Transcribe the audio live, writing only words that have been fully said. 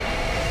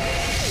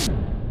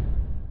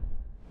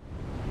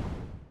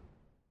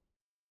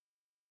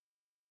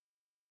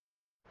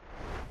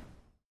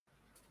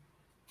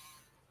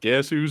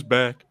Guess who's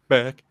back,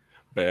 back,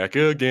 back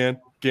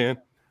again, again.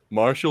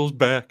 Marshall's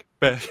back,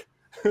 back.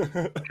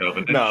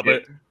 Nah,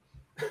 but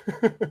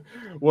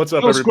what's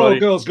up, Go squirrel everybody?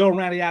 girls go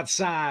around the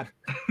outside.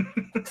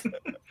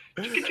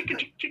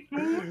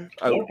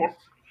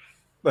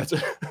 That's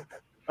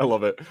I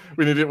love it.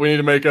 We need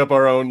to make up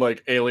our own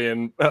like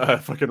alien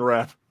fucking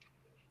rap.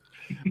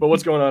 But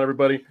what's going on,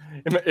 everybody?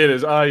 It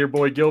is I, your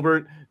boy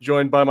Gilbert,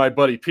 joined by my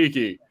buddy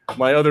Peaky,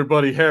 my other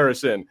buddy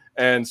Harrison,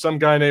 and some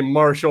guy named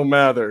Marshall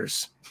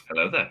Mathers.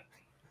 Hello there.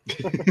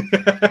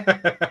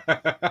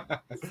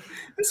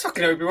 It's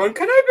fucking Obi-Wan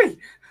Kenobi.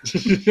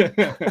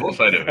 Of course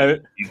I know.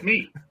 He's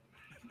me.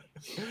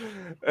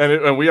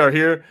 And we are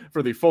here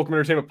for the Fulcrum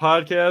Entertainment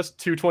Podcast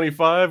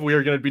 225. We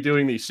are going to be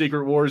doing the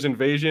Secret Wars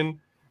Invasion,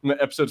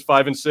 episodes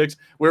 5 and 6.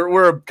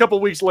 We're a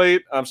couple weeks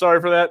late. I'm sorry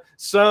for that.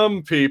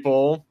 Some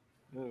people,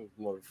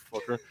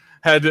 motherfucker,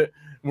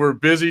 were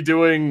busy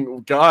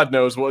doing God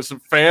knows what,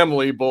 some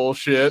family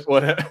bullshit.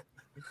 What?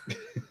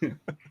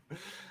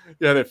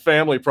 Yeah, the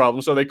family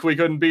problem. So we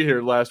couldn't be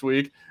here last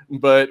week,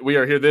 but we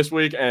are here this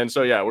week, and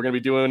so yeah, we're going to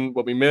be doing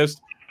what we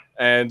missed.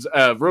 And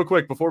real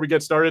quick, before we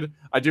get started,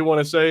 I do want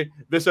to say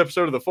this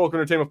episode of the Fulcrum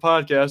Entertainment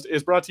Podcast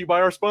is brought to you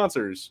by our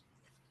sponsors.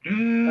 Where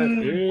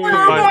am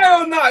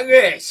I on that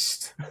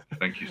list?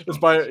 Thank you. It's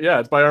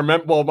by our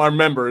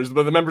members,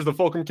 but the members of the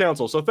Fulcrum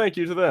Council. So thank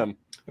you to them.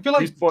 I feel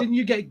like didn't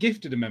you get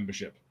gifted a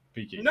membership,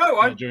 Peaky? No,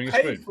 I during a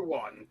paid stream? for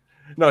one.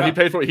 No, he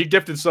paid for it. He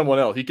gifted someone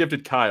else. He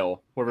gifted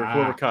Kyle,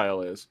 whoever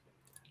Kyle is.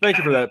 Thank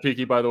you for that,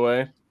 Peaky, by the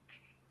way.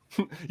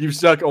 You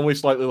suck only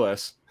slightly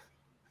less.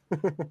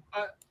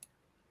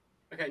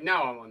 Okay,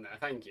 now I'm on there.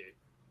 Thank you.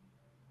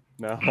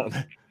 No.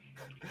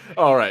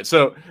 All right.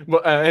 So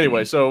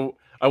anyway, so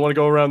I want to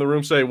go around the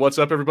room, say what's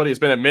up, everybody. It's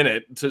been a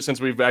minute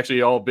since we've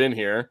actually all been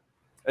here,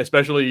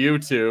 especially you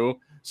two.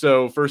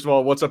 So first of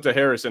all, what's up to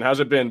Harrison? How's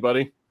it been,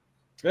 buddy?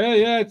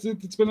 Yeah,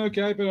 it's been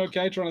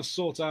okay. Trying to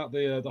sort out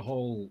the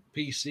whole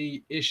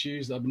PC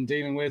issues that I've been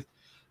dealing with.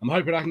 I'm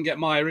hoping I can get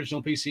my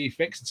original PC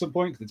fixed at some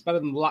point because it's better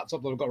than the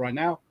laptop that I've got right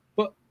now.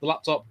 But the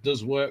laptop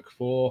does work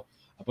for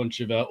a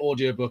bunch of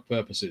audiobook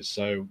purposes.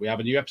 So we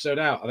have a new episode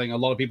out. I think a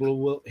lot of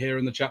people here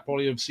in the chat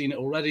probably have seen it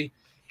already.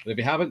 But if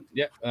you haven't,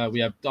 we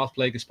have Darth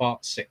Plagueis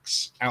Part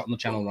 6 out on the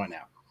channel right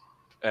now.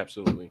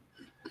 Absolutely.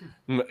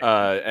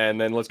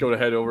 And then let's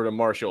head over to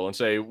Marshall and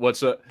say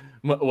what's up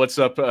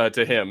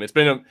to him. It's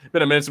been a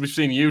minute since we've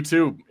seen you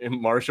too,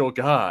 Marshall.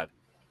 God,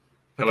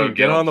 hello,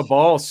 get on the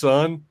ball,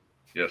 son.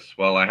 Yes,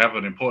 well, I have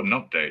an important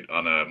update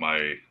on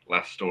my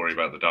last story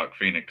about the Dark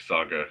Phoenix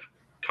saga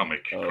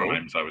comic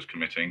crimes I was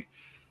committing,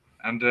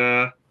 and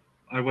I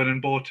went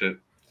and bought it.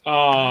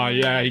 Oh,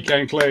 yeah, he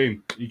came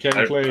clean.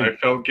 I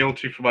felt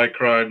guilty for my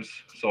crimes,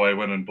 so I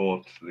went and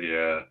bought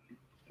the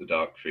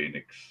Dark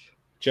Phoenix.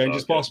 Change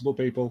is possible,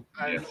 people.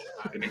 Yes,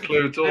 it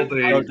includes all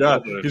the. Oh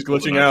God, he's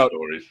glitching out.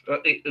 Stories.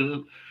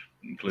 It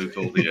includes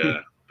all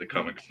the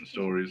comics and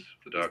stories.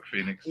 The Dark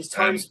Phoenix. He's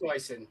time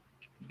splicing.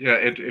 Yeah,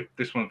 if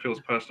this one feels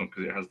personal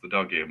because it has the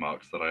dog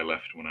earmarks that I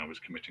left when I was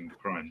committing the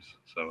crimes.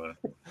 So.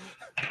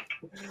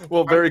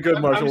 Well, very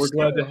good, Marshall. We're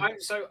glad to.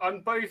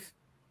 I'm both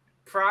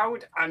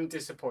proud and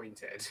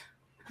disappointed.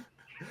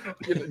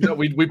 No,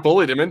 we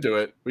bullied him into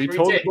it. We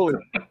totally bullied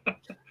him.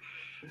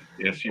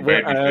 Yes, you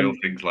made me feel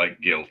things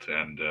like guilt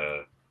and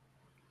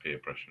peer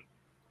pressure.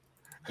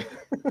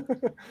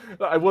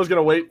 I was going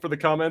to wait for the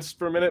comments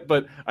for a minute,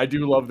 but I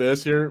do love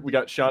this here. We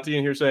got Shanti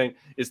in here saying,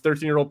 is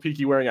 13-year-old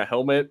Peaky wearing a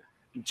helmet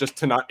just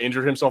to not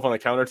injure himself on the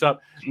countertop?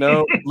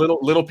 No,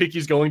 little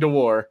Peaky's going to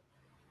war.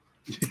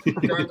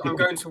 I'm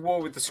going to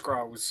war with the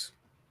Skrulls.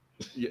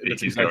 Yeah,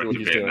 that's exactly what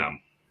he's doing.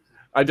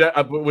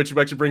 Which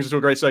actually brings us to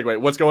a great segue.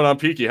 What's going on,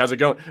 Peaky? How's it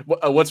going?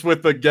 What's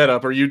with the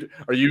getup? Are you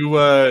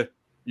going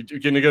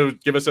to go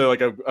give us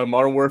a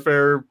Modern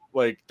Warfare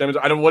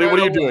demonstration? What are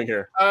you doing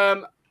here?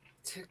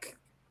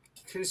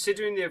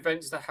 Considering the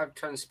events that have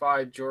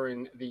transpired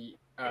during the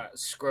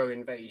Skrull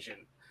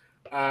invasion,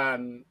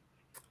 I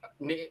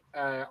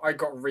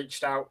got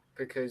reached out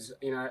because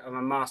I'm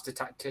a master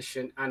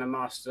tactician and a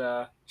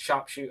master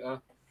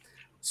sharpshooter.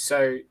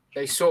 So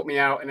they sought me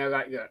out and they're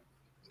like, "Look,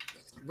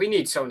 we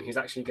need someone who's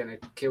actually going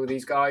to kill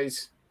these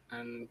guys,"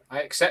 and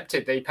I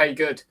accepted. They pay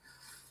good.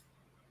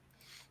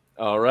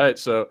 All right,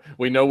 so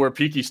we know where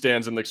Peaky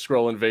stands in the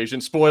Skrull invasion.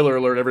 Spoiler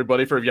alert,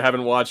 everybody! If you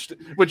haven't watched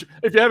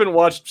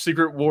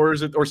Secret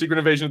Wars or Secret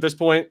Invasion at this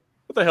point,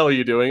 what the hell are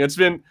you doing? It has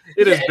been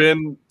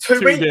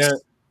 2 weeks.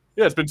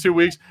 It's been 2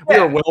 weeks. Yeah. We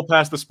are well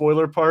past the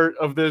spoiler part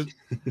of this.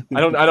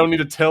 I don't need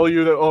to tell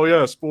you that. Oh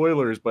yeah,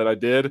 spoilers, but I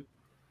did.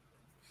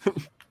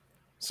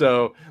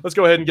 So let's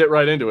go ahead and get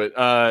right into it.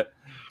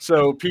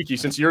 So Peaky,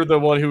 since you're the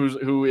one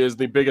who is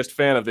the biggest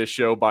fan of this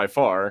show by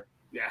far.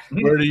 Yeah.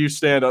 Where do you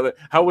stand on it?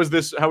 How were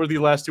the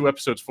last 2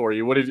 episodes for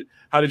you?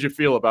 How did you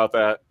feel about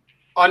that?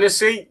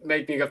 Honestly,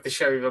 made me love the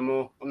show even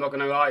more. I'm not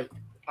gonna lie.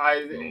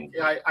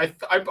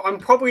 I'm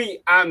probably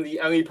the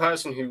only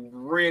person who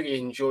really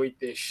enjoyed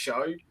this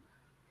show.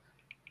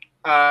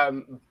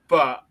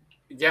 But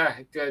yeah,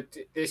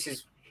 this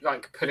is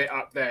put it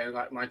up there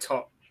my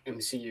top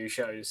MCU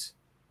shows.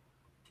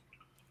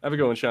 Have a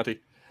go, Shanti.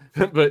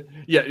 But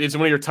yeah, it's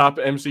one of your top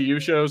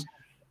MCU shows.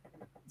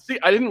 See,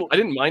 I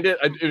didn't mind it.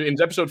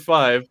 In episode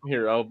 5,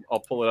 here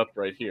I'll pull it up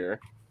right here,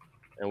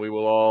 and we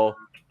will all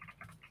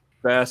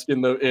bask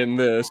in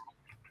this.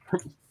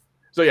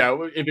 So yeah,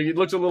 if it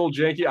looks a little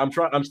janky,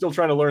 I'm still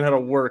trying to learn how to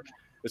work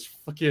this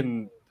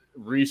fucking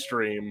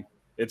Restream.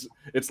 It's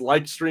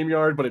like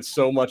StreamYard, but it's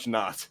so much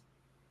not.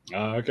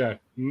 Okay.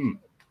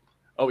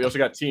 Oh, we also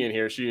got T in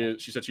here. She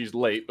said she's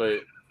late,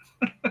 but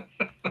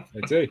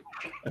I see.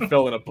 I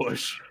fell in a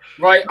bush.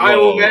 Right,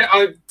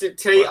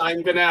 T,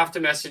 I'm gonna have to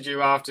message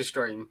you after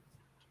stream.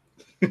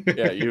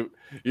 Yeah,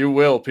 you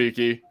will,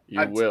 Peaky.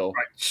 You will.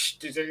 Right,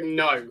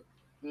 no,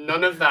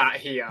 none of that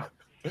here.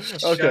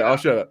 Okay, I'll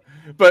shut up.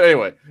 But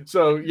anyway,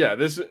 so yeah,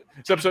 this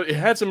episode, it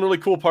had some really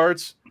cool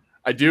parts.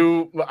 I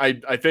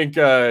think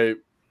I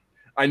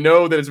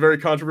know that it's a very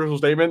controversial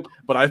statement,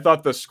 but I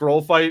thought the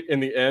Skrull fight in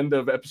the end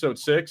of episode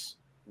 6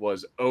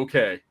 was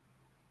okay.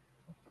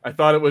 I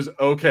thought it was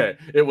okay.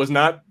 It was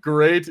not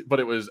great, but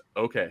it was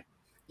okay.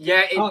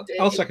 Yeah,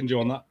 I'll second you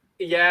on that.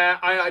 Yeah,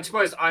 I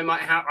suppose I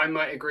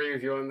might agree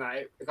with you on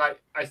that.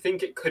 I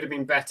think it could have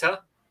been better.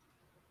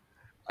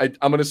 I'm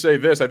going to say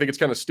this. I think it's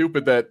kind of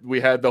stupid that we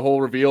had the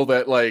whole reveal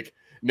that like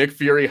Nick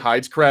Fury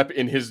hides crap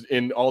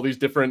in all these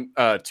different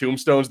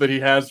tombstones that he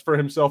has for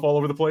himself all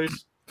over the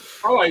place.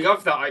 Oh, I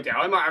love that idea.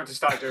 I might have to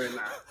start doing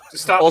that.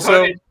 Just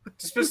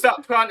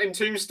start planting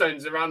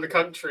tombstones around the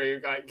country,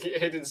 like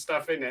hidden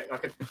stuff in it,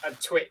 like a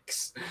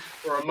Twix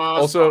or a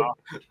Mars also, bar.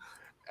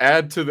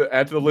 Add to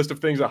the list of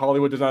things that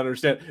Hollywood does not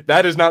understand.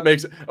 That does not make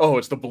sense. Oh,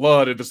 it's the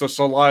blood, it's the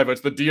saliva,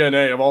 it's the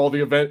DNA of all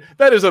the event.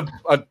 That is a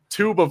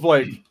tube of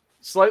like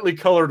slightly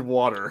colored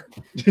water.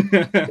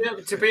 Yeah,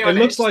 to be honest,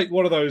 it looks like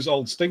one of those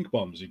old stink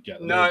bombs you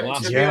get. No,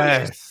 to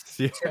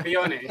be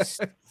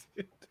honest,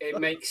 it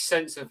makes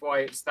sense of why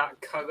it's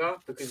that color,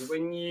 because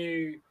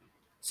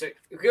so a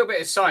little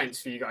bit of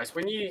science for you guys.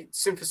 When you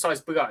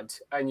synthesize blood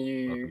and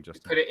you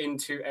put it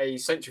into a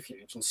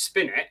centrifuge and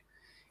spin it,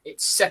 it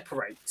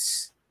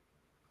separates.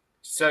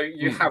 So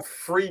you have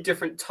 3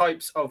 different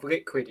types of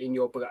liquid in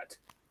your blood,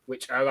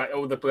 which are like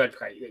all the blood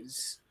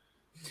platelets.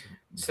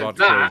 So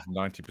that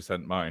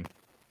 90% mine.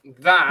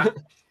 That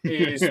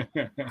is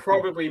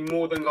probably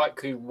more than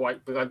likely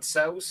white blood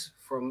cells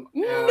from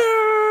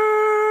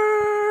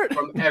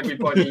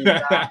everybody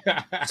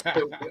that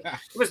spilled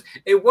blood.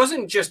 It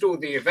wasn't just all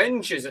the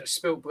Avengers that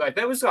spilled blood.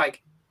 There was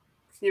like,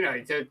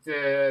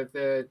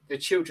 the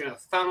children of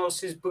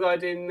Thanos'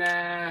 blood in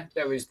there.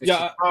 There was the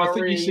Chitauri. I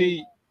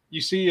think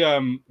you see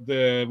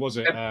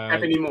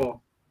Ebony Maw.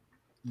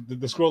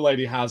 The Skrull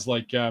lady has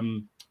like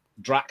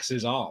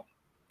Drax's arm.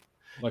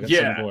 Like at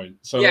some point.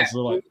 So it's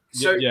like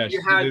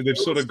they've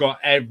sort of got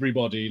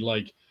everybody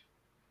like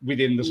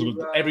within the sort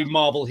of every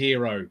Marvel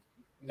hero,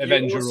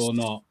 Avenger or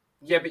not.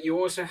 Yeah, but you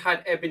also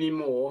had Ebony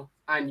Maw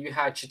and you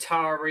had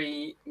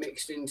Chitauri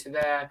mixed into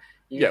there.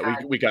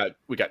 We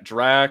got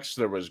Drax,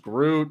 there was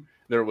Groot,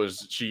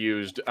 she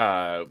used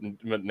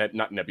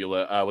not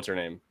Nebula, what's her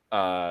name?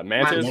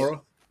 Mantis.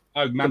 Gamora?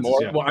 Oh, Mantis,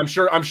 Gamora. yeah. Well,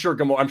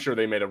 I'm sure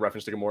they made a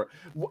reference to Gamora.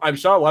 I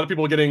saw a lot of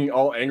people getting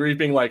all angry,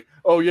 being like,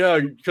 "Oh yeah,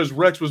 because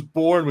Rex was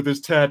born with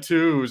his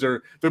tattoos,"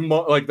 or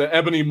the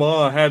Ebony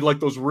Maw had like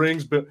those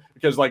rings, but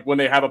because like when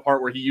they have a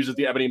part where he uses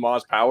the Ebony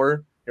Maw's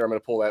power. Here, I'm gonna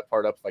pull that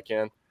part up if I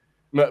can.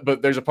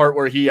 But there's a part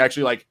where he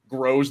actually like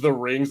grows the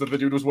rings that the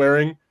dude was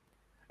wearing,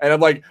 and I'm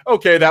like,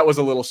 okay, that was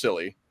a little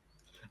silly.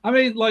 I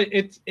mean, like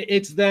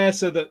it's there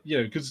so that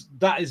because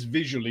that is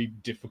visually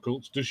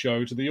difficult to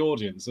show to the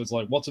audience. So it's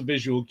like, what's a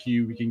visual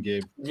cue we can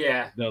give?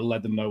 Yeah, that'll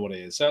let them know what it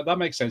is. So that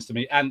makes sense to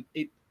me, and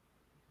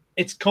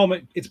it's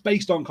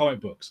based on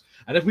comic books.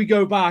 And if we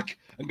go back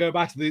to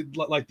the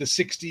like the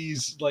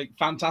 60s like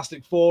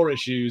Fantastic Four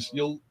issues,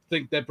 you'll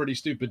think they're pretty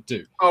stupid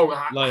too. Oh,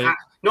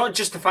 not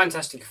just the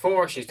Fantastic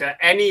Four issues.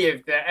 Any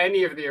of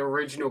the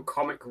original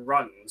comic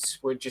runs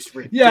were just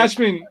ridiculous.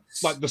 Yeah, I mean,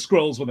 like the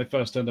Skrulls when they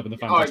first turned up in the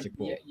Fantastic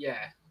Four.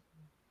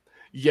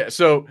 Yeah,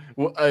 so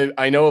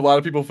I know a lot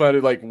of people found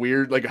it like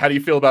weird. Like, how do you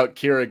feel about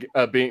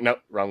Kira being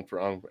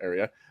wrong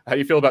area? How do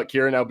you feel about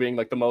Kira now being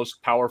like the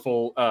most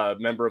powerful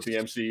member of the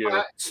MCU?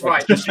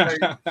 Right.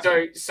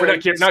 So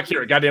not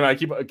Kira. Goddamn, I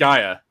keep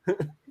Gaia.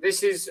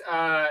 This is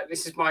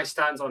my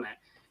stance on it.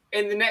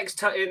 In the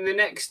next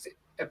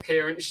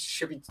appearance,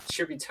 should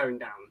be toned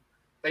down.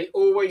 They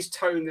always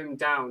tone them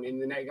down in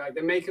the next. Like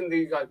they make them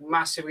like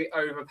massively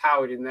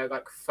overpowered in their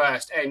like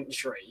first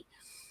entry.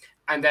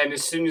 And then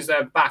as soon as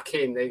they're back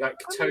in, they like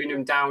tone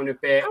them down a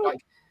bit.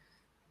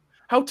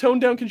 How toned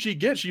down can she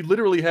get? She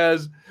literally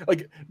has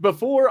like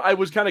before. I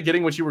was kind of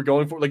getting what you were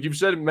going for. Like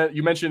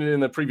you mentioned it in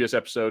the previous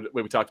episode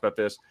where we talked about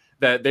this,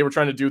 that they were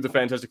trying to do the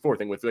Fantastic Four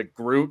thing with like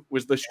Groot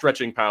was the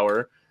stretching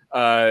power.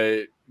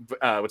 The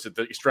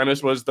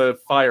Extremis was the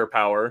fire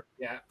power.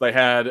 Yeah. They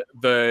had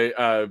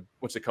the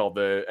what's it called?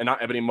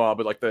 Not Ebony Maw,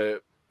 but like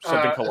the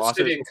something Colossus.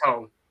 Obsidian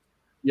Cole.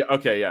 Yeah.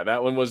 Okay. Yeah.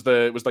 That one was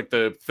like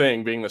the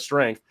thing being the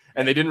strength,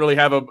 and they didn't really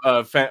have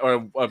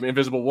an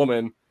invisible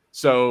woman,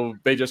 so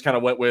they just kind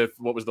of went with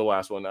what was the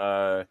last one?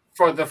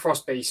 For the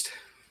Frost Beast.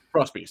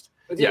 Frost Beast.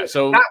 Yeah.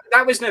 So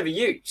that was never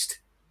used.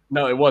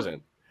 No, it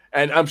wasn't.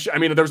 And I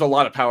mean, there's a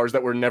lot of powers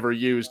that were never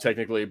used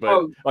technically,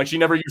 but like she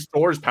never used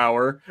Thor's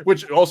power,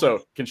 which also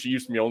can she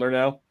use Mjolnir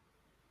now?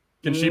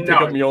 Can she pick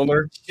up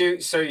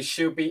Mjolnir? So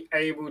she'll be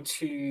able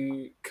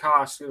to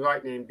cast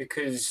lightning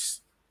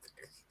because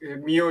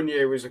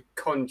Mjolnir was a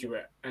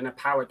conduit and a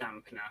power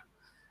dampener,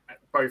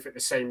 both at the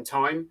same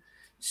time.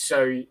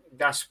 So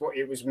that's what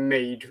it was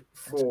made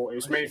for. It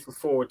was made for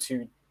Thor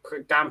to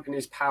dampen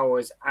his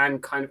powers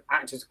and kind of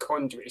act as a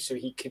conduit, so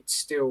he could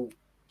still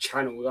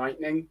channel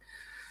lightning.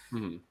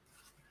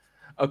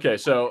 Okay,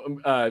 so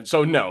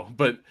no,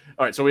 but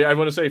all right. So I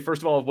want to say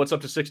first of all, what's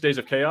up to 6 Days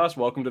of Chaos?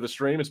 Welcome to the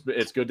stream.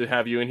 It's good to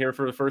have you in here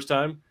for the first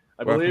time,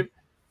 I believe.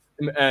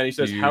 And he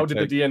says, "How did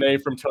the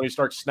DNA from Tony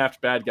Stark's snapped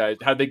bad guys?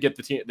 How did they get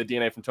the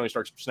DNA from Tony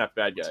Stark's snapped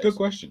bad guys?" It's a good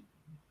question.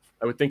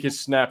 I would think his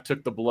snap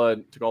took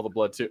all the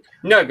blood too.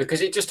 No,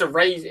 because it just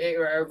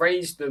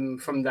erased them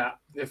from the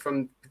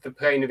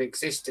plane of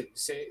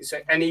existence. So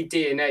any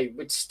DNA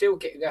would still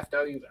get left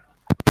over.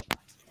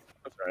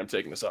 I'm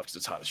taking this off because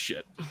it's hot as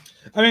shit.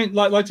 I mean,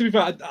 like to be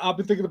fair, I've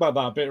been thinking about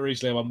that a bit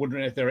recently. I'm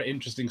wondering if there are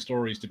interesting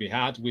stories to be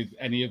had with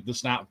any of the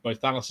snap,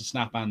 both Thanos'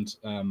 snap and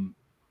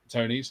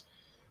Tony's.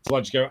 So I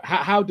just go,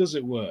 how does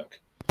it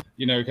work?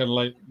 You know, kind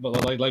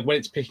of like when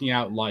it's picking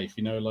out life.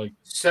 You know, like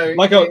so.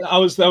 Like I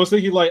was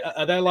thinking, like,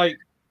 are there like?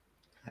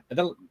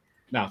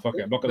 Nah, fuck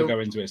it. I'm not going to go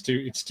into it.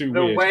 It's too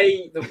weird.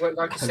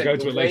 Like I said,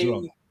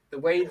 the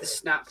way the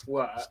snap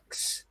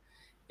works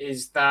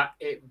is that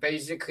it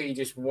basically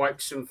just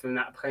wipes them from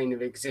that plane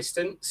of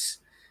existence.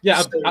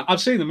 Yeah,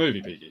 I've seen the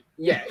movie, Piggy.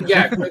 Yeah.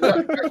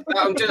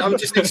 I'm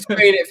just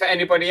explaining it for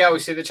anybody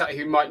else in the chat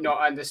who might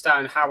not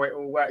understand how it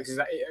all works. Is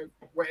that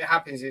what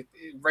happens? It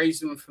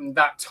raises them from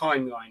that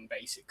timeline,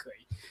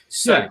 basically.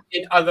 So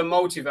in other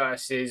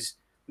multiverses,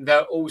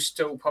 they're all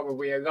still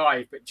probably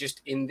alive, but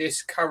just in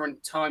this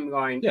current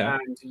timeline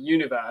and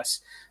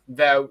universe,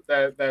 they're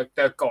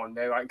gone.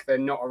 They're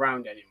not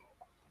around anymore.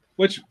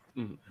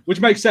 Which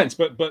makes sense,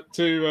 but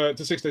to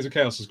 6 Days of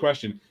Chaos's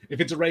question, if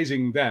it's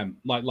erasing them,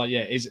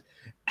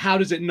 how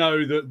does it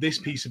know that this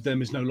piece of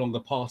them is no longer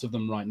part of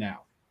them right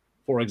now?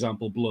 For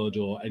example, blood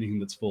or anything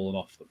that's fallen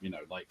off them. You know,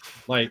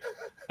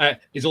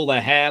 is all their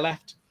hair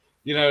left?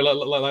 You know,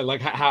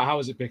 how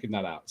is it picking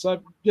that out?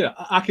 So yeah,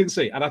 I can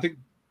see, and I think,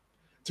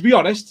 to be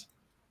honest,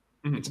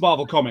 it's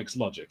Marvel Comics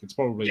logic. It's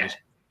probably just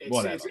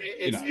whatever.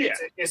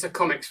 It's a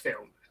comics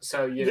film,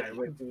 so you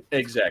know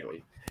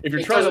exactly. If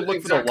you're trying to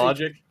look for the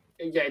logic.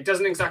 Yeah, it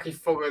doesn't exactly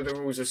follow the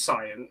rules of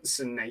science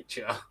and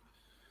nature.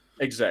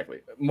 Exactly.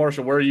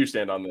 Marshall, where do you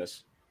stand on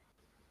this?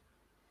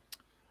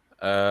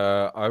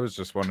 I was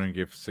just wondering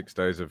if 6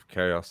 Days of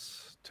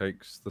Chaos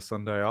takes the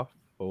Sunday off,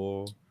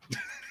 or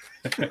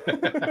it's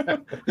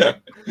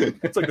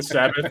like the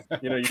Sabbath.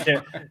 You know, you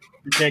can't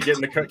get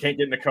in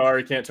the car,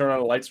 you can't turn on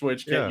a light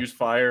switch, can't use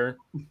fire.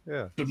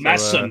 Yeah. But my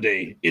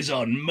Sunday is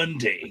on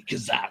Monday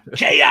because I'm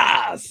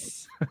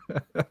chaos.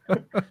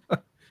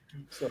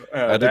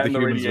 How did the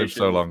humans live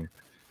so long?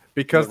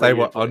 Because they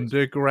were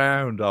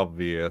underground,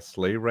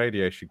 obviously.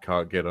 Radiation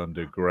can't get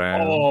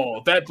underground.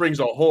 Oh, that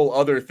brings a whole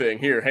other thing.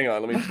 Here, hang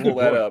on. Let me pull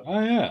that up.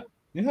 Oh, yeah.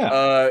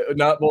 Yeah.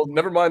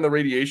 Never mind the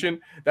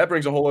radiation. That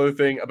brings a whole other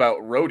thing about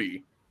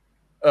Rhodey.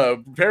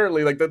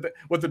 Apparently, like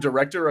what the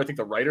director, I think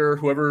the writer,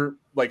 whoever,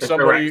 like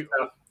somebody...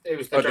 It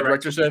was the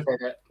director said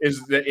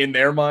is that in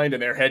their mind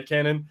and their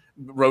headcanon,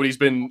 Rhodey's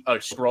been a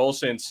Skrull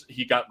since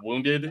he got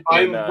wounded.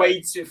 I'm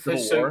waiting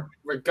for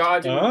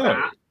regarding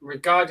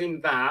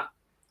that.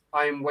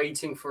 I'm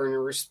waiting for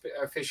an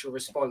official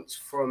response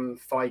from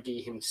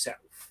Feige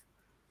himself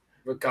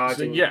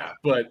regarding.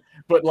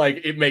 But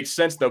like it makes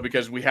sense though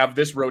because we have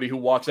this Rhodey who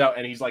walks out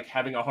and he's like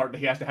having a hard.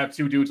 He has to have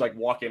two dudes like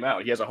walk him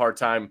out. He has a hard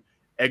time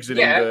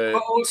exiting.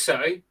 But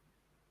also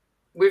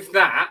with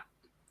that.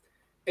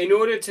 In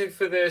order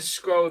for the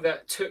Skrull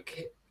that took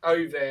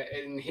over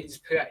in his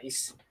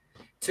place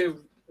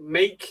to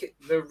make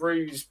the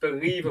ruse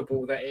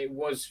believable that it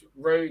was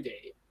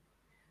Rhodey,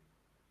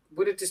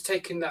 would have just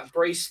taken that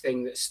brace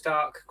thing that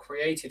Stark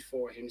created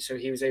for him so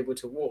he was able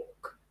to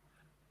walk.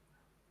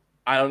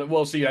 I don't know.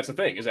 Well, see, that's the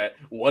thing is that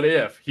what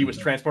if he was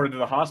transported to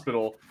the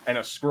hospital and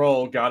a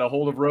Skrull got a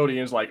hold of Rhodey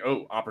and was like,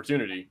 oh,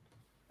 opportunity,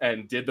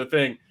 and did the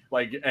thing.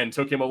 Like and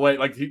took him away.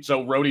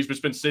 So Rhodey's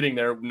just been sitting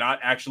there, not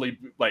actually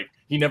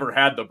he never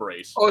had the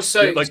brace. Oh,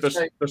 so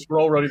the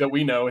Skrull Rhodey that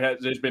we know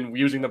has been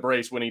using the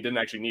brace when he didn't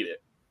actually need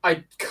it.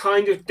 I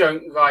kind of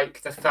don't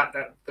like the fact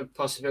that the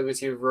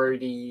possibility of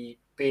Rhodey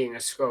being a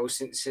Skrull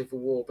since Civil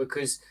War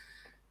because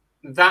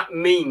that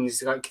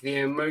means like the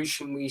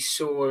emotion we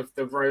saw of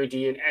the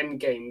Rhodey in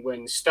Endgame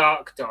when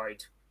Stark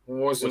died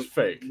was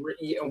fake.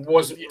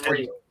 Wasn't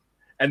real.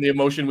 And the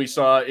emotion we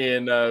saw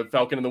in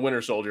Falcon and the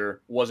Winter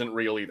Soldier wasn't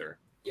real either.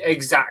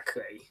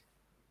 Exactly.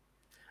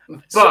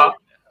 But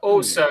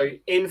also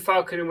in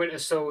Falcon and Winter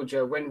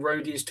Soldier, when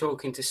Rhodey is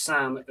talking to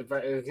Sam I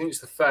think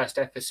it's the first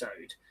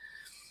episode,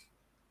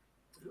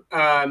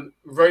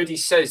 Rhodey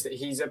says that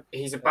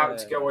he's about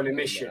to go on a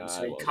mission,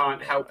 so he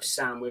can't help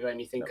Sam with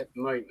anything at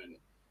the moment.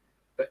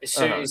 But as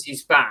soon as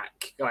he's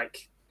back,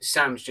 like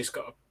Sam's just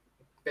got to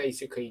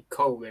basically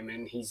call him,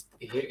 and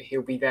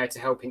he'll be there to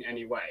help in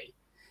any way.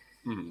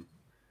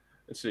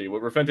 Let's see.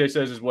 What Refente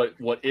says is what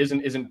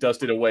isn't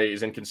dusted away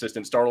is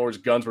inconsistent. Star-Lord's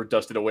guns were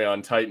dusted away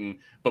on Titan,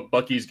 but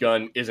Bucky's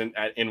gun isn't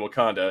in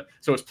Wakanda.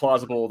 So it's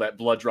plausible that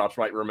blood drops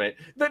might remain.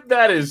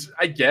 That is,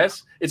 I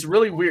guess, it's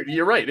really weird.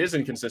 You're right. It is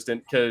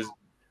inconsistent because,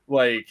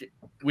 like,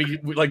 we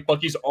like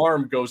Bucky's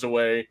arm goes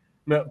away,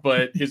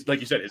 but his, like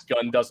you said, his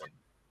gun doesn't.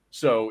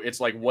 So it's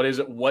like, what is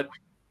it? What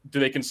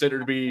do they consider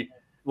to be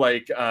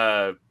like?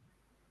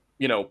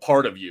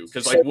 Part of you,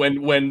 because like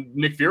when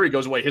Nick Fury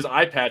goes away, his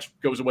eye patch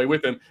goes away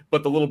with him,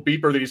 but the little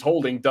beeper that he's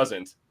holding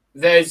doesn't.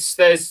 I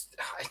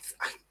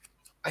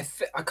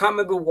can't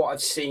remember what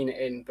I've seen it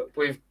in, but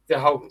with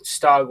the whole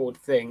Star-Lord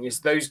thing,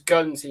 is those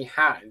guns he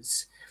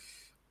has,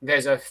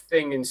 there's a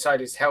thing inside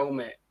his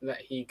helmet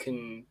that he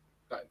can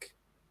like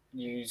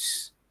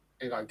use,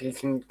 like he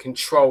can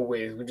control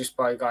with just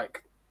by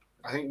like,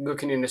 I think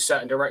looking in a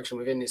certain direction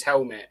within his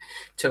helmet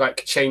to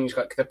like change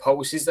like the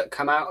pulses that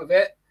come out of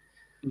it.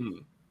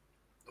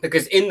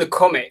 Because in the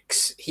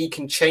comics, he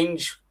can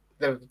change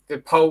the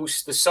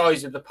pulse, the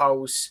size of the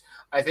pulse.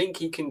 I think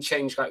he can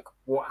change like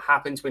what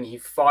happens when he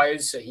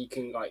fires, so he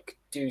can like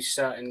do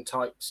certain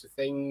types of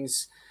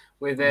things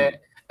with it.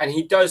 And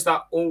he does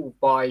that all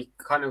by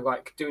kind of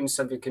like doing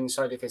something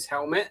inside of his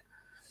helmet.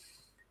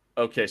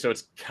 Okay, so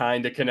it's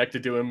kind of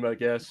connected to him, I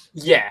guess.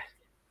 Yeah.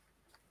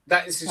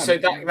 That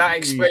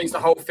explains the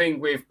whole thing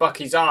with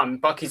Bucky's arm.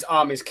 Bucky's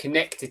arm is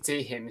connected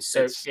to him,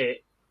 so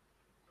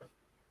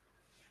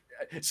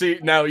See,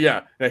 now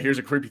here's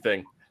a creepy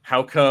thing.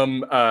 How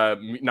come,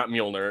 not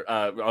Mjolnir,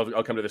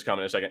 I'll come to this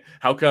comment in a second.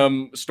 How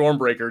come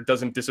Stormbreaker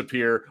doesn't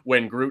disappear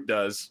when Groot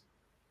does?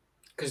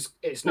 Because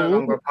it's no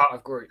longer a part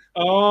of Groot.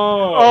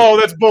 Oh,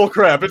 that's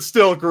bullcrap. It's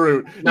still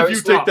Groot. No, if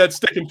you take that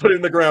stick and put it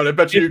in the ground, I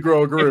bet you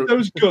grow a Groot. If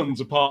those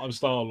guns are part of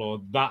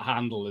Star-Lord, that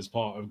handle is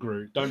part of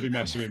Groot. Don't be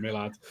messing with me,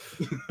 lad.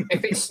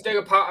 If it's still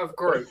a part of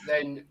Groot,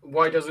 then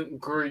why doesn't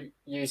Groot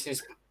use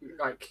his,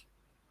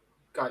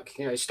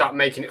 start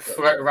making it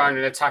float around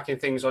and attacking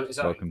things on its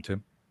own? Welcome,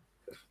 Tim.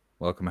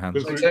 Welcome, Hans.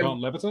 Because Groot can't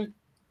levitate?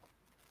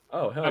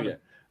 Oh, hell yeah.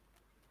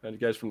 And you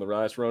guys from the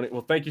Rise, Roni.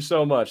 Well, thank you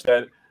so much.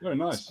 That very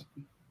nice.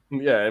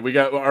 Yeah, we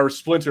got our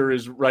Splinter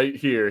is right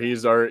here. He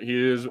is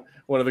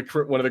one of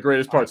the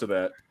greatest parts of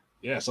that.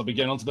 Yes, I'll be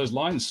getting onto those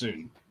lines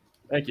soon.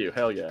 Thank you.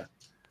 Hell yeah.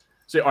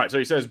 So, all right. So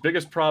he says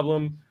biggest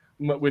problem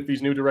with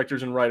these new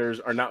directors and writers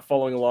are not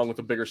following along with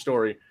the bigger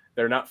story.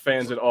 They're not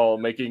fans at all,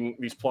 making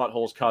these plot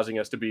holes causing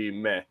us to be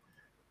meh.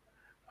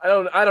 I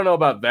don't know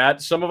about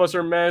that. Some of us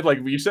are mad. Like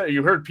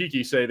you heard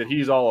Peaky say that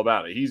he's all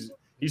about it.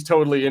 He's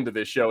totally into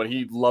this show and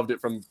he loved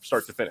it from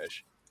start to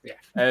finish. Yeah.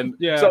 And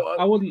yeah, so,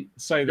 I wouldn't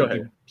say that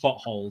the plot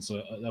holes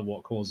are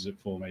what causes it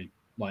for me,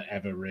 like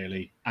ever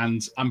really.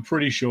 And I'm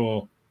pretty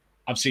sure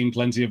I've seen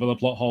plenty of other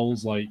plot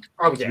holes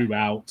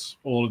throughout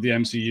all of the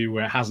MCU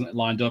where it hasn't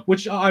lined up,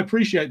 which I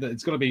appreciate that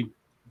it's going to be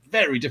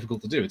very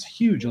difficult to do. It's a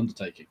huge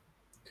undertaking,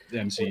 the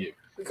MCU.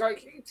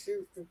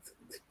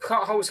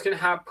 Plot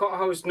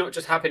holes not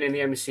just happen in the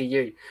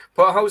MCU.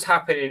 Plot holes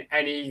happen in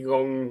any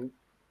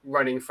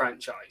long-running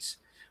franchise.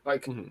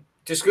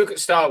 Just look at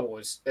Star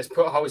Wars. There's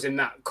plot holes in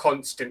that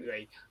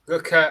constantly.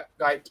 Look at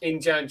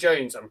Indiana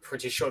Jones. I'm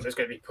pretty sure there's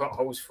going to be plot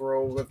holes for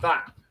all of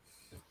that.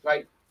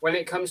 When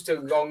it comes to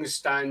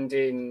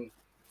long-standing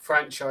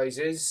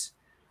franchises,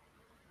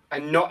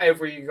 and not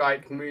every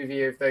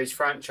movie of those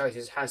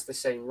franchises has the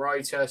same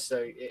writer,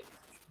 so it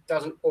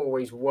doesn't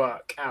always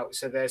work out.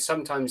 So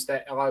sometimes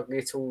there are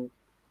little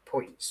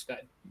points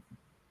that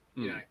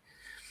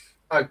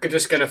are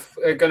just gonna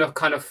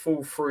kind of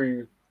fall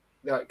through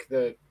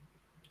the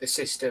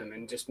system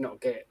and just not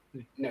get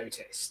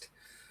noticed.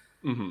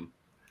 Mm-hmm.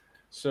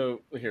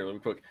 So here, let me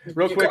put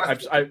real quick.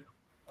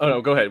 Oh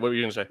no, go ahead. What were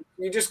you gonna say?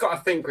 You just got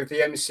to think with the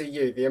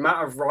MCU, the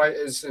amount of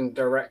writers and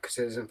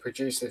directors and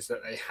producers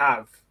that they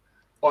have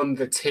on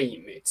the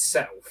team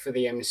itself for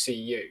the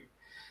MCU.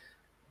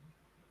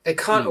 They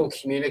can't all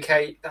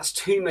communicate. That's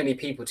too many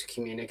people to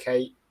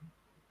communicate.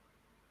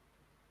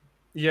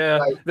 Yeah,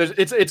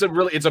 it's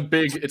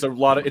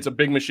a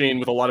big machine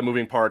with a lot of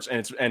moving parts,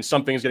 and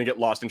something is going to get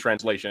lost in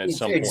translation at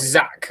some point.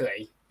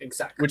 Exactly.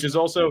 Which is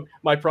also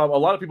my problem. A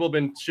lot of people have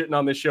been shitting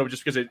on this show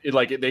just because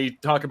they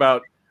talk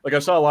about, I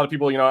saw a lot of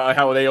people,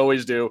 how they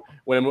always do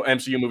when an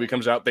MCU movie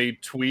comes out, they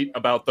tweet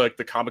about the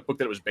comic book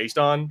that it was based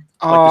on.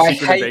 I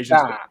hate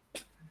that.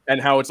 And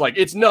how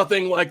it's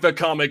nothing like the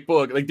comic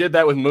book. They did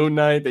that with Moon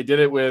Knight. They did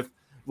it with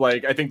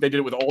I think they did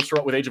it with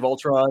Ultron, with Age of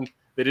Ultron.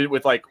 They did it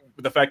with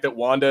the fact that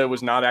Wanda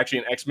was not actually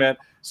an X-Men.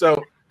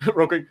 So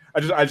real quick,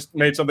 I just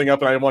made something up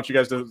and I want you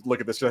guys to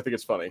look at this because I think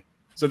it's funny.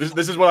 So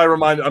this is what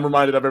I'm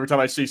reminded of every time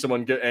I see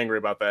someone get angry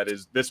about that,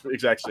 is this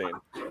exact scene.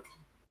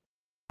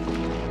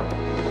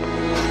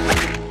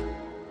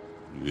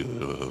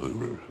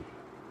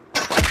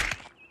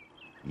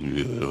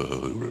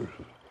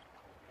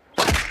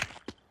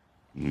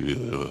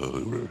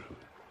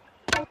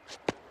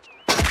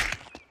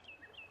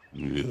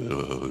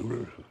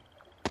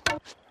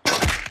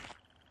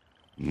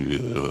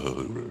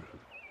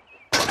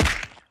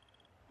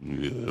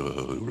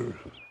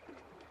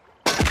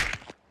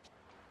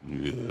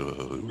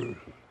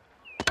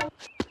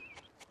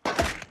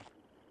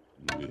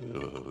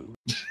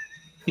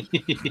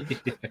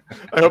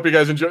 I hope you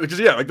guys enjoy it because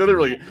like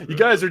literally, you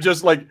guys are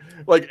just like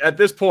at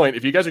this point,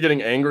 if you guys are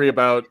getting angry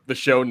about the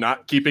show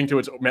not keeping to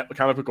its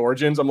comic book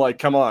origins, I'm like,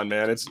 come on,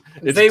 man, it's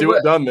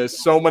done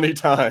this so many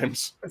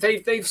times.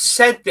 They've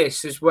said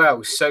this as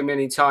well so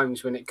many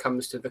times when it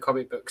comes to the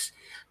comic books.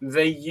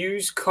 They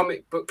use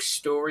comic book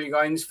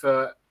storylines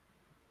for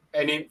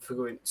an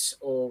influence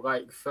or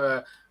like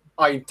for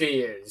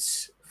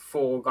ideas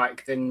for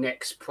like the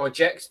next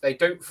project. They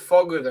don't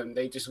follow them.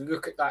 They just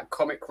look at that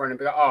comic run and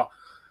be like, oh,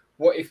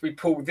 what if we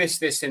pull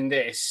this, and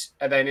this,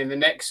 and then in the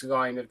next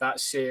line of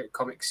that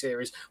comic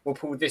series, we'll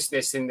pull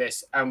this, and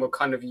this, and we'll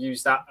kind of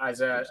use that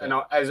as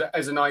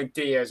an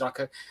idea, as like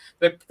a.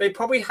 They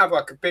probably have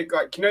like a big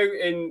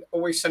in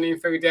Always Sunny in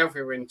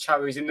Philadelphia when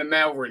Charlie's in the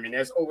mailroom and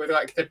there's always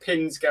like the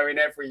pins going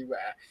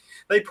everywhere.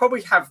 They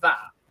probably have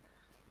that.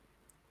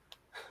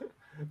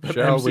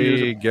 Shall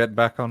we get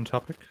back on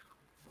topic?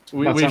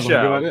 We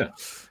shall.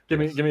 Give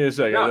me a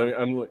second.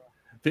 Yeah.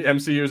 The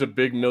MCU is a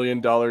big $1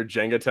 million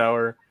Jenga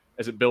tower.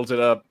 As it builds it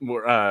up,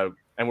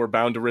 and we're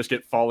bound to risk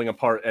it falling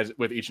apart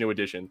with each new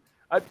edition.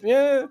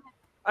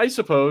 I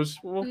suppose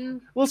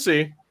we'll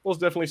see. We'll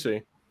definitely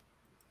see.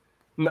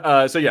 So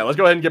let's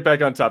go ahead and get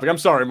back on topic. I'm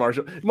sorry,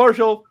 Marshall.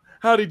 Marshall,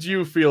 how did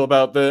you feel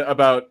about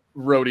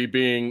Rhodey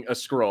being a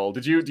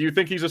Skrull? Do you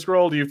think he's a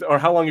Skrull? Or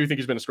how long do you think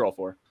he's been a Skrull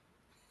for?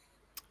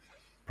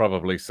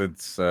 Probably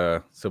since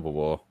Civil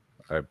War.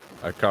 I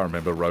can't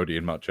remember Rhodey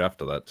in much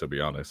after that, to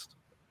be honest.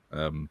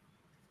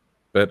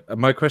 But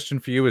my question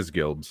for you is,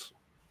 Guilds.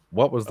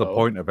 What was the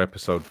point of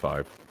episode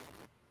 5?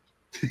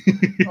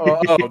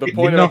 The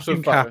point of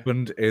episode 5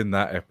 happened in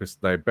that episode.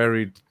 They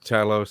buried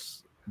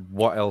Talos.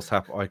 What else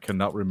happened? I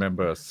cannot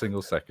remember a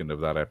single second of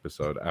that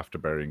episode after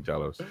burying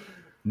Talos.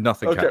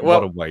 Nothing happened.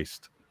 What a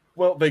waste.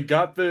 Well, they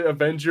got the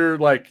Avenger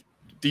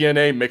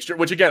DNA mixture,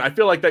 which again, I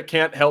feel like that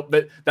can't help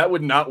that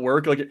would not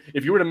work. Like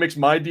if you were to mix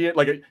my DNA,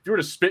 like if you were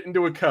to spit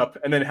into a cup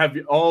and then have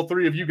all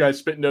three of you guys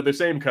spit into the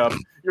same cup,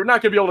 you're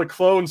not going to be able to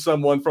clone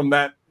someone from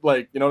that.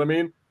 You know what I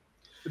mean?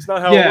 It's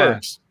not how it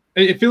works.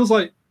 It feels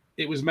like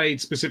it was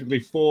made specifically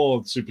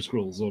for Super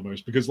Skrulls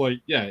almost, because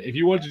if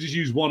you wanted to just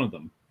use one of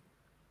them,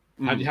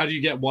 how do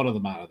you get one of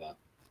them out of that?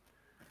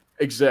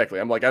 Exactly.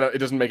 I'm like, it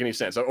doesn't make any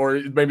sense.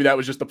 Or maybe that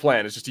was just the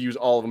plan. It's just to use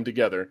all of them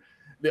together.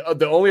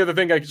 The only other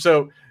thing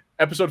episode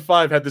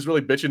 5 had this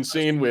really bitchin'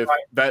 scene with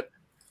that.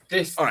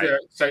 This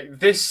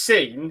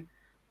scene,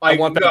 I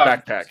want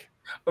that backpack.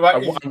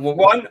 Right,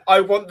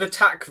 I want the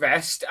tack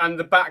vest and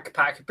the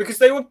backpack because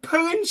they were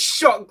pulling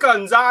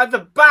shotguns out of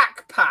the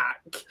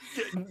backpack.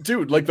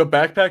 Dude, the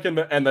backpack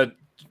and the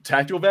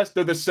tactical vest,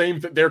 they're the same.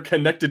 They're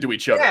connected to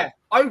each other. Yeah,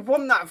 I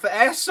want that for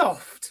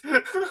airsoft.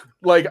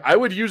 I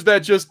would use that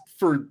just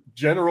for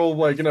general,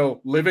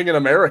 living in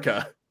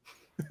America.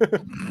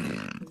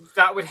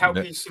 That would help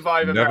you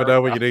survive America. Never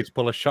know when you need to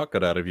pull a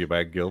shotgun out of your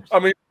bag, Gilbs. I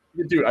mean,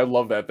 dude, I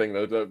love that thing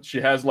though.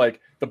 She has the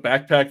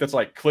backpack that's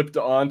clipped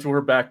onto her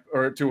back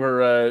or to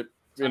her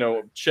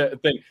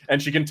thing,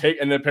 and she can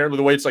take. And apparently,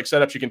 the way it's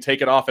set up, she can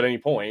take it off at any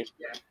point.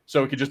 Yeah.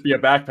 So it could just be a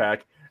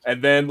backpack.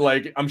 And then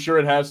I'm sure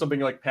it has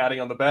something padding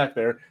on the back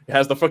there. It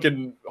has the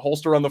fucking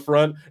holster on the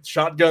front,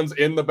 shotguns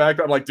in the back.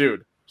 I'm like,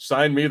 dude,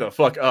 sign me the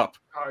fuck up.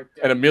 Oh,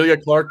 and Emilia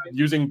Clarke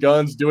using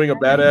guns, doing a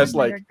badass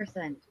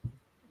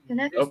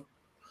 100%.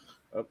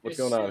 What's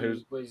going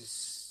on?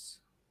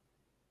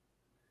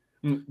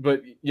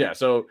 But yeah,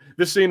 so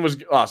this scene was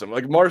awesome.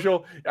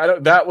 Marshall,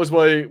 that was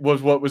what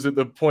was at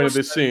the point of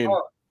this scene.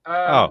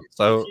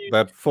 So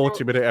that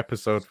 40-minute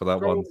episode for that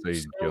one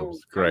scene, Gilbs.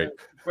 Great.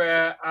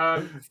 Where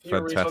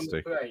fantastic. On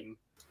the plane.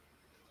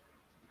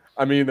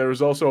 I mean, there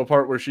was also a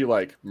part where she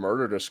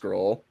murdered a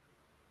Skrull.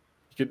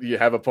 You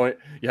have a point.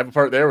 You have a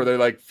part there where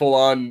they full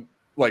on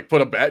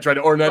put a bat,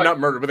 not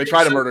murder, but they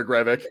try to murder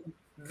Gravik.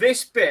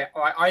 This bit,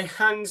 I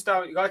hands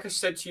down, like I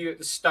said to you at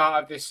the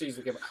start of this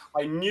season,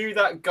 I knew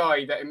that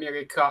guy that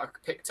Emilia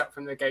Clarke picked up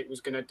from the gate was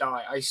going to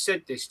die. I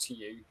said this to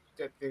you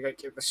at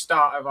the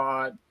start of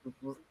our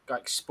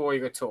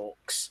spoiler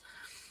talks.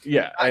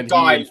 Yeah,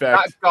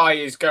 that guy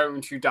is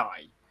going to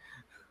die.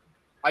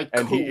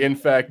 He in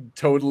fact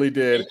totally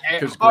did,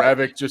 because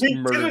Gravik just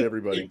murdered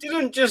everybody. He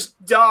didn't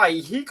just die;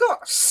 he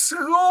got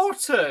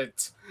slaughtered.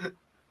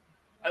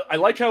 I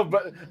like how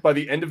by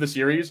the end of the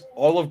series,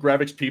 all of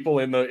Gravik's people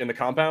in the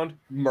compound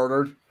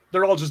murdered.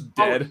 They're all just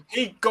dead. Oh,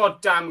 he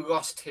goddamn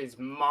lost his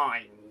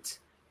mind.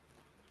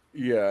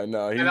 Yeah,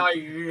 no. And I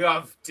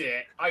loved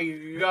it. I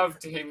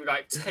loved him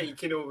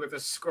taking all of the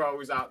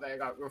Skrulls out there,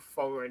 we're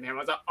following him. I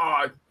was like,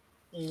 oh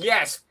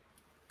yes,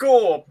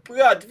 gore,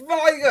 blood,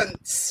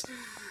 violence.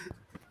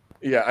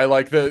 Yeah, I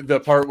like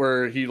the part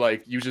where he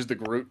uses the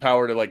Groot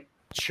power to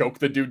choke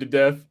the dude to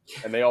death,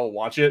 and they all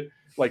watch it.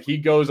 He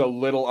goes a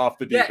little off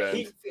the deep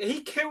end.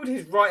 He killed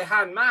his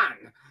right-hand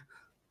man.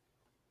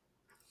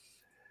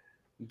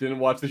 Didn't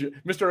watch the show.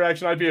 Mr.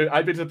 Action, I'd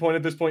be disappointed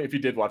at this point if you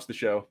did watch the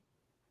show.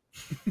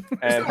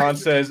 And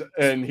Hans says,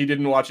 and he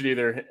didn't watch it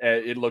either.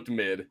 It looked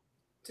mid.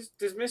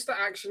 Does Mr.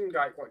 Action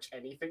watch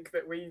anything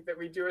that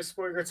we do a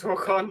spoiler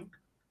talk on?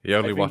 He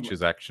only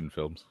watches action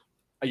films.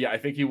 Yeah, I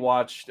think he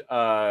watched.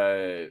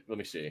 Let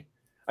me see.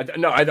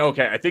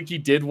 Okay. I think he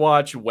did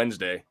watch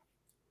Wednesday.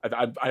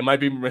 I might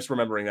be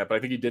misremembering that, but I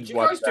think he did Did you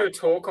watch guys do a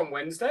talk on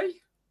Wednesday?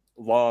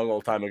 long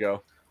old time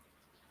ago.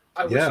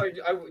 I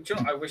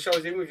wish I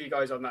was in with you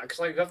guys on that because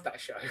I love that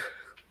show.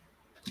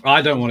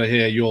 I don't want to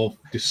hear your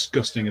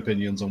disgusting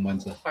opinions on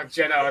Wednesday.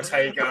 Jenna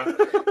Ortega.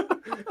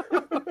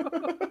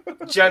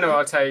 Jenna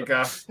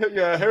Ortega.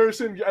 Yeah,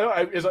 Harrison.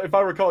 If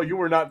I recall, you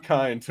were not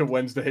kind to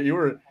Wednesday.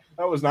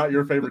 That was not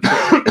your favorite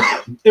show.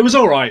 It was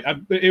all right.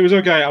 It was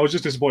okay. I was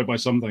just disappointed by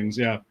some things.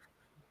 Yeah,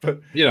 but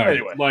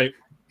anyway,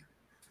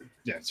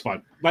 yeah, it's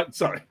fine. But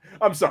sorry,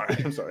 I'm sorry.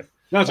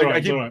 That's all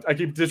right. I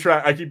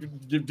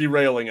keep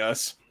derailing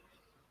us.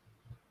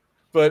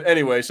 But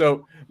anyway,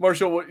 so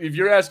Marshall, if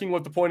you're asking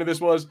what the point of this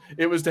was,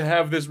 it was to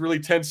have this really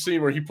tense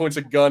scene where he points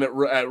a gun at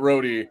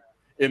Rhodey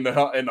in the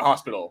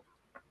hospital.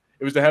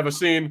 It was to have a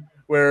scene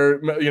where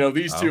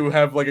these two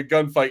have like a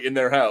gunfight in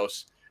their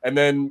house, and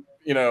then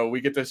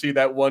we get to see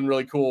that one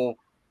really cool.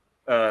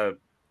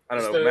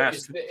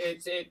 Mask.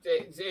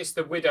 It's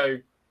the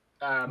widow.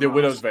 The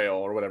widow's veil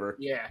or whatever.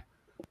 Yeah.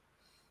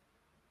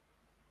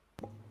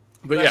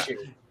 But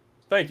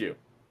thank you.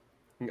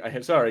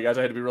 Sorry, guys,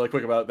 I had to be really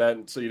quick about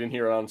that, so you didn't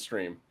hear it on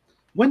stream.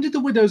 When did the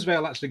widow's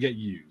veil actually get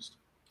used?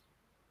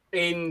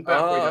 In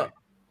Black Widow.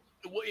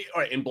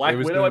 All right, in Black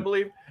Widow, I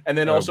believe, and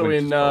then also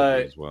in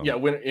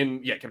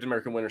Captain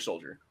America: Winter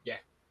Soldier. Yeah.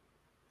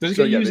 Does it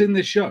get used in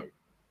this show?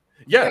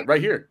 Yeah,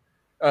 right here.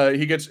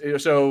 He gets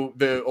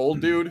the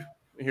old dude.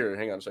 Here,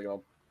 hang on a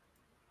second.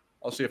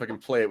 I'll see if I can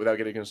play it without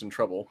getting us in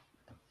trouble.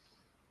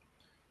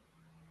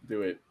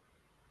 Do it.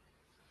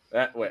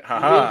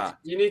 Haha.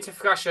 You need to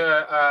flash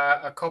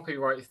a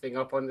copyright thing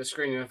up on the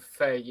screen of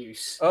fair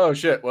use. Oh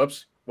shit!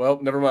 Whoops. Well,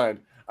 never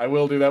mind. I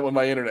will do that when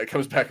my internet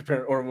comes back,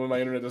 or when my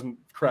internet doesn't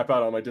crap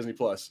out on my Disney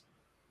Plus.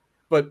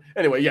 But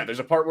anyway, yeah,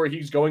 there's a part where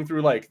he's going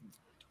through like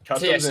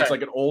customs, and it's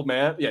like an old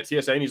man. Yeah,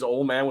 TSA, and he's an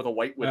old man with a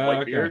white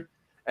beard,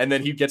 and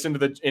then he gets into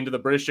the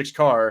British chick's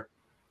car.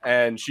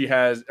 And he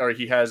takes it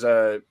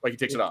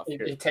off.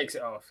 He takes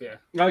it off, yeah.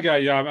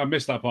 Okay, yeah, I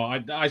missed that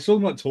part. I saw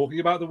them talking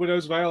about the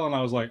widow's veil, and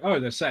I was like, oh,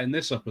 they're setting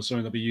this up as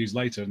something that'll be used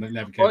later, and it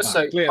never came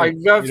back. I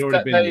love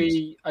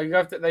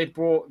that they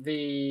brought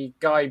the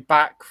guy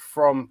back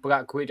from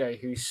Black Widow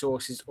who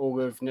sources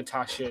all of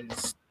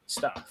Natasha's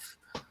stuff.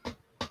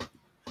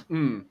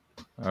 Oh,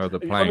 the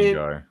plane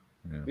guy.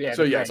 Yeah.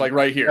 So it's like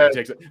right here. He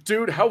takes it.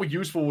 Dude, how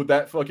useful would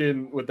that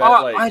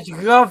I'd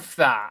love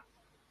that.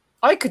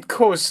 I could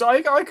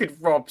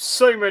rob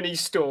so many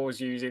stores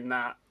using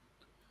that.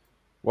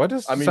 Why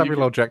does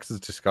Samuel L. Jackson's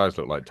disguise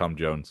look like Tom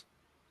Jones?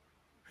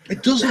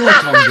 It does look like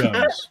Tom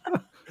Jones.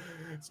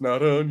 It's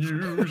not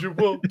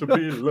unusual to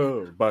be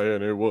loved by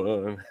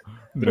anyone.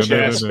 The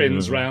chair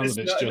spins round and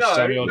it's just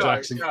Samuel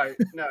Jackson.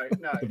 No.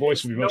 The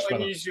voice would be much better.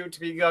 It's not unusual to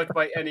be loved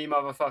by any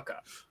motherfucker.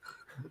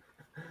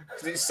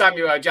 Because it's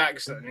Samuel L.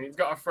 Jackson and he's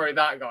got to throw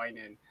that guy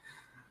in.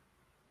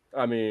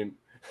 I mean,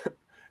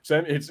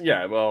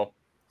 well...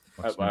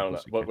 I don't know.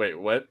 But wait,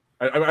 what?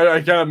 I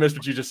kind of missed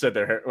what you just said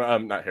there.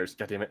 Not Harrison.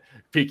 God damn it,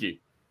 Peaky.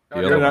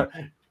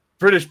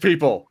 British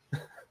people.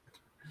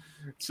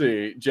 Let's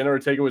see. Jenna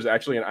Ortega was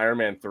actually in Iron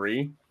Man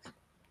 3.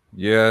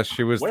 Yeah,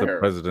 she was the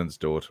president's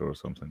daughter or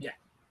something. Yeah.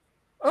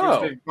 She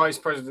was the vice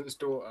president's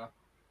daughter.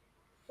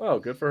 Oh,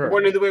 good for her.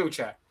 One in the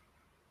wheelchair.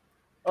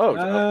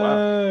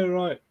 Wow.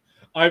 Right.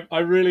 I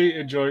really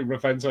enjoy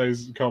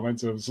Rafente's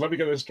comments of, so let me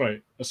get this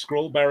straight. A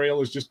scroll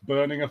burial is just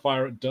burning a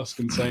fire at dusk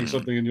and saying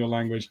something in your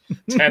language.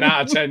 10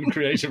 out of 10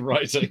 creative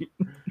writing.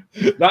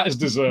 That is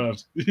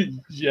deserved.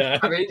 Yeah.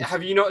 I mean,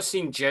 have you not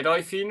seen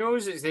Jedi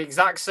funerals? It's the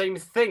exact same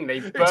thing.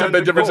 Except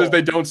the difference is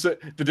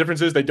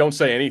they don't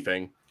say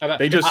anything.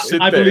 They just sit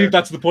there. I believe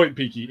that's the point,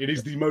 Peaky. It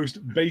is the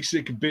most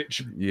basic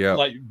bitch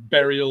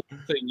burial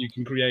thing you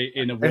can create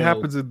in a world. It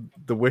happens in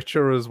The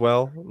Witcher as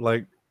well.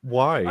 Like,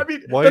 why? I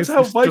mean, why that's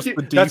how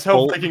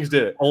Vikings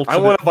did it. I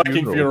want a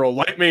Viking funeral.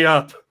 Light me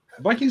up.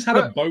 Vikings had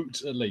a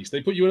boat, at least.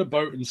 They put you in a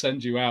boat and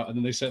send you out, and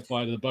then they set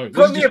fire to the boat.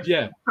 Put me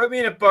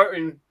in a boat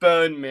and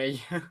burn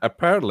me.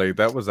 Apparently,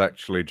 that was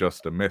actually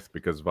just a myth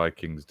because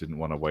Vikings didn't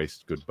want to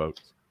waste good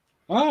boats.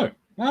 But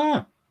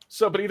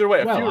either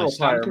way, a funeral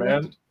pyre,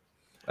 man.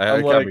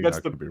 I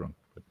could be wrong.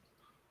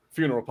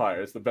 Funeral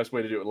pyre is the best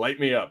way to do it. Light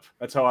me up.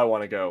 That's how I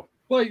want to go.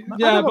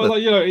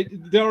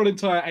 They're an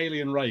entire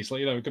alien race.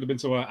 It could have been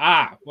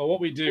what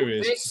we do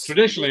is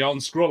traditionally on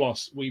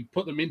Skrullos, we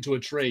put them into a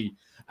tree,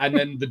 and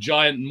then the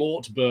giant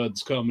mort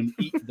birds come and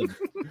eat them,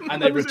 and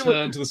they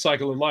return to the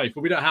cycle of life.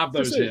 But we don't have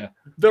those here.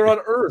 They're on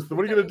Earth.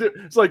 What are you going to do?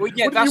 It's like, what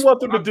do you want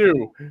them to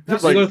do?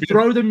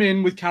 Throw them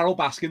in with Carol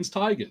Baskin's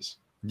tigers.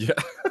 Yeah.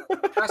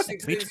 That's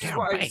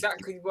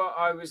exactly what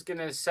I was going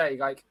to say.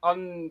 Like,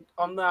 on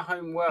their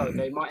home world,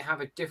 they might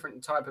have a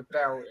different type of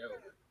burial.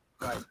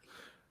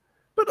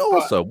 But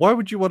also, why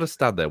would you want to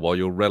stand there while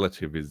your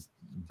relative is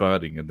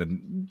burning and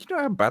then you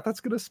know how bad that's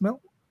going to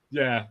smell?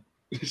 Yeah.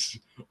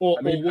 or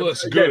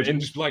worse, good.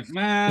 And just like,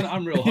 man,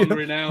 I'm real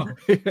hungry now.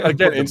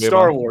 Again, in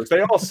Star Wars,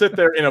 they all sit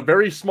there in a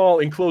very small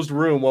enclosed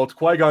room while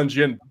Qui-Gon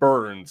Jinn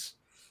burns.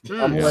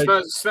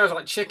 Smells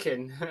like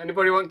chicken.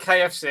 Anybody want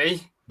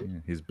KFC? Yeah,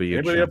 his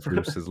beard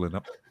shampoo sizzling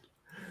up.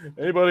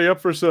 Anybody up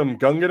for some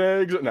Gungan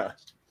eggs? No.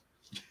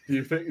 Do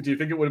you think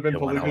it would have been You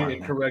wanna politically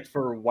learn. incorrect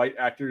for white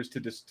actors to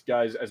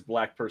disguise as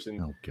black person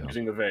Oh, God.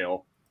 using the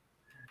veil?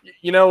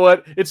 You know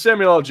what? It's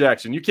Samuel L.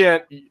 Jackson. You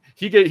can't.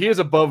 He is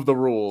above the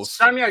rules.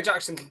 Samuel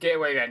Jackson could get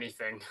away with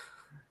anything.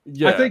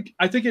 Yeah.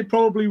 I think it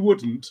probably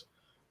wouldn't,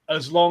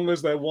 as long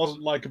as there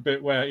wasn't like a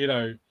bit where, you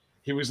know,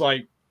 he was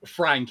like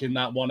Frank in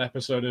that one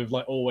episode of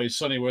like Always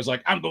Sunny, where it's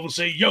like, I'm gonna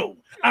say yo,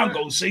 I'm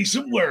gonna say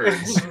some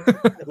words.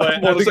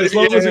 Like, I think as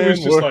long as it was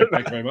just like,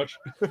 thank you very much,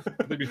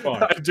 they'd be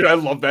fine. Dude, I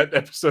love that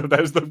episode.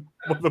 That is one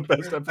of the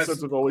best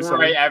episodes of Always Sunny.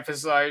 Great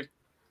episode.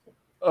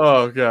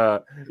 Oh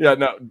god, yeah.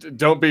 No,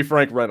 don't be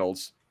Frank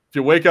Reynolds. If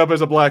you wake up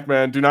as a black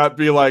man, do not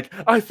be like,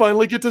 I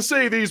finally get to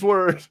say these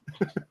words.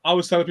 I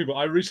was telling people,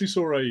 I recently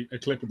saw a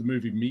clip of the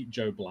movie Meet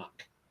Joe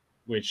Black,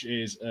 which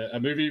is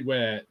a movie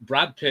where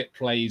Brad Pitt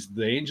plays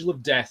the angel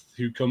of death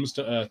who comes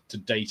to Earth to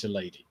date a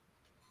lady.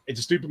 It's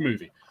a stupid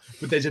movie,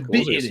 but there's a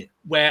bit in it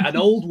where an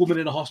old woman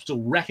in a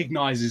hospital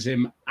recognizes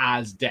him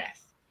as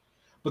Death.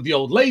 But the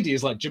old lady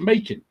is like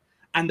Jamaican,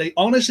 and they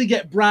honestly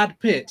get Brad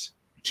Pitt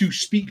to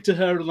speak to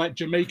her in like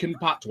Jamaican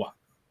patois.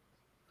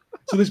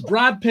 So there's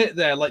Brad Pitt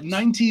there, like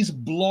 90s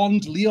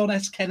blonde Leon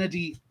S.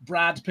 Kennedy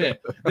Brad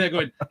Pitt. They're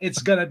going,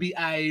 it's gonna be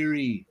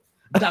Irie.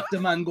 Dr.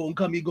 Man gonna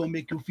come, he gonna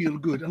make you feel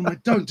good. I'm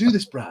like, don't do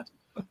this, Brad.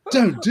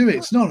 Don't do it.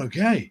 It's not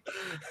okay.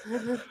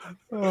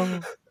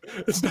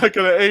 It's not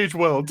going to age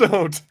well.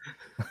 Don't.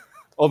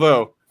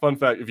 Although, fun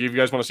fact, if you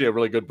guys want to see a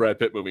really good Brad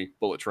Pitt movie,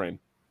 Bullet Train.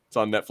 It's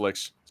on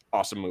Netflix.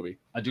 Awesome movie.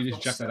 I do need to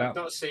check that I've out.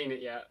 not seen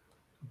it yet.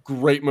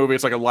 Great movie.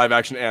 It's like a live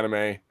action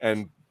anime,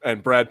 and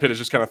Brad Pitt is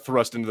just kind of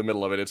thrust into the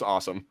middle of it. It's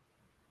awesome.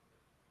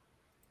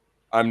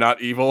 I'm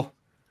not evil.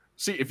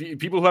 See,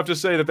 people who have to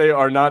say that they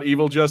are not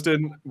evil,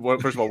 Justin,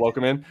 first of all,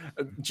 welcome in.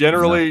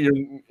 Generally,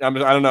 I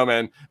don't know,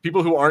 man.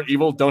 People who aren't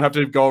evil don't have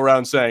to go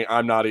around saying,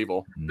 I'm not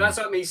evil. That's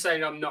like me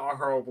saying I'm not a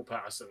horrible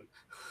person.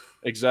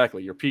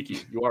 Exactly. You're peaky.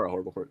 You are a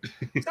horrible person.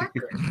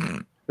 Exactly.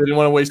 They didn't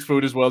want to waste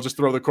food as well. Just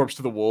throw the corpse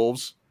to the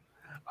wolves.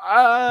 You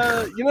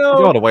know, You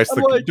don't want to waste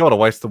I'm like- you don't want to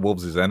waste the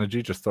wolves'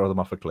 energy. Just throw them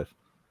off a cliff.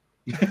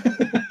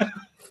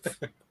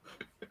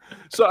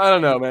 So I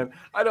don't know, man.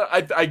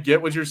 I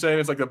get what you're saying.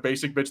 It's like the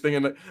basic bitch thing,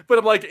 but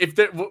I'm like,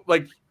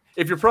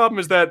 if your problem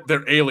is that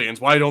they're aliens,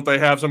 why don't they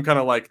have some kind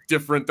of like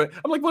different thing?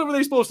 I'm like, what were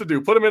they supposed to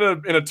do? Put them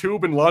in a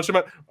tube and launch them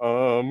at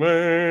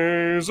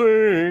Amazing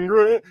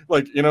Grace,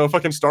 like, you know,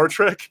 fucking Star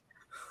Trek.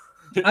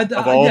 Of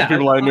all the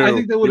people I knew, I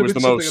think there would he have was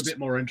been the something most a bit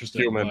more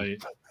interesting. human.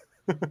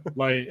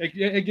 Like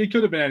it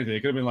could have been anything. It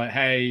could have been like,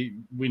 hey,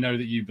 we know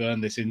that you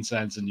burn this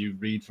incense and you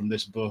read from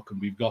this book,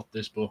 and we've got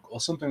this book, or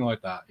something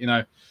like that, you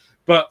know.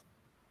 But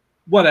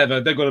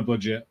whatever, they've got a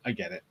budget. I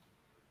get it.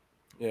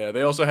 Yeah,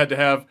 they also had to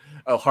have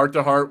a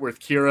heart-to-heart with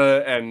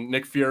Kira and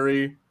Nick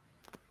Fury.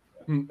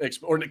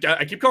 Or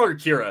I keep calling her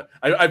Kira.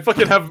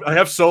 I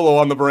have Solo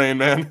on the brain,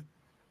 man.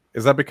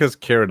 Is that because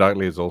Keira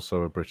Knightley is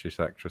also a British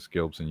actress,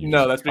 Gilbs? And you No,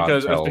 just that's can't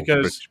because- tell that's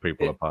because British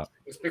people apart.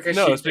 It's because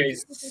No,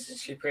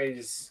 she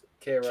plays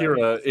Kira.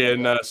 Kira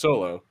in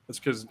Solo. That's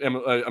because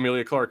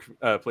Amelia Clark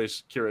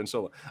plays Kira in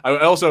Solo.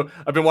 I've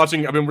been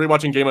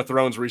rewatching Game of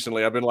Thrones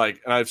recently. I've been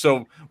like,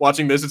 so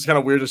watching this, it's kind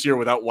of weird to see her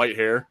without white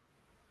hair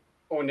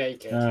Or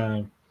naked.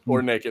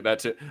 or naked.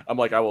 That's it. I'm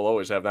like, I will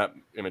always have that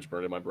image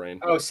burned in my brain.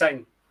 Oh,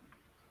 same.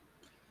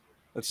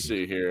 Let's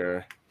see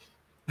here.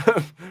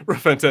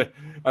 Rafente,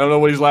 I don't know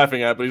what he's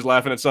laughing at, but he's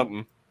laughing at something.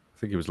 I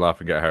think he was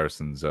laughing at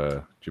Harrison's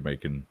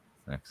Jamaican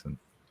accent.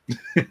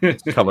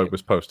 Cover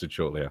was posted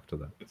shortly after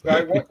that.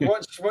 Right,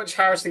 watch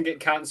Harrison get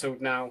cancelled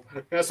now.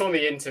 That's on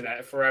the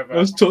internet forever. I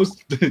was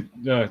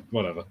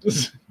whatever.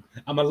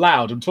 I'm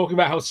allowed. I'm talking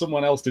about how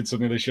someone else did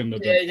something they shouldn't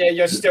have done. Yeah,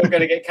 you're still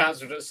going to get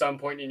cancelled at some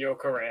point in your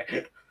career.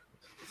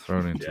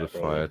 Thrown into Yeah, the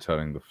fire,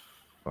 turning the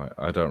fire.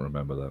 I don't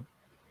remember that.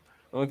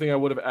 The only thing I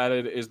would have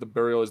added is the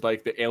burial is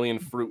like the alien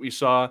fruit we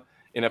saw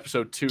in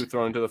episode 2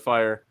 thrown into the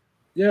fire.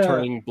 Yeah.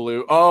 Turning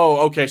blue.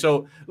 Oh, okay.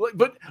 So,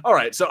 but all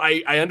right. So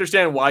I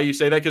understand why you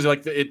say that, because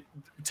like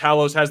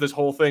Talos has this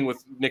whole thing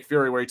with Nick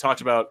Fury where he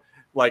talks about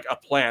like a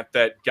plant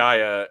that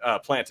Gaia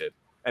planted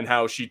and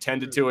how she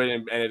tended to it,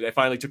 and it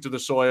finally took to the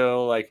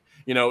soil. Like,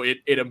 you know, it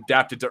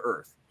adapted to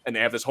Earth, and they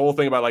have this whole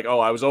thing about like, oh,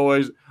 I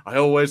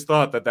always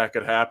thought that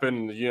could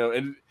happen. You know,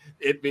 and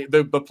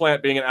the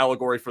plant being an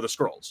allegory for the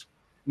Skrulls.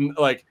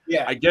 Like,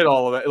 Yeah. I get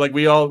all of that. Like,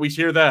 we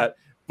hear that,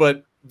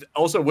 but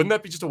also, wouldn't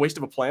that be just a waste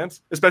of a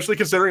plant? Especially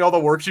considering all the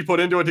work she put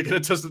into it to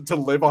get it to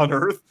live on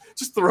Earth.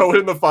 Just throw it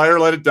in the fire,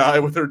 let it die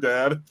with her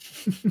dad.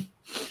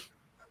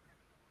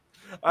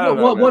 I don't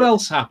know, What man.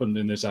 else happened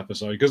in this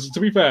episode? Because to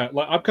be fair,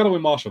 like I'm kind of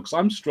with Marshall because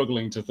I'm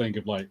struggling to think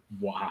of like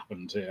what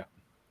happened here.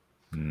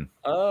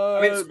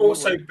 It's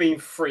also been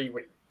 3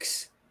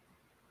 weeks.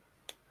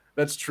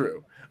 That's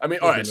true. I mean,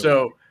 all right.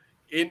 So,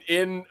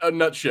 in a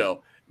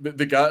nutshell,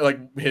 the guy, like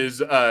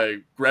his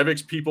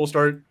Grevix people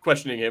start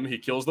questioning him. He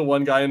kills the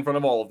one guy in front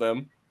of all of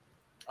them.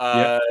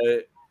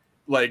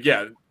 Like,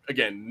 yeah,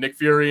 again, Nick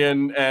Fury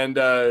and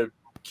Gaia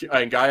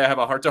have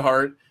a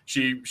heart-to-heart.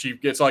 She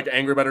gets like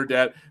angry about her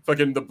dad.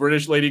 Fucking the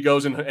British lady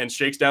goes and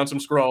shakes down some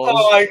Skrulls.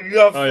 Oh, I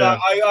love Oh, that.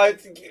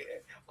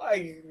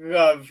 I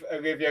love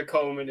Olivia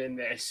Colman in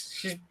this.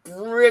 She's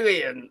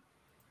brilliant.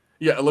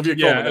 Yeah, Olivia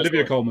Yeah, Colman.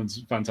 Olivia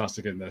Colman's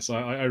fantastic in this.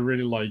 I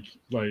really like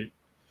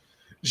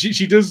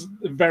she does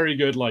very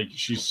good. Like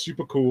she's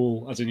super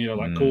cool, as in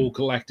like cool,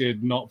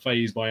 collected, not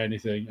phased by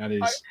anything, and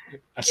is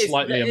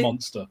slightly a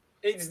monster.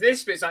 It's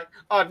this bit. It's like,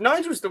 oh,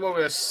 Nigel's the one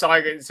with a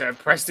silencer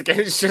pressed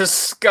against your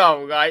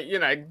skull. Like,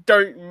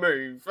 don't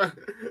move.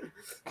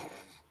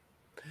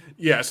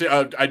 Yeah, see,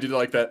 I did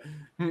like that.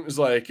 It's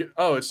like,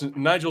 oh, it's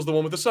Nigel's the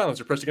one with the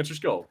silencer pressed against her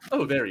skull.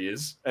 Oh, there he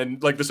is.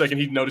 And like the second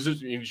he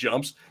notices, he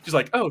jumps. She's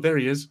like, oh, there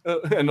he is.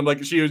 And I'm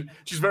like, she's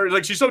very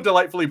like she's so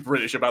delightfully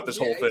British about this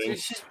whole thing.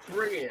 She's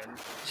brilliant.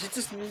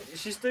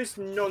 She's just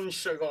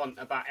nonchalant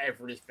about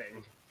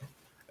everything.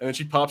 And then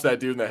she pops that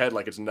dude in the head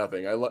like it's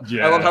nothing. I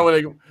love how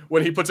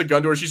when he puts a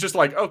gun to her, she's just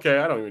like, okay,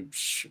 I don't even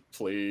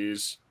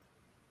please.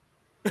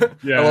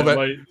 Yeah, I love that.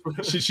 like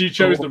she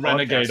chose the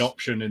renegade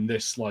option in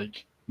this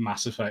like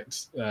Mass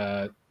Effect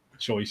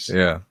choice.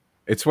 Yeah,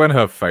 it's when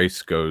her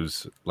face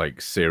goes like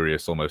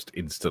serious almost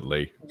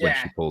instantly when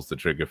she pulls the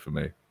trigger for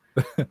me.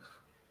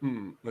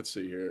 Let's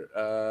see here.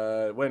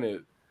 I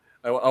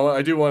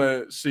do want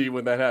to see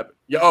when that happened.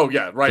 Yeah. Oh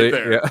yeah, right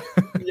there.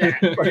 Yeah,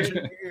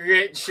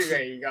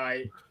 literally,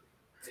 like.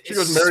 She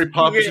goes Mary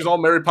Poppins. She's all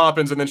Mary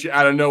Poppins, and then she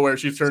out of nowhere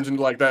she turns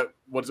into like that.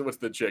 What's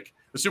the chick?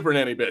 The super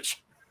nanny bitch.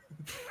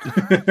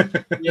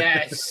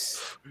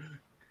 Yes.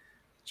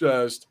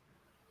 Just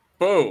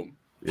boom,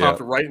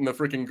 popped right in the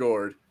freaking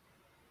gourd.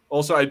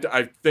 Also,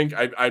 I think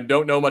I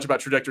don't know much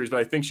about trajectories,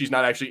 but I think she's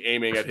not actually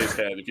aiming at his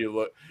head. If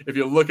you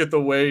look at the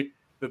way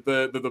that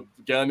the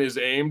gun is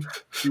aimed,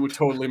 she would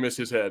totally miss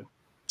his head.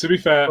 To be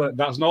fair,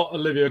 that's not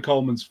Olivia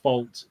Colman's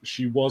fault.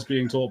 She was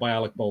being taught by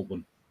Alec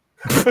Baldwin.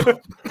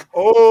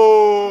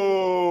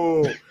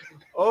 Oh,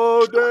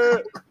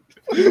 damn,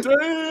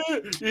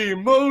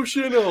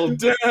 emotional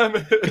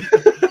damage.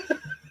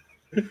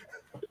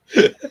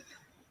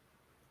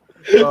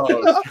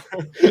 Oh,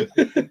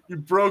 you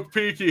broke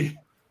Peaky.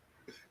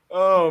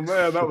 Oh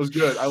man, that was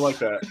good. I like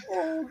that.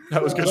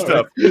 That was good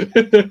stuff.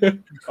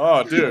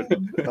 Oh, dude,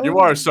 you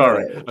are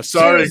sorry. A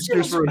sorry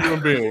excuse for a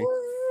human being.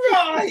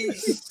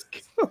 Christ.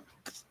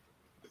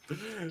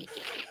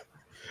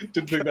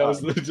 Didn't think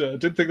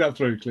that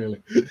through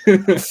clearly.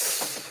 That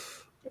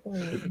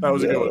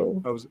was a good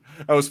one.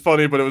 That was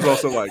funny, but it was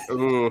also like,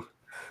 ooh,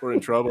 we're in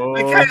trouble.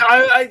 Disclaimer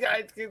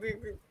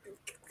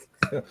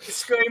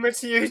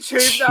to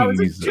YouTube, that was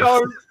a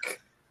joke.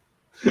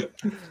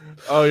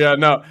 Oh yeah,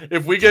 no.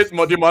 If we get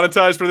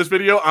demonetized for this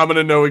video, I'm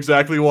gonna know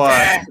exactly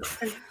why.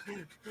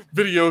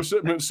 Video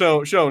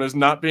shown as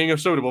not being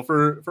suitable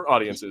for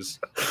audiences.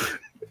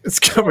 It's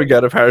coming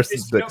out of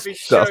Harrison's next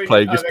Darth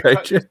Plagueis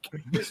paycheck.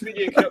 This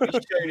video cannot be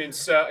shown in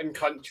certain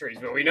countries,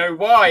 but we know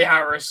why,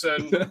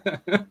 Harrison.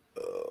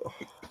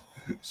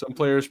 Some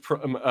players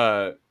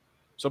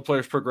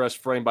progress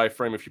frame by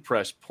frame if you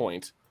press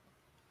point.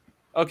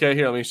 Okay,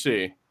 here, let me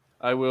see.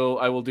 I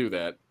will do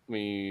that. Let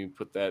me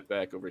put that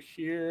back over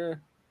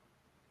here.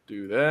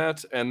 Do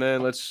that, and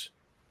then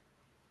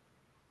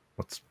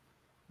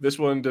this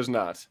one does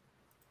not.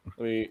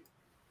 Let me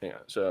hang on.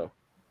 So.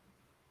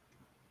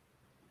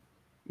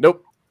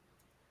 Nope.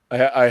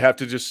 I have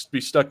to just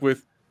be stuck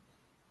with.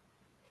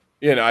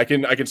 I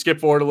can skip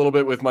forward a little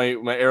bit with my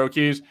arrow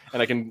keys,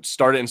 and I can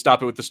start it and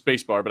stop it with the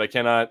space bar, but I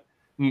cannot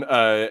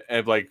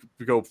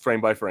go frame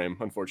by frame,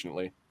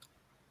 unfortunately.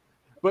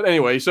 But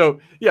anyway,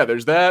 so yeah,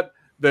 there's that.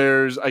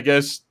 There's, I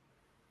guess,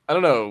 I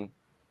don't know.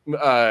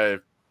 I'll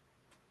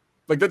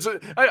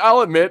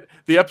admit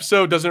the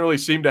episode doesn't really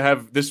seem to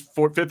have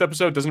fifth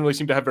episode doesn't really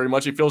seem to have very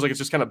much. It feels like it's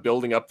just kind of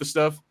building up the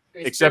stuff,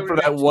 except for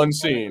that one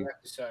scene.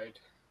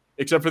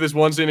 Except for this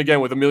one scene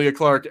again with Emilia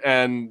Clarke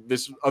and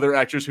this other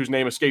actress whose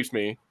name escapes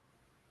me.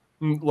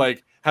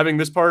 Like having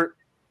this part,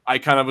 I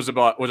kind of was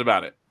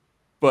about it.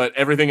 But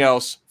everything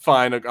else,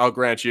 fine, I'll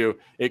grant you,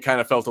 it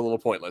kind of felt a little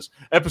pointless.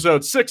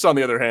 Episode 6, on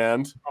the other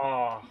hand,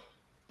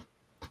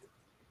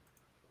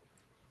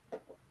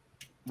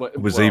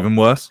 was even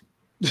worse.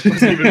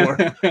 Was even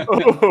worse.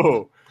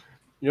 Oh,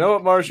 you know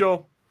what,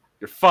 Marshall?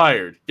 You're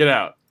fired. Get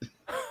out.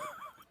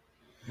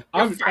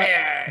 I'm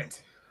fired.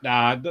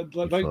 Nah,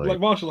 like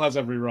Marshall has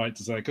every right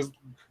to say, because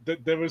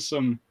there was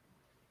some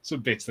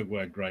bits that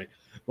weren't great.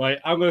 Like,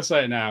 I'm going to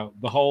say it now,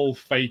 the whole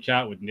fake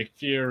out with Nick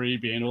Fury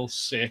being all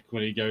sick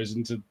when he goes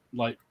into,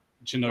 like,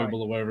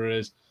 Chernobyl or wherever it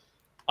is.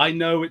 I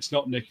know it's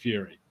not Nick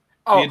Fury.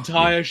 The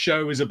entire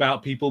show is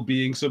about people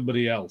being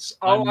somebody else.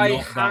 I'm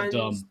not that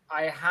dumb.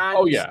 I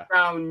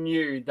down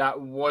knew that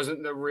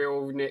wasn't the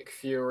real Nick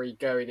Fury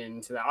going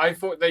into that. I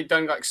thought they'd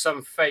done, like,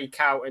 some fake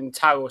out and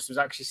Talos was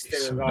actually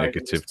still alive.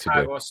 Negative to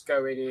Talos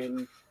going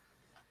in.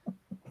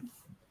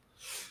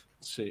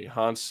 See,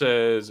 Hans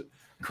says,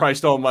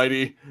 Christ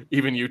almighty,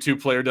 even YouTube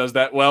player does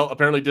that. Well,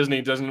 apparently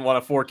Disney doesn't want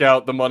to fork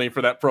out the money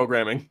for that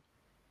programming.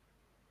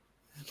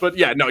 But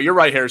yeah, no, you're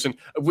right, Harrison.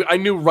 I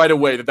knew right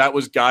away that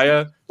was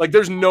Gaia. Like,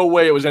 there's no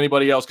way it was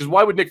anybody else, because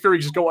why would Nick Fury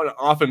just go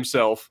off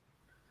himself?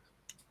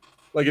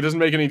 Like it doesn't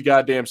make any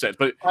goddamn sense.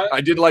 But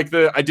I did like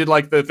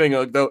the thing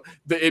though.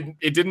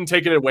 It didn't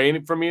take it away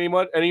from me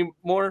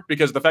anymore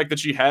because the fact that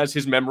she has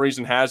his memories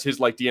and has his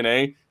like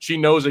DNA, she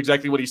knows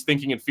exactly what he's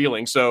thinking and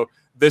feeling. So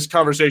this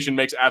conversation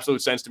makes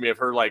absolute sense to me of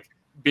her like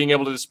being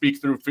able to speak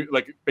through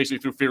like basically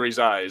through Fury's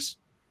eyes.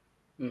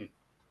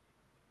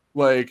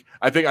 Like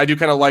I think I do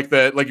kind of like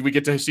that. Like we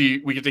get to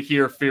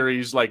hear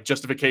Fury's like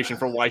justification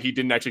for why he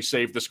didn't actually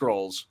save the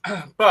Skrulls.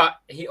 But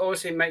he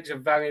also makes a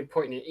valid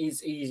point. It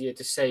is easier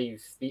to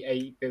save the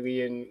 8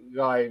 billion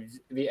lives,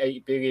 the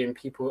 8 billion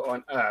people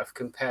on Earth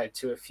compared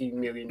to a few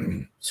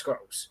million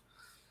Skrulls.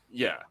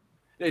 Yeah,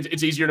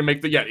 it's easier to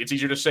make it's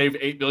easier to save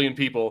 8 billion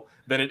people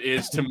than it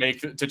is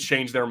to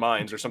change their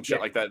minds or some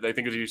shit like that. I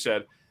think as you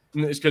said.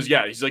 It's because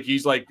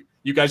he's like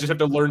you guys just have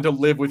to learn to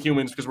live with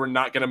humans because we're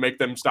not going to make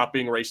them stop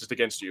being racist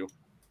against you,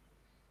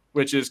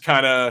 which is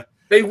kind of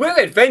they would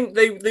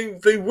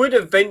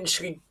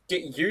eventually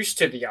get used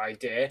to the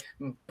idea,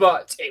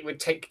 but it would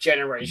take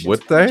generations.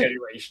 Would they?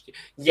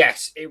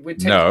 Yes, it would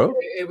take. No,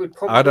 it would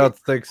probably. I don't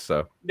think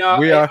so. No,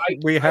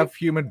 we have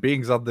human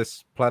beings on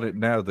this planet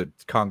now that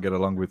can't get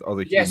along with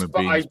other human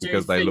beings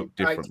because they look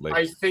differently.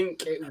 I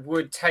think it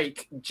would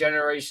take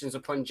generations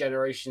upon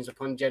generations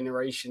upon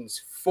generations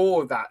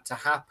for that to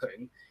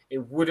happen.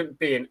 It wouldn't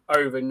be an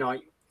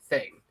overnight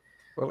thing.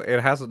 Well,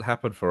 it hasn't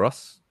happened for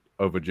us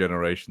over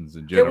generations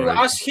and generations. Yeah,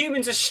 well, us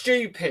humans are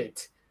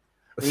stupid.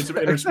 We need some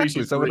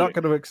interspecies. So we're not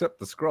going to accept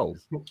the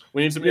Skrulls.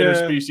 We need some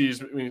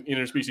interspecies.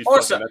 Interspecies.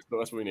 Also, that's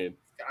what we need.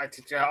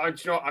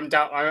 I'm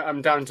down.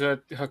 I'm down to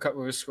hook up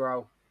with a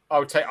Skrull.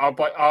 I'll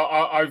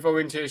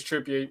volunteer as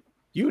tribute.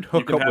 You'd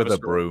hook up with a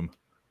broom.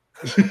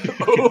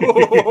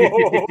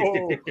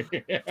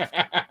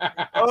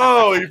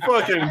 Oh, you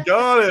fucking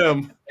got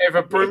him. If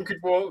a broom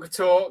could walk,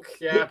 talk,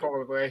 yeah,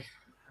 probably.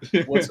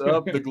 What's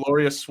up? The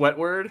glorious sweat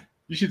word.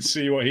 You should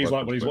see what he's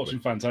like when he's watching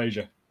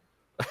Fantasia.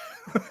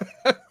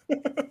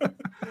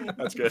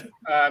 That's good.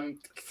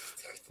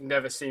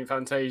 Never seen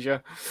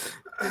Fantasia.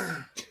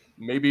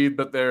 Maybe,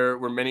 but there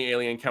were many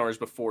alien encounters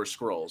before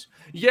Skrulls.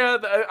 Yeah,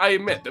 I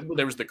admit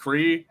there was the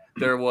Kree,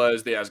 there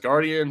was the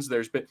Asgardians.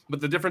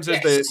 But the difference is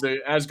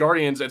the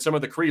Asgardians and some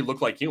of the Kree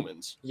look like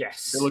humans.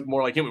 Yes, they look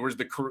more like humans. Whereas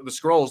the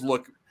Skrulls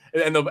look,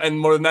 and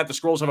more than that, the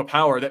Skrulls have a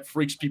power that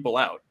freaks people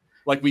out.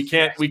 Like we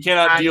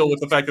cannot deal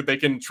with the fact that they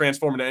can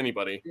transform into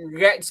anybody.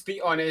 Let's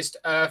be honest,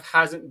 Earth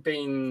hasn't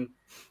been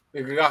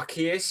the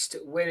luckiest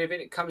when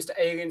it comes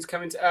to aliens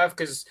coming to Earth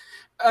because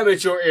a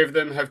majority of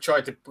them have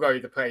tried to blow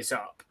the place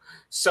up.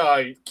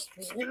 So,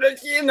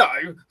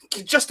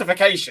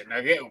 justification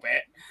a little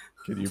bit.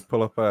 Can you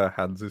pull up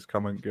Hans's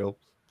comment, Gil?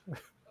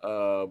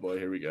 Oh boy,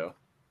 here we go.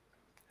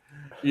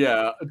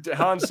 Yeah,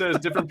 Hans says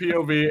different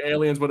POV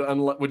aliens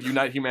would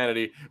unite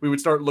humanity. We would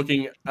start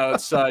looking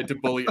outside to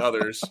bully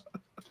others.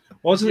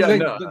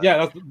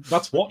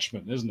 That's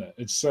Watchmen, isn't it?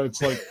 It's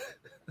like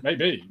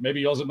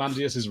maybe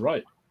Ozymandias is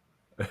right.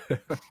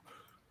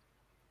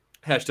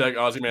 Hashtag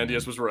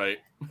Ozymandias was right.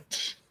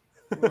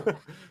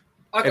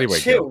 I got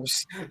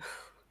chills.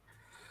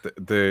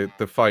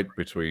 The fight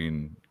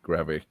between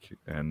Gravik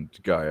and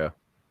Gaia.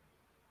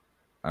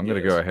 I'm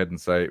going to go ahead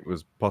and say it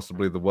was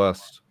possibly the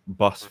worst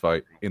boss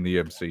fight in the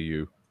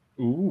MCU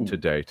to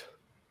date.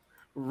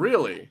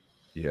 Really?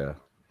 Yeah.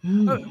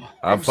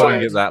 I'm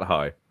putting it that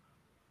high.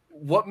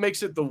 What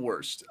makes it the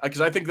worst?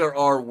 Because I think there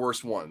are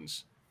worse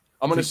ones.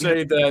 I'm going to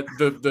say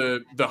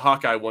that the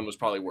Hawkeye one was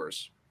probably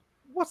worse.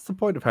 What's the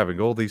point of having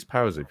all these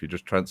powers if you're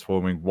just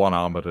transforming one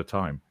arm at a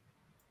time?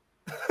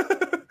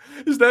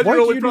 Is that your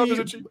only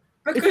problem?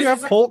 If you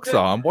have Hulk's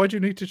arm, why do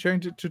you need to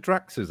change it to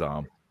Drax's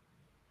arm?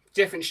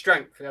 Different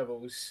strength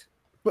levels.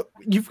 But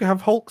you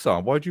have Hulk's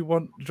arm. Why do you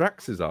want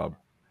Drax's arm?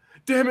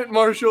 Damn it,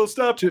 Marshall!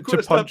 Stop to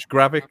punch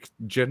Gravik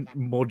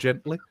more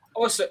gently.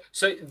 Also,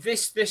 so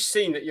this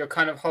scene that you're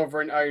kind of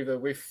hovering over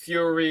with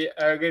Fury,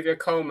 Olivia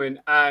Colman,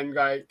 and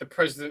like the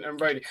President and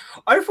Rhodey,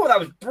 I thought that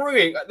was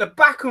brilliant. The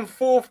back and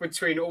forth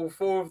between all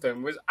four of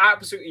them was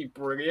absolutely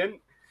brilliant.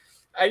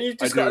 And you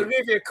just got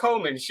Olivia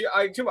Colman.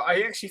 I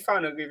actually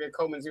found Olivia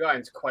Colman's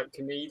lines quite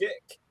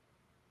comedic.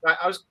 Like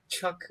I was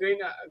chuckling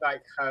at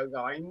like her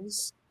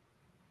lines.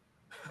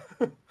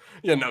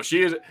 Yeah, no,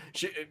 she is.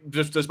 She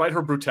just despite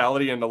her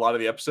brutality in a lot of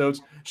the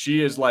episodes,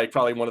 she is like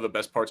probably one of the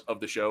best parts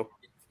of the show.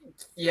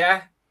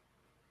 Yeah.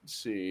 Let's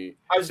see.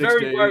 I was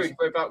very worried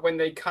about when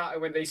they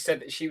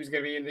said that she was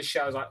going to be in the show.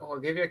 I was like, oh,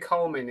 Olivia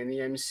Colman in the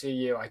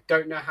MCU. I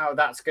don't know how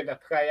that's going to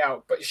play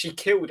out, but she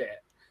killed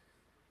it.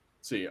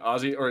 Let's see,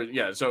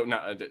 Ozzy, so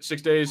now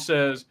 6 days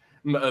says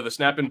the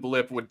snap and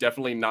blip would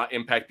definitely not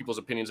impact people's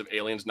opinions of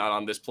aliens not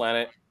on this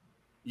planet.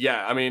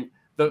 Yeah, I mean,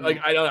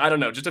 I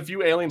don't know, just a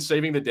few aliens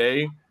saving the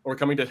day or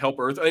coming to help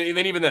Earth.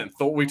 Even then,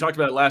 Thor, we talked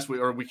about it last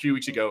week or a few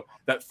weeks ago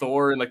that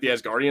Thor and like the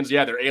Asgardians,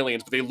 yeah, they're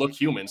aliens, but they look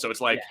human. So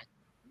it's like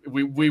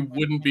we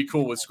wouldn't be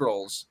cool with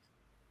Skrulls.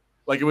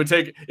 Like it would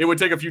take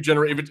a few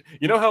generations.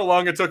 You know how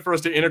long it took for us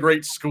to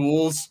integrate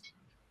schools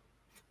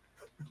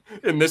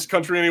in this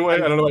country anyway? I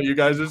don't know about you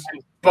guys.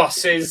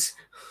 Buses.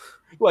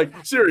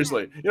 Like,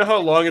 seriously, you know how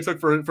long it took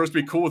for us to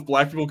be cool with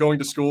black people going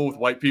to school with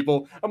white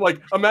people? I'm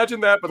like,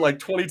 imagine that, but like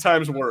 20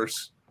 times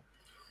worse.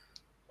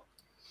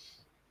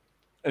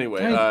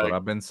 Anyway, That's what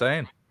I've been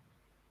saying.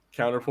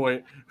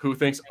 counterpoint, who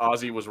thinks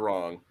Ozzy was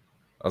wrong?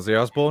 Ozzy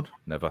Osbourne?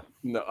 Never.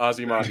 No,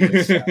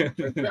 Ozymandias.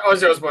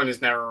 Ozzy Osbourne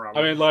is never wrong.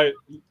 I mean, like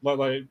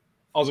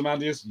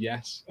Ozymandias,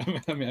 yes.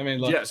 I mean,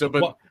 like, Yeah, so,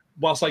 but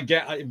whilst I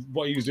get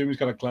what he was doing was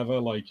kind of clever,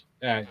 like,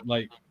 yeah,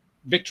 like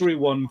victory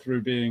won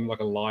through being like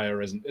a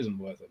liar isn't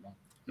worth it, man.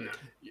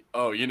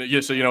 oh,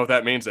 so you know what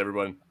that means,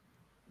 everyone?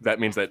 That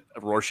means that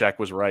Rorschach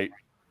was right.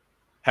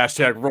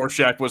 Hashtag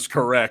Rorschach was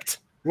correct.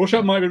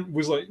 Rorschach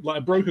was like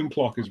a broken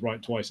clock is right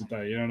twice a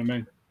day. You know what I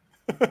mean?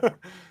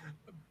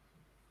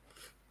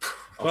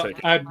 I'll take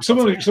it.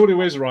 Somebody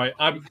who is right.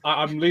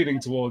 I'm leaning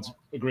towards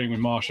agreeing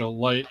with Marshall.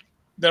 Like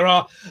there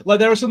are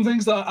some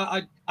things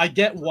that I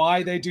get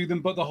why they do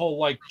them, but the whole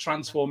like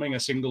transforming a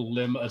single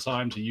limb at a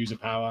time to use a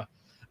power,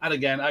 and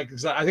again, I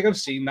think I've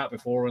seen that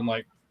before in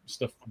like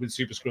stuff with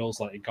Super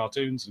Skrulls, like in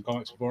cartoons and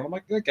comics before. And I'm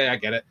like, okay, I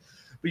get it.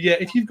 But yeah,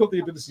 if you've got the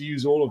ability to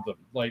use all of them,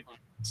 like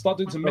start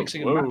doing some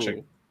mixing and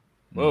matching.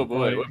 Whoa,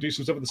 boy! Like, do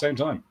some stuff at the same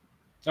time.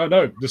 Oh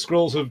no, the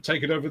Skrulls have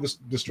taken over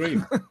the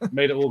stream,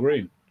 made it all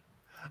green.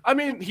 I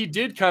mean, they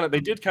did kind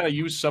of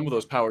use some of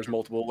those powers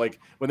multiple, like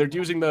when they're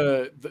using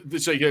the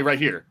so yeah, right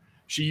here.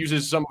 She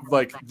uses some of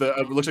like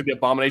it looks like the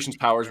Abomination's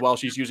powers while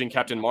she's using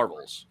Captain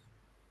Marvel's.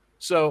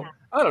 So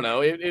I don't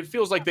know. It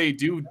feels like they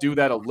do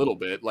that a little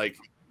bit, like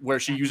where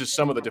she uses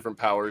some of the different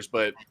powers,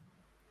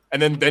 and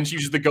then she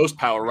uses the ghost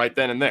power right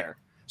then and there.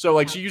 So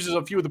like she uses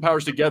a few of the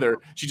powers together.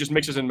 She just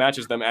mixes and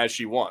matches them as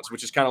she wants,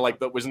 which is kind of like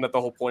wasn't that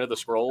the whole point of the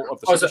scroll of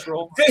the Super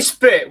Scroll? This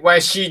bit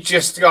where she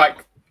just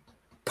like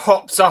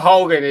pops a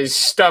hole in his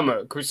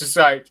stomach, which is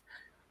like,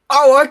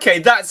 oh, okay,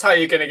 that's how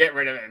you're gonna get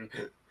rid of him.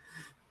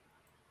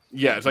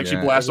 Yeah, it's like she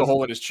blasts a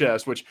hole in his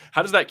chest. Which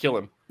how does that kill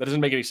him? That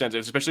doesn't make any sense,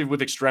 especially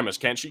with Extremis.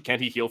 Can't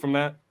he heal from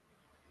that?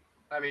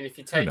 I mean, if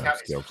you take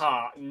out his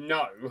heart,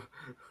 no.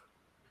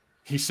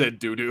 He said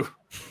doo doo.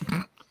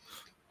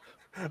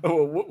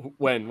 Oh,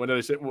 when did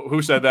I say?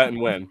 Who said that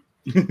and when?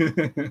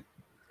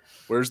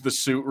 Where's the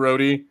suit,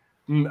 Rhodey?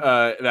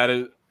 That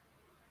is,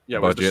 yeah.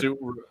 Where's the suit?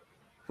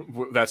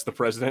 That's the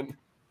president.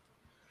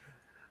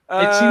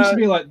 It seems to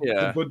me like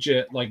the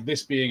budget, like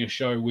this being a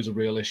show, was a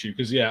real issue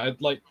because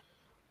like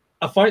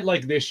a fight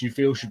like this, you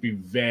feel should be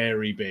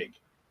very big,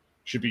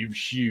 should be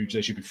huge.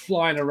 They should be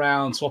flying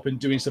around, swapping,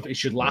 doing stuff. It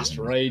should last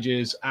for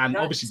ages, and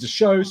obviously it's a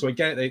show, so I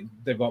get it.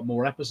 They've got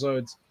more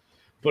episodes.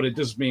 But it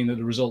does mean that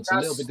the result's a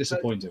little bit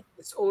disappointing.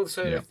 It's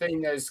also the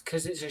thing,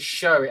 because it's a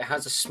show, it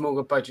has a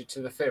smaller budget to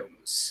the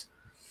films.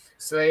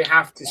 So they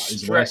have to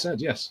stretch. Is what I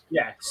said, yes.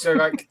 Yeah, so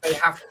like they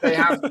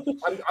have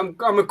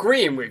I'm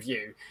agreeing with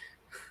you.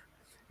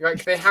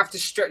 Like they have to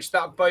stretch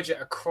that budget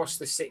across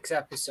the 6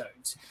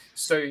 episodes.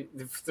 So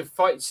the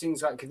fight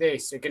scenes like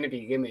this are going to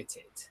be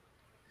limited.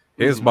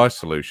 Here's my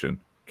solution.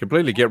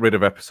 Completely get rid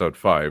of episode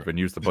 5 and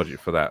use the budget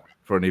for that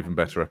for an even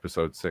better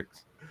episode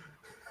 6.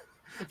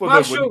 Well,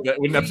 Marshall,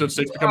 wouldn't episode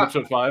 6 become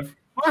episode 5?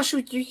 Marshall,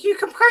 you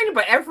complain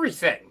about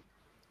everything.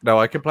 No,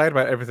 I complain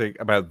about everything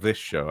about this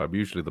show. I'm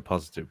usually the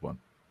positive one.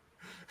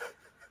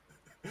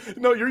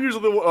 No, you're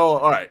usually the one. Oh,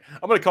 all right.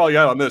 I'm going to call you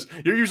out on this.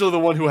 You're usually the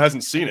one who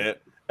hasn't seen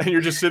it, and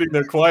you're just sitting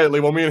there quietly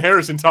while me and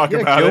Harrison talk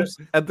about it.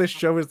 And this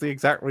show is the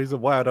exact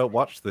reason why I don't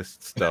watch this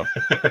stuff.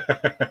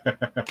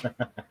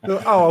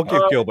 I'll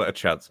give Gilbert a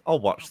chance. I'll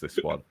watch this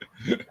one.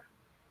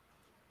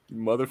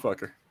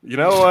 Motherfucker. You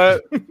know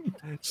what?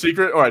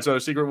 Secret Wars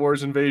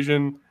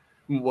Invasion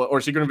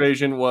or Secret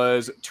Invasion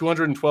was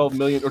 $212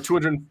 million or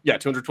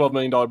 $212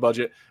 million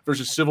budget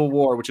versus Civil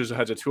War, which has a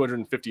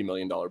 $250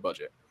 million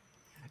budget.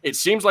 It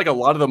seems like a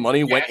lot of the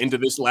money went into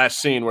this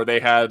last scene where they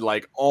had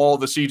like all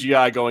the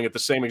CGI going at the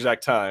same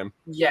exact time.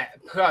 Yeah.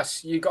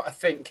 Plus, you got to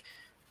think,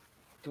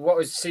 Civil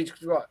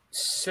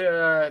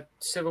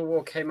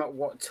War came out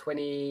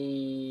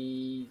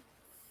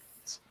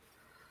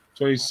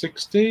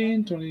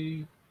 2016,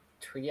 2015,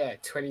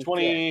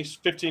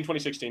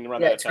 2016,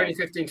 around that time.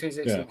 2015,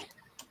 2016. Yeah.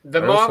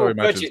 The I Marvel also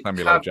imagine budget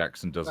Samuel L.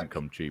 Jackson doesn't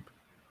come cheap.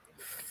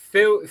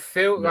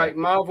 Like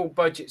Marvel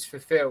budgets for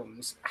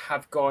films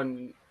have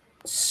gone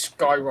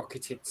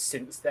skyrocketed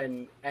since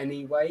then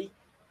anyway.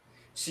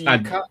 So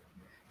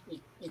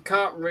you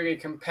can't really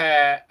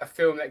compare a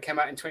film that came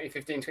out in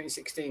 2015,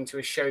 2016 to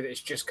a show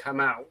that's just come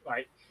out,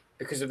 like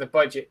because of the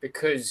budget,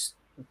 because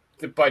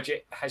the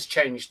budget has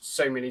changed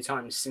so many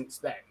times since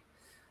then.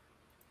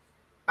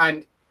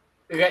 And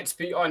let's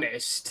be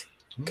honest,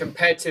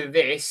 compared to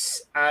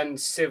this and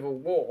Civil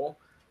War,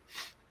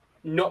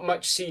 not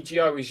much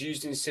CGI was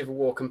used in Civil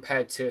War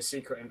compared to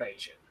Secret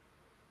Invasion.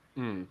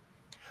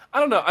 I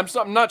don't know. I'm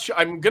not sure.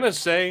 I'm gonna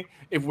say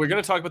if we're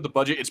gonna talk about the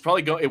budget, it's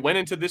probably it went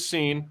into this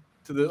scene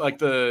to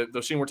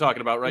the scene we're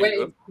talking about, right?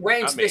 It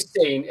went into this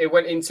scene. It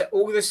went into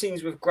all the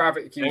scenes with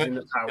Gravik using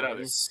the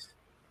powers.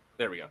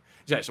 There we go.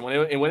 Yeah. So when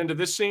it went into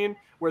this scene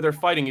where they're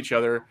fighting each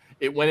other,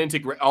 it went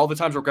into all the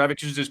times where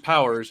Gravik uses his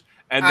powers,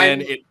 and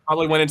then it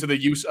probably went into the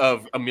use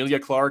of Emilia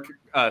Clarke,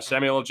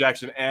 Samuel L.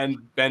 Jackson, and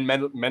Ben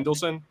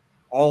Mendelsohn.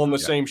 all in the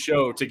same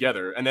show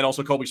together, and then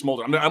also Colby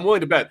Smolder. I'm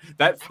willing to bet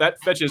that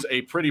fetches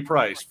a pretty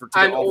price for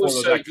and all four of those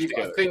also actors you got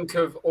to together. think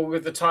of all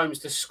of the times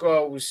the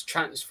Skrulls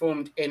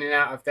transformed in and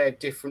out of their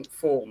different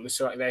forms,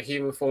 so like their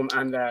human form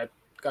and their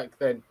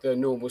the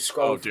normal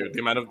Skrull. Oh, dude, the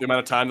amount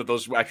of time that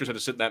those actors had to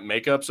sit in that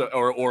makeup,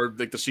 or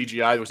like the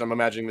CGI, which I'm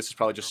imagining this is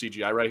probably just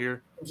CGI right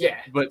here. Yeah,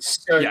 but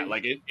so, yeah,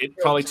 like it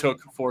probably took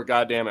for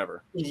goddamn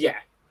ever. Yeah,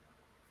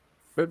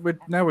 but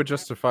now we're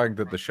justifying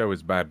that the show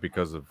is bad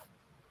because of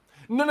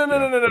no.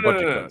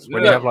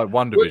 When you have like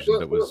WandaVision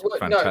that was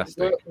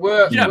fantastic.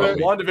 We're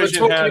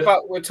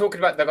talking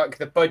about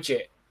the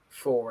budget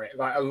for it.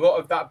 Like a lot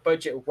of that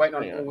budget went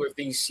on all of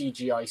these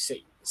CGI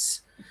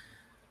scenes.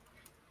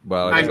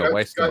 Well, it's a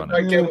waste of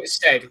money. Like Gilbert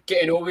said,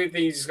 getting all of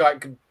these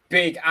like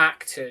big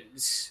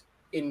actors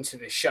into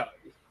the show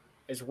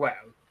as well.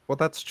 Well,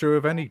 that's true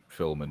of any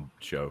film and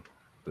show.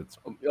 That's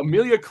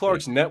Emilia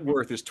Clarke's net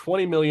worth is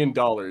 $20 million,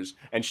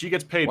 and she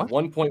gets paid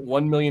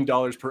 $1.1 million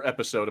per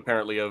episode,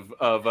 apparently,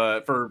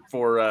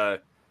 for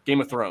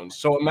Game of Thrones.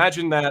 So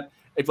imagine that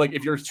if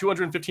you're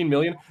 $215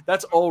 million,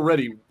 that's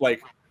already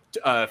like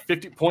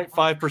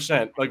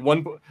 50.5%, like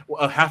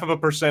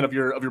 0.5% of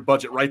your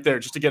budget right there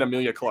just to get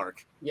Emilia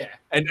Clarke. Yeah,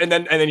 and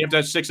then you have to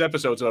have 6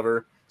 episodes of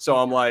her. So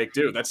I'm like,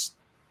 dude,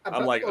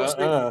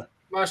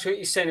 Marshall, what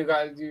you're saying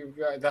about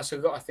that's a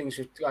lot of things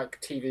with like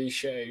TV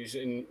shows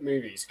and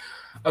movies.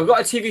 A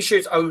lot of TV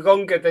shows are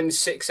longer than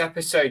 6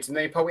 episodes, and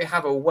they probably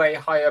have a way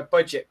higher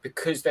budget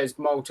because there's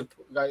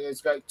multiple,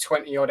 there's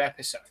 20 odd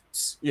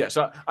episodes. Yeah,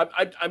 so I'm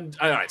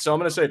all right. So I'm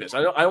going to say this.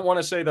 I don't want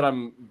to say that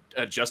I'm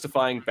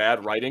justifying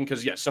bad writing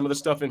because yes, some of the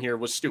stuff in here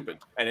was stupid,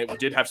 and it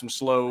did have some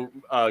slow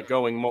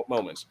going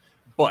moments.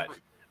 But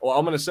all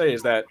I'm going to say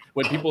is that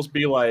when people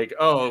be like,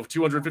 "Oh,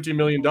 $250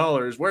 million,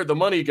 where'd the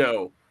money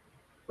go?"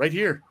 Right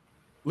here.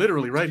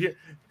 Literally right here.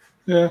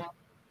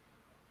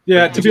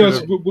 Yeah. To be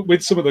honest,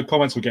 with some of the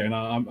comments we're getting,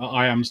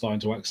 I am starting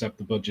to accept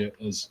the budget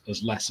as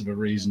less of a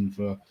reason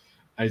for.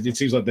 It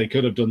seems like they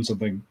could have done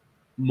something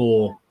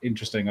more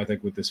interesting. I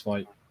think with this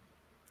fight.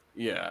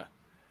 Yeah,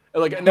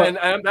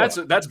 and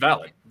that's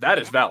valid. That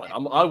is valid.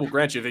 I will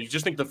grant you that you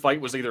just think the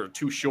fight was either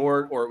too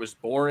short or it was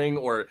boring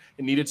or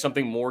it needed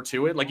something more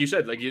to it. Like you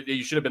said, like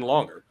you should have been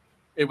longer.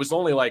 It was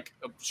only like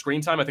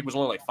screen time. I think was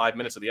only like 5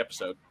 minutes of the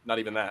episode. Not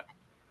even that.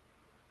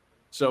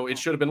 So it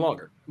should have been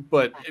longer.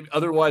 But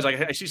otherwise,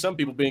 I see some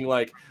people being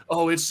like,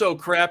 "Oh, it's so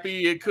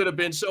crappy. It could have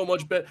been so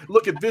much better.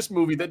 Look at this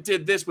movie that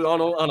did this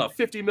on a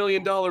 $50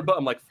 million budget."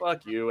 I'm like,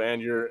 "Fuck you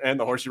and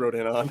the horse you rode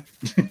in on."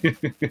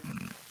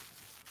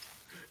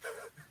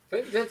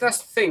 But that's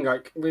the thing,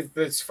 like with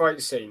this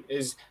fight scene,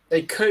 is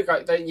they could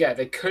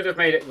have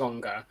made it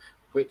longer,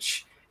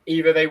 which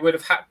either they would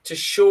have had to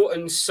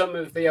shorten some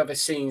of the other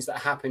scenes that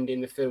happened in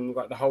the film,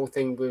 like the whole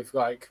thing with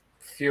like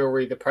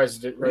Fury, the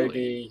President,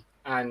 Rhodey,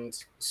 and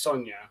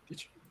Sonya.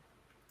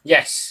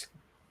 Yes.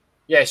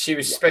 Yeah, she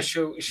was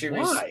special. She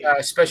was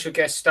special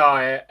guest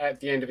star at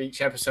the end of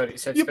each episode. It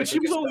said but she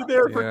was only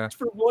there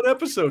for one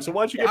episode, so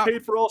why'd you get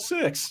paid for all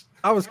 6?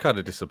 I was kind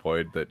of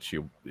disappointed that she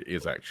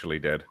is actually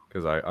dead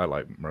because I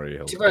like Maria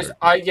Hill.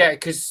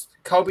 Because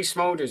Colby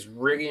Smulders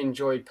really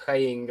enjoyed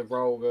playing the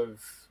role of.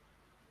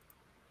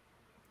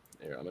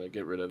 Here, I'm gonna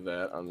get rid of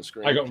that on the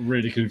screen. I got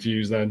really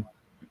confused then.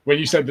 When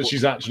you said that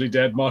she's actually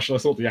dead, Marshall, I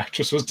thought the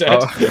actress was dead.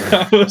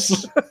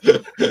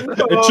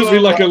 It took me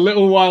like a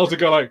little while to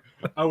go like,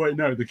 oh wait,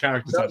 no, the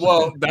character's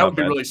actually dead. That would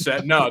be really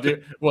sad. No,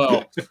 dude.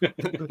 Well,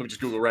 let me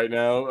just Google right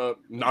now.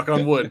 Knock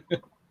on wood.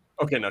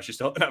 Okay, no, she's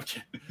still. No,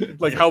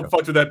 like, how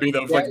fucked would that be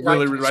though? Like,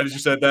 really, right as you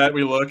said that,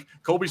 we look.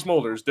 Colby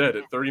Smulders dead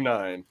at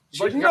 39.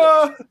 Like,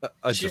 no.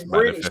 She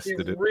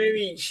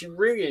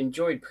really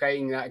enjoyed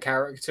playing that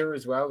character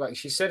as well. Like,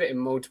 she said it in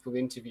multiple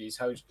interviews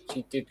how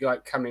she did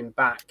like coming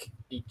back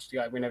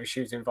whenever she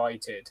was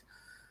invited.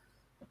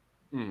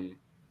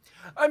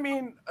 I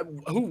mean,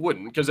 who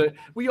wouldn't? Because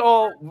we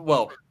all,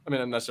 well, I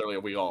mean, not necessarily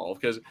we all,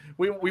 because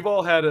we've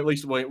all had at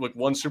least like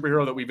one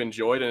superhero that we've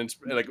enjoyed, and it's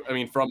like, I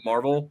mean, from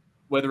Marvel.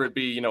 Whether it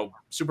be,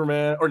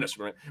 Superman, or not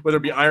Superman, whether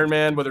it be Iron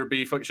Man, whether it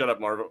be, shut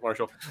up,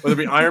 Marshall, whether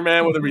it be Iron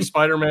Man, whether it be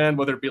Spider-Man,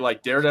 whether it be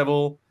like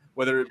Daredevil,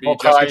 whether it be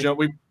Hawkeye. Jessica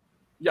Jones,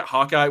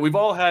 Hawkeye. We've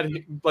all had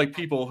like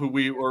people who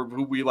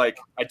we like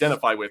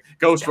identify with.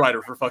 Ghost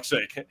Rider, for fuck's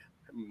sake,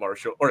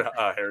 Marshall or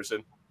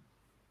Harrison.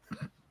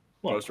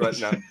 What? Ghost Rider,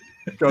 no.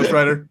 Ghost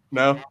Rider,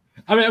 no.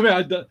 I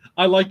mean,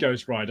 I like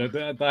Ghost Rider.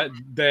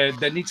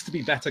 There needs to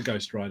be better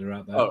Ghost Rider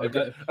out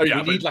there.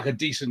 We need like a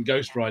decent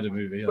Ghost Rider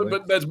movie.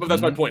 But that's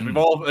my point. We've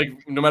all,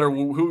 like, no matter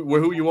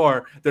who you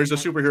are, there's a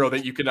superhero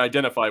that you can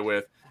identify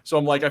with. So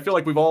I'm like, I feel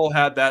like we've all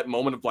had that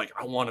moment of like,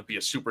 I want to be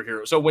a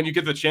superhero. So when you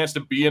get the chance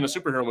to be in a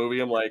superhero movie,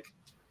 I'm like,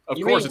 of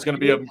course it's going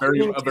to be a very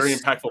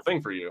impactful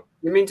thing for you.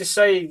 You mean to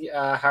say,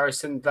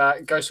 Harrison,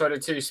 that Ghost Rider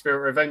 2: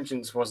 Spirit of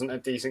Vengeance wasn't a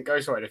decent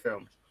Ghost Rider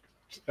film?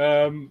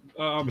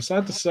 I'm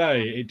sad to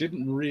say it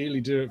didn't really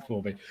do it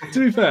for me. To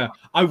be fair,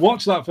 I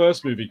watched that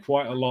first movie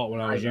quite a lot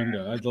when I was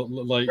younger.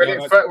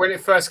 When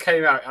it first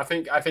came out, I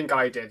think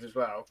I did as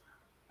well.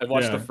 I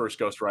watched the first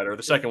Ghost Rider.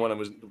 The second one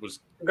was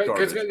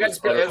garbage. Because it's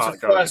the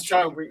first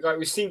time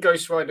we've seen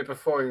Ghost Rider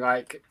before in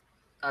like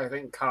I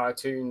think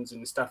cartoons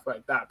and stuff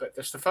like that, but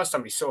that's the first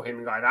time we saw him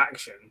in live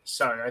action.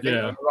 So I think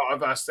Yeah. a lot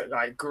of us that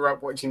like grew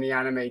up watching the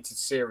animated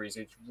series,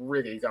 it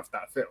really loved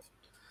that film.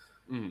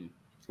 Mm.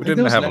 We I think didn't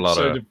there was have a an lot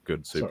episode of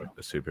good sorry.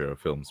 superhero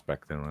films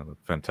back then. Right?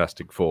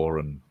 Fantastic Four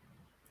and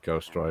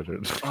Ghost Rider.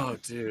 Oh,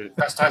 dude.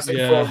 Fantastic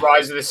Yeah. Four,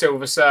 Rise of the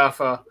Silver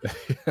Surfer.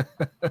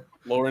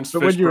 Lawrence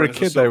But when you were a Fishburne as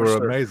kid, they Silver were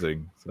Surfer.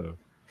 amazing. So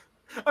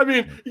I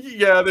mean,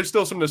 yeah, there's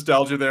still some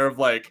nostalgia there of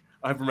like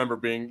I remember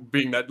being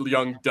that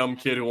young dumb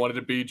kid who wanted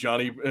to be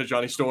Johnny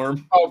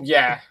Storm, Oh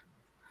yeah,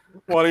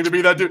 wanting to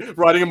be that dude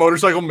riding a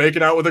motorcycle,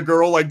 making out with a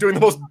girl, like doing the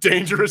most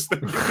dangerous thing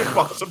you could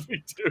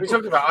possibly we do.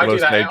 talked about. I do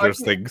most that.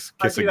 dangerous I, things,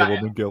 I do kissing a that-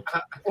 woman, Gil.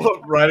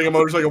 Riding a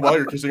motorcycle while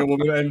you're kissing a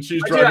woman and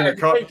she's I do driving that a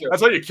car. every day,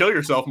 That's how you kill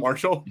yourself,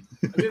 Marshall.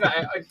 do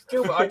that.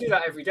 Gilbert, I do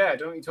that every day. I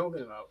don't know what you're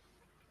talking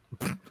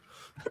about.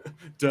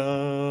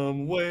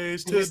 Dumb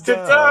ways to Just to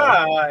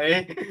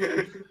die.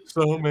 die.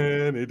 So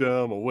many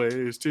dumb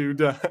ways to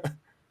die.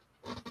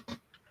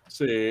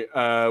 See,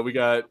 we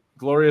got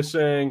Gloria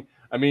saying,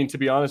 I mean, to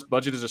be honest,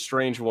 budget is a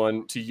strange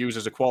one to use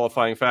as a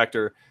qualifying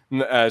factor,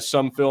 as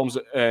some films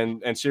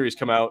and series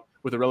come out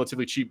with a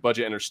relatively cheap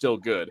budget and are still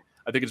good.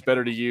 I think it's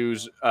better to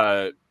use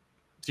to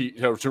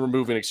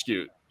remove an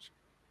excuse.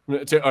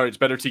 Or it's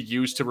better to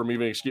use to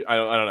remove an excuse. I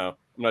don't know.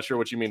 I'm not sure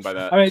what you mean by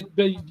that. I mean,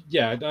 but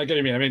yeah, I get what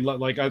you mean. I mean,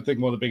 like I think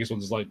one of the biggest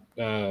ones is like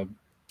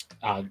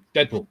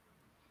Deadpool.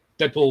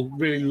 Deadpool,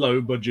 really low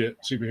budget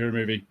superhero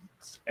movie,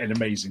 an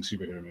amazing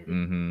superhero movie.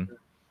 Mm-hmm.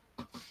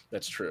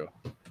 That's true.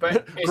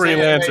 But is Green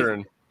it an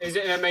Lantern. Is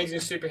it an amazing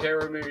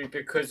superhero movie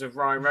because of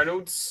Ryan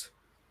Reynolds,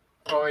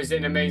 or is it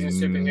an amazing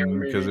superhero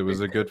movie Because it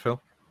was a good film.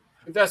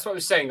 That's what I'm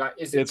saying. Like,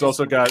 is it It's just-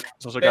 also got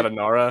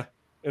Anara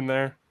in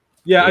there.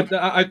 Yeah,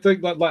 I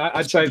think that like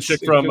I'd say The it's,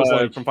 chick it from feels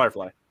like, from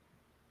Firefly.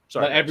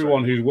 Sorry, like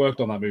everyone who worked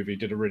on that movie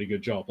did a really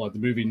good job. Like the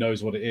movie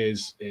knows what it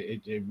is.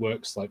 It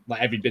works. Like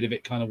every bit of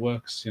it kind of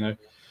works. You know,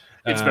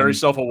 It's very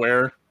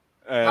self-aware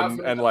apart and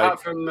from, like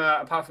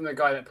apart from the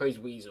guy that plays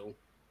Weasel.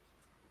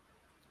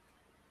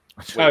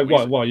 Oh,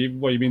 what you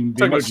mean? The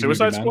talking about Emoji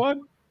Suicide Movie Man? Squad.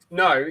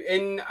 No,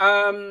 in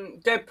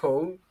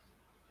Deadpool,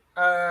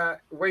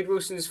 Wade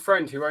Wilson's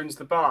friend who owns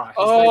the bar. his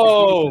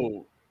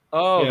name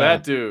Oh, Yeah.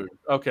 that dude.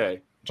 Okay.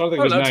 I'm trying to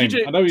think of his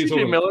name. I know who you're TJ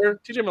talking about. Miller.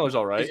 TJ Miller's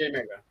all is right. TJ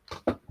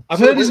Miller. I've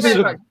heard Wasn't he's,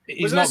 there, like-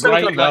 he's wasn't not there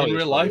great something like, like- in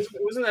real life.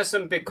 Wasn't there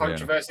some big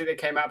controversy that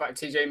came out about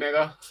TJ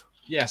Miller?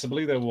 Yes, I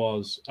believe there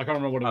was. I can't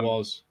remember what it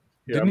was.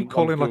 Yeah, Didn't he I'm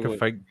call in like a Googling.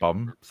 fake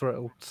bomb threat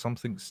or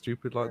something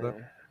stupid like that?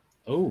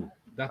 Oh,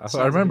 that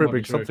I remember it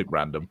being something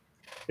random.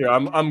 Yeah,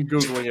 I'm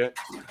googling it.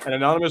 An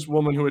anonymous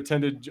woman who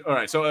attended. All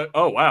right, so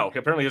oh wow,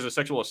 apparently he has a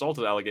sexual assault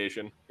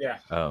allegation.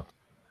 Oh,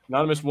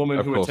 Anonymous woman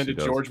Of who course he attended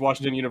does. George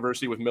Washington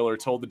University with Miller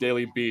told the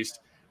Daily Beast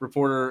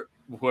reporter,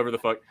 whoever the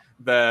fuck,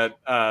 that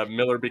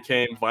Miller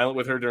became violent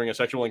with her during a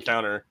sexual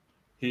encounter.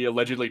 He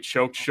allegedly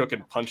choked, shook,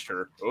 and punched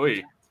her.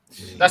 Oy.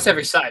 That's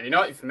every Saturday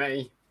night for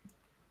me.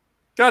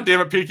 God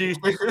damn it, Peaky.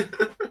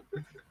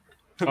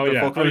 Oh, The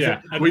yeah. folk Oh, version.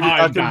 yeah. And We do I'm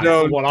not back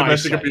condone for what I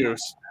domestic say.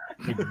 abuse.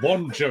 With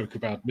one joke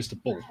about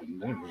Mr.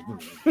 Baldwin.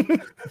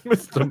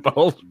 Mr.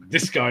 Bolt.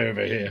 This guy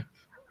over here.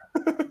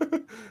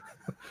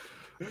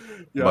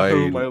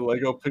 Yahoo, My- my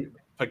Lego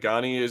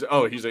Pagani is.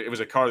 Oh, it was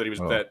a car that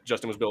Oh. that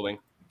Justin was building.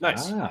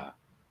 Nice. Ah,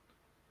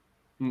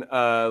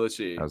 Let's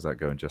see. How's that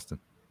going, Justin?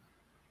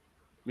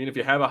 I mean, if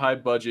you have a high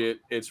budget,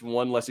 it's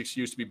one less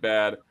excuse to be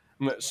bad.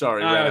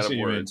 Sorry, I ran out see of what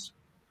you mean. words.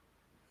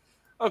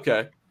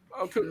 Okay.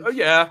 Oh,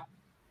 yeah.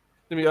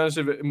 To be honest,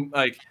 if it,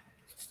 like,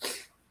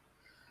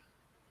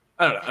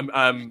 I don't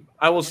know.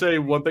 I will say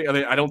one thing.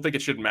 I don't think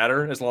it should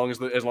matter as long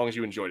as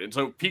you enjoyed it. And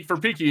so, for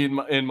Peaky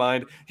in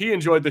mind, he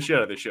enjoyed the shit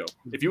out of the show.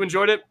 If you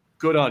enjoyed it,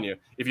 good on you.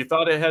 If you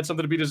thought it had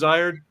something to be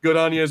desired, good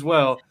on you as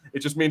well. It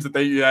just means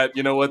that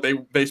you know what,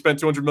 they spent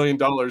 $200 million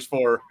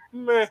for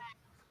meh.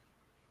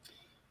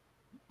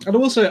 and I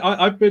will say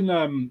I've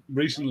been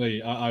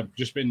recently. I've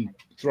just been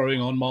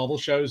throwing on Marvel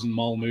shows and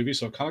Marvel movies,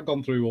 so I've kind of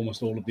gone through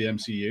almost all of the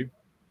MCU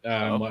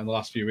like in the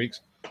last few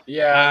weeks.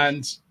 Yeah.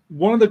 And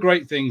one of the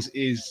great things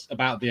is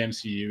about the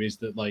MCU is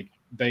that like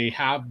they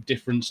have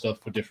different stuff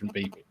for different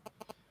people.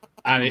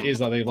 And it is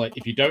like they like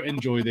if you don't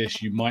enjoy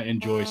this, you might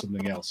enjoy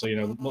something else. So you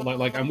know,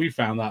 like, and we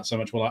found that so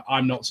much. Well, like,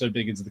 I'm not so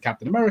big into the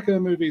Captain America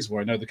movies,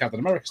 where I know the Captain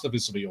America stuff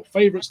is some of your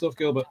favorite stuff,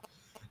 Gilbert.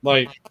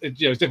 Like, it's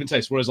different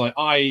tastes. Whereas, like,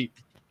 I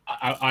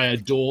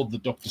adored the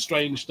Doctor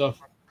Strange stuff,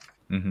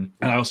 Mm-hmm.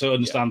 and I also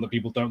understand that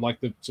people don't like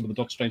some of the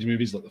Doctor Strange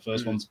movies. Like the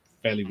first one's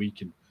fairly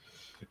weak, and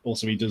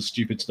also he does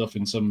stupid stuff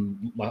in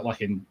some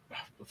like in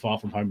Far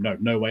From Home.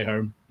 No Way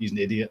Home. He's an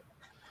idiot.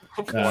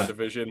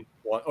 WandaVision,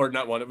 or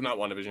not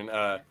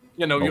WandaVision.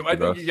 You know, I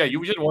Multiverse. think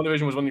you said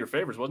WandaVision was one of your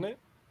favorites, wasn't it?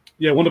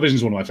 Yeah, WandaVision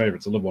is one of my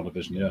favorites. I love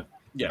WandaVision. Yeah.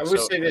 Yeah. I will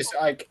say this: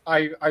 I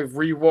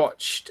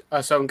rewatched.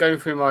 So I'm going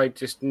through my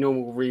just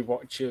normal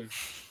rewatch of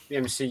the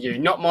MCU,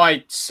 not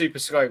my super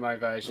slow mo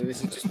version.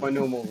 This is just my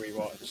normal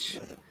rewatch.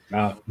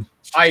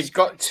 I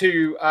got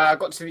to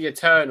the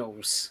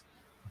Eternals.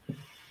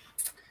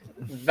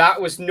 That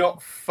was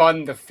not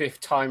fun the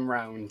fifth time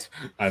round.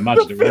 I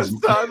imagine it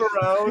wasn't. time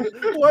around.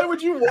 Why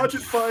would you watch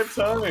it 5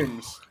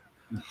 times?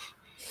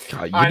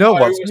 God, I- you know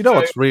I what's you know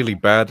also- what's really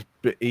bad?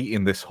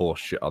 Eating this horse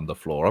shit on the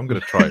floor. I'm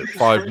going to try it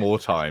 5 more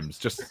times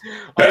just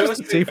I to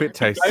also- see if it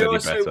tastes any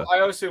better. I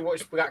also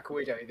watched Black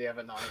Widow the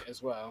other night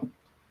as well.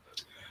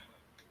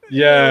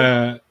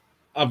 Yeah,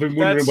 I've been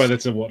wondering That's- whether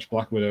to watch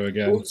Black Widow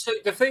again. Well, so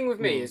the thing with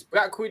me is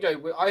Black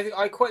Widow.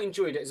 I quite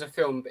enjoyed it as a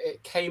film, but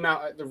it came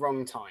out at the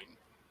wrong time.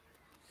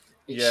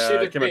 Yeah, should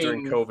it have came out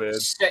during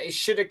COVID. It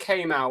should have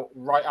came out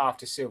right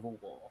after Civil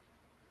War.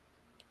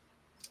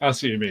 I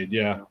see what you mean.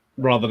 Yeah,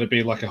 rather than it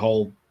being like a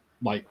whole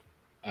like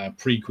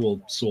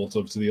prequel sort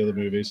of to the other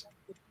movies.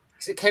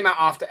 'Cause it came out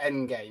after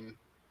Endgame.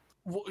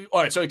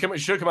 All right, so it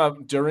should come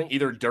out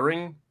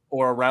during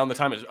or around the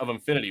time of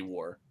Infinity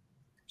War,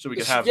 so we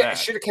could have It that.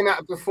 should have come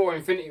out before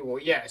Infinity War.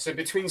 Yeah, so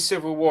between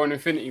Civil War and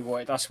Infinity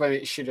War, that's when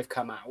it should have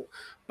come out.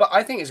 But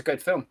I think it's a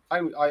good film. I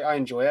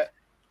enjoy it.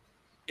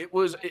 It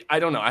was. I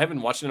don't know. I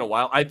haven't watched it in a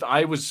while.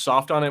 I was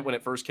soft on it when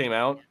it first came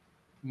out,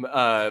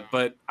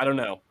 but I don't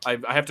know. I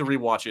have to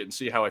rewatch it and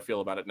see how I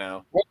feel about it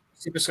now.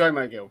 Super Slow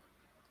Mo Guild.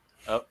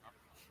 Oh.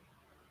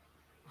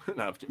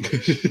 No,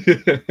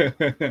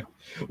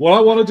 What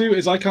I want to do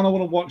is I kind of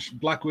want to watch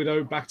Black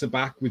Widow back to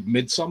back with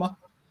Midsummer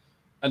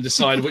and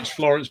decide which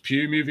Florence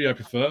Pugh movie I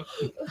prefer.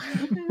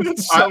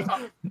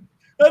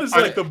 that is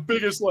like the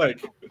biggest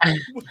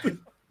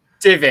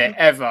divot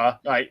ever.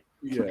 Like,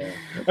 yeah.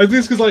 I think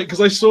it's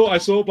because I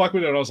saw Black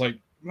Widow and I was like,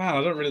 man,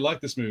 I don't really like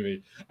this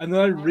movie. And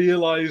then I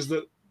realized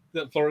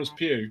that Florence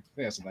Pugh, I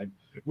think that's the name,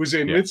 was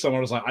in Midsummer.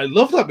 I was like, I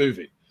love that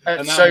movie.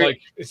 And now I'm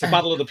like, it's the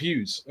battle of the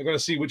pews. I've got to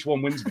see which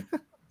one wins me.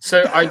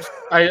 So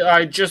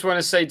I just want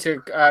to say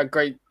to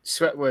Great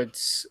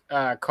Sweatwood's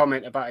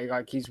comment about it,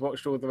 like he's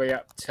watched all the way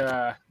up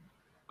to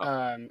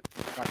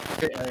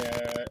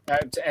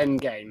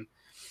Endgame.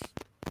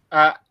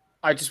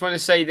 I just want to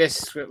say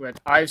this, Sweatwood.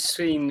 I've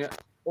seen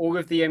all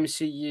of the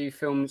MCU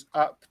films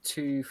up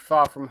to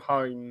Far From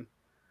Home.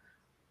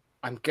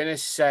 I'm gonna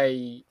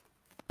say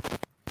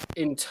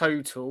in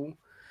total,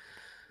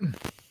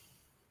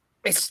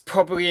 it's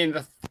probably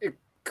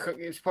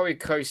it's probably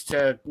close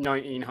to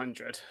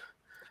 1900.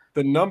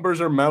 The numbers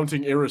are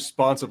mounting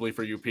irresponsibly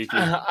for you, Peaky.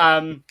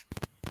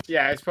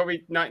 Yeah, it's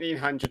probably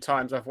 1900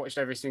 times I've watched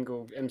every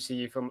single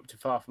MCU film up to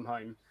Far From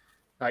Home,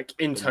 like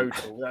in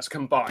total. That's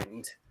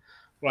combined.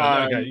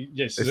 Right. Okay.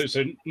 Yes.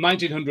 So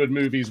 1900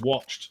 movies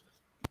watched,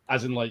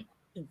 as in like,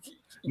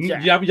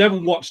 Yeah. you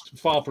haven't watched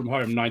Far From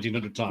Home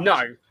 1900 times.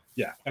 No.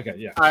 Yeah. Okay.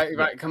 Yeah.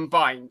 Right,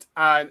 combined,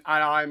 and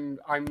I'm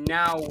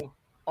now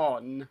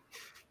on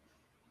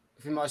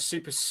for my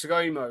Super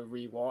Slow Mo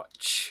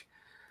rewatch.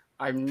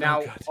 I'm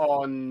now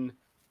on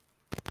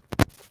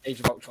Age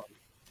of Ultron.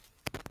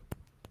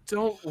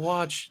 Don't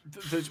watch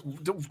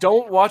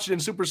don't watch it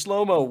in super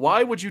slow mo.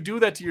 Why would you do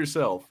that to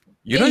yourself?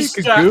 You know, Easter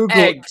you can Google.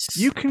 eggs.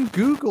 You can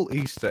Google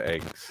Easter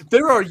eggs.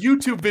 There are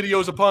YouTube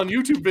videos upon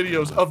YouTube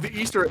videos of the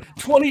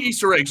 20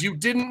 Easter eggs you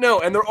didn't know,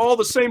 and they're all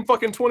the same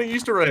fucking 20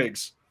 Easter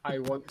eggs. I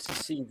want to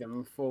see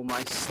them for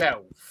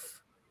myself.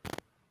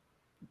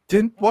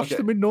 Didn't watch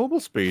them in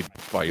normal speed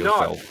by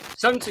yourself.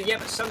 No,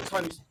 but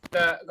sometimes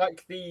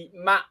the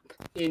map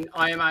in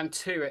Iron Man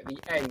 2 at the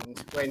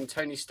end when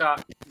Tony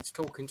Stark is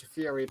talking to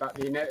Fury about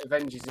the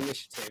Avengers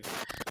Initiative,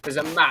 there's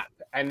a map,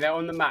 and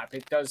on the map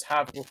it does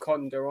have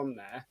Wakanda on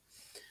there.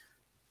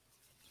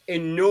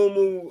 In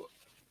normal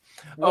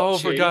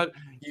watching,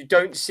 you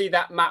don't see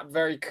that map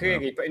very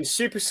clearly, but in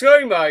super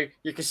slow mo,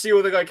 you can see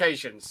all the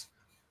locations.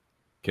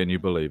 Can you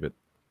believe it?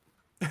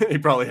 He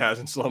probably has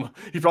in slow mo.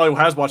 He probably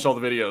has watched all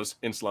the videos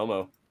in slow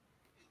mo.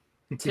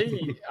 I'm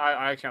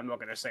not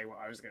going to say what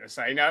I was going to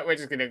say. No, we're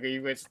just going to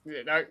leave with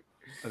no.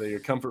 Are they your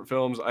comfort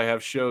films? I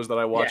have shows that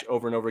I watch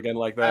over and over again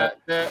like that.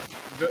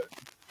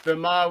 The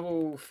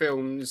Marvel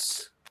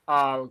films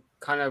are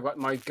kind of like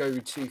my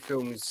go-to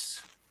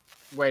films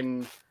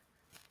when,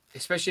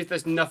 especially if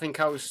there's nothing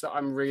else that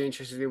I'm really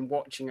interested in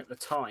watching at the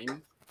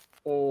time,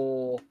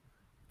 or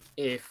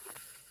if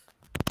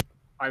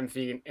I'm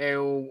feeling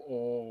ill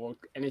or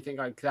anything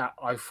like that,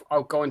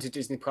 I'll go into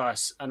Disney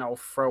Plus and I'll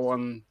throw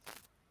on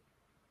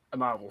a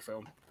Marvel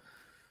film.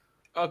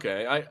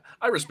 Okay,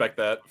 I respect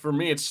that. For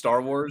me, it's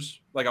Star Wars.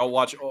 Like I'll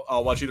watch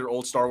either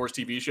old Star Wars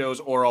TV shows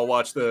or I'll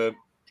watch the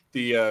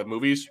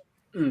movies.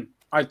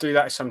 I do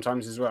that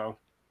sometimes as well.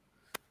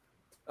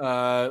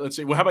 Let's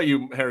see. Well, how about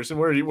you, Harrison?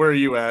 Where are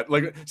you at?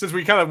 Like, since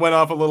we kind of went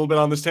off a little bit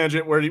on this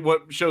tangent,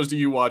 what shows do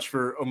you watch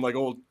for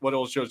what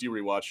old shows do you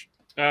rewatch?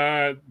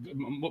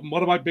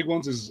 One of my big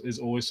ones is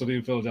Always Sunny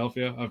in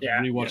Philadelphia. I've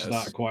rewatched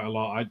that quite a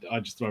lot. I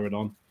just throw it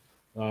on.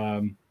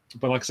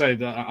 But like I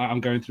say,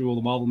 I'm going through all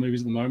the Marvel movies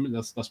at the moment.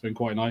 That's been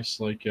quite nice,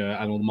 and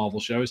all the Marvel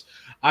shows.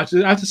 I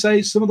have to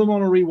say, some of them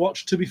on a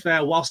rewatch, to be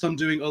fair, whilst I'm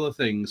doing other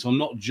things. So I'm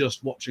not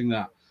just watching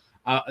that.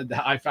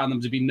 I found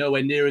them to be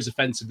nowhere near as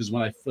offensive as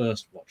when I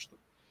first watched them.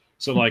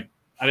 So, I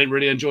didn't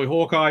really enjoy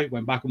Hawkeye,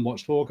 went back and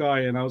watched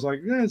Hawkeye, and I was like,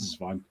 yeah, this is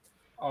fine.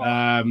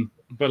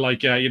 But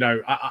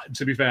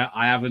to be fair,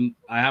 I haven't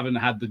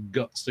had the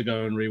guts to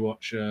go and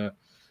rewatch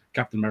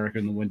Captain America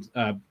and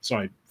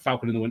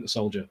Falcon and the Winter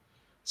Soldier.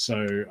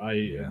 So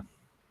I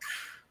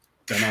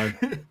don't know.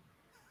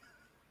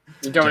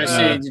 You don't want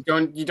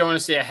to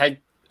see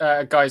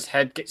a guy's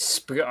head gets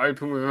split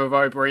open with a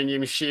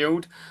vibranium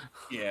shield.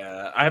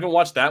 Yeah, I haven't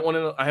watched that one.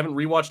 I haven't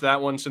rewatched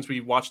that one since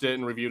we watched it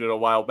and reviewed it a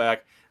while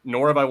back.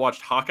 Nor have I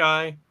watched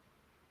Hawkeye.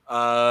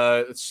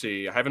 Let's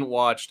see. I haven't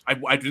watched.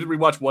 I did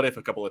rewatch What If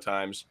a couple of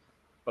times,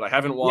 but I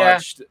haven't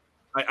watched.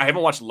 I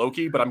haven't watched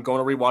Loki, but I'm going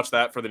to rewatch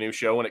that for the new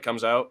show when it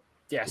comes out.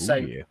 Yeah,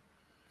 same. yeah.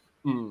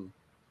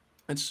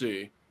 Let's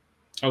see.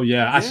 Oh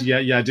yeah,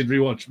 actually, I did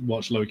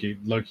watch Loki.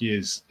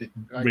 Loki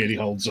really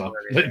holds up.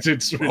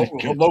 It's really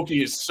good.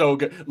 Loki is so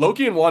good.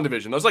 Loki and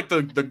WandaVision. That's like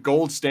the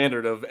gold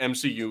standard of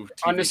MCU. TV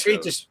Honestly,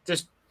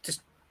 shows.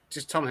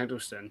 just Tom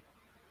Hiddleston.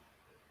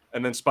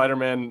 And then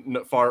Spider-Man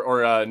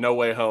No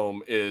Way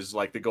Home is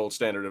like the gold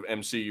standard of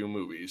MCU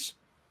movies.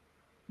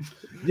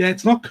 Yeah,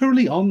 it's not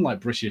currently on like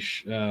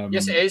British.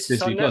 Yes, it is. Disney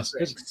It's on Plus.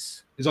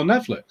 Netflix. It's on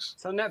Netflix.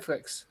 It's on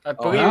Netflix. I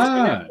believe it's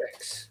on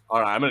Netflix. All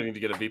right, I'm gonna need to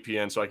get a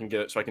VPN so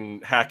I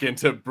can hack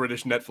into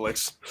British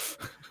Netflix.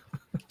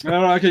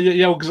 All right, okay,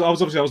 yeah. Because I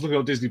was looking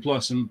at Disney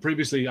Plus, and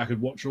previously I could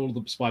watch all of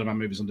the Spider-Man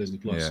movies on Disney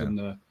Plus. Yeah.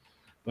 And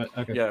but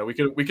okay, Yeah, we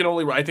can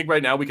only. I think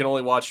right now we can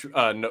only watch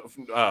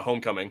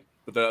Homecoming,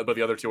 but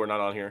the other two are not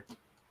on here,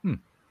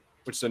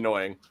 which is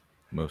annoying.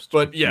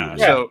 But yeah,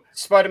 Yeah, so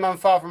Spider-Man: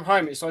 Far From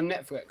Home. It's on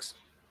Netflix.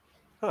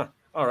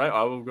 all right,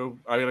 I will go.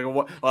 I'm gonna go.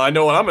 Well, I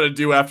know what I'm gonna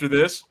do after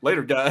this.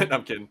 Later, guys.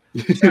 I'm kidding.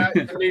 Shout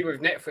out to me with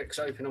Netflix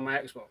open on my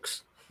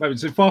Xbox. wait,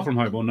 is it Far From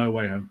Home or No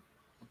Way Home?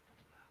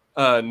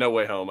 No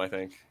Way Home, I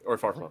think, or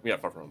Far From Home. Yeah,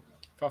 Far From Home.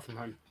 Far From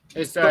Home.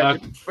 It's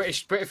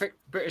British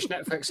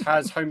Netflix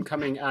has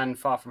Homecoming and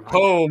Far From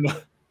Home.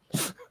 Home.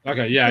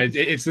 Okay, yeah,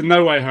 it's the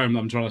No Way Home that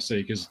I'm trying to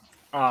see because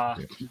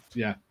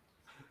yeah.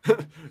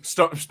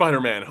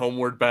 Spider-Man: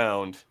 Homeward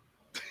Bound.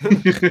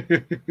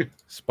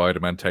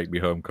 Spider-Man Take Me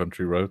Home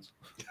Country Roads.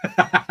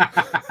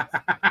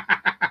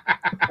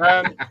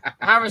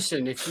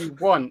 Harrison, if you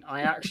want,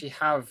 I actually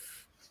have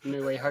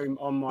No Way Home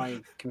on my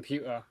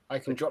computer. I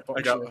can drop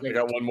box. I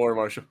got one more,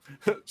 Marshall.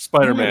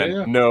 Spider-Man: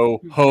 Yeah. No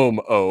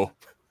Home. Oh.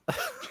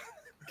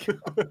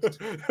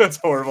 That's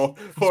horrible.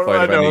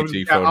 Spider-Man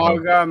ET phone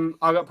home.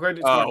 I'll upload it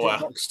to my wow.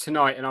 Dropbox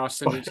tonight, and I'll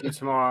send it to you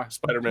tomorrow.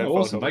 Spider-Man. Oh, phone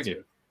awesome, home. thank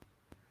you.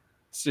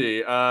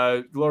 See,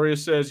 Gloria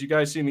says, you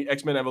guys seen the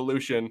X-Men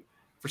Evolution?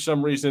 For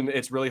some reason,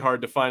 it's really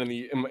hard to find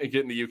get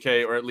in the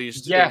UK, or at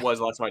least it was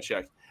last time I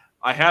checked.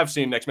 I have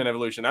seen X-Men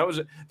Evolution.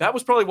 That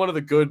was probably one of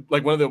the good,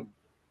 like one of the.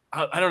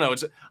 I don't know.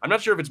 I'm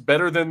not sure if it's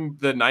better than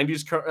the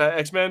 '90s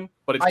X-Men,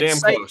 but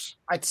it's close.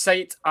 I'd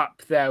say it's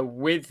up there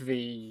with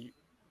the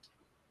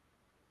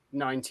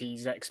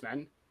 '90s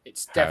X-Men.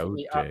 It's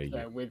definitely up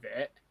there with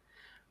it.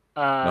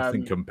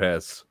 Nothing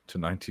compares to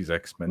 '90s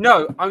X-Men.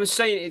 No, I'm just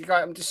saying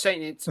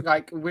it's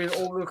like with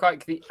all of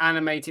like the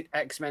animated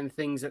X-Men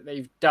things that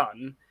they've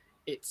done,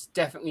 it's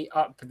definitely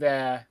up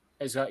there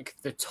as like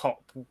the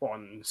top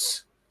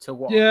ones to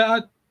watch. Yeah,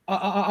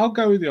 I'll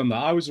go with you on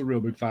that. I was a real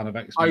big fan of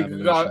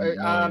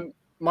X-Men.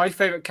 My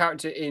favorite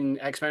character in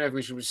X-Men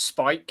Evolution was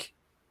Spike.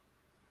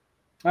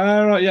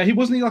 Right, yeah, he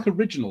wasn't like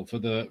original for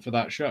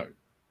that show.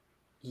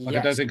 Like,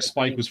 I don't think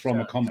Spike was from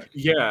a comic.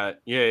 Yeah.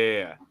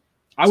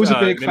 I was a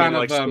big fan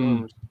of.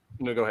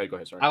 No, go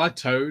ahead. Sorry. I like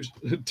Toad.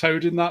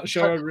 Toad in that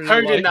show.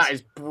 Toad in that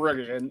is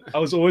brilliant. I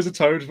was always a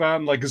Toad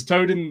fan. Like, because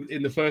Toad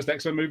in the first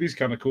X-Men movie is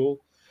kind of cool,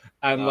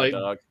 and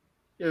dog.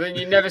 Yeah, then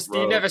you never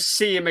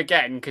see him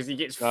again because he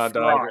gets fried.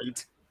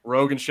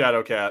 Rogue and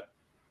Shadowcat,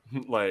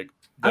 like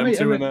them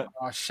two in that.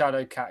 Oh,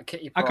 Shadowcat,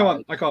 Kitty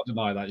Pryde. I can't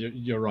deny that.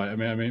 You're right. I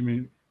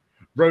mean,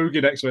 Rogue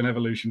in X-Men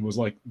Evolution was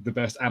like the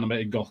best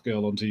animated goth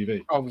girl on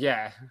TV. Oh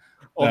yeah.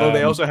 Although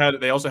they also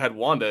had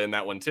Wanda in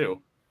that one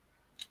too.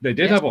 They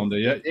did have Wanda,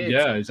 yeah.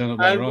 It's on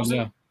later on,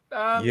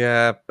 yeah.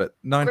 Yeah, but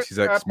 '90s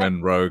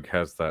X-Men Rogue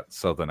has that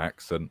southern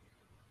accent.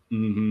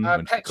 Mm-hmm.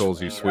 When she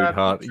calls you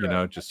sweetheart,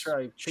 just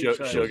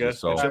sugar,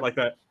 shit like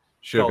that.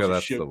 Sugar,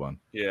 that's the one.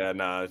 Yeah,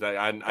 no,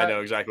 I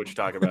know exactly what you're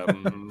talking about.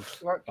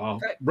 Mm-hmm.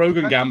 Rogue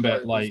and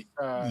Gambit, like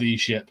the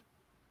ship.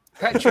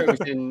 Petro was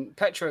in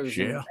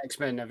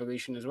X-Men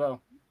Evolution as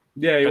well.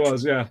 Yeah, he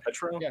was. Yeah.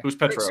 Petro? Yeah. Who's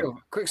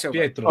Petro? Quicksilver.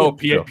 Pietro. Oh,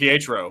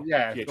 Pietro.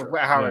 Yeah, Pietro.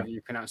 However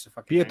you pronounce the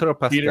fucking Pietro name.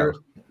 Pascal. Peter.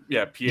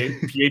 Yeah,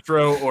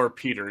 Pietro or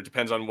Peter. It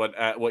depends on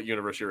what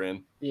universe you're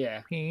in.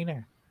 Yeah.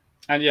 Peter.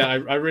 And yeah, I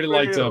really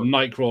liked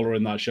Nightcrawler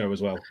in that show as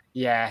well.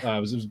 Yeah. I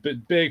was a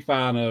big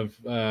fan of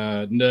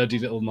nerdy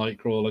little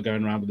Nightcrawler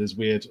going around with his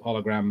weird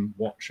hologram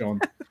watch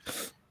on.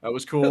 That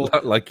was cool.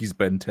 Like he's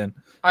Ben 10.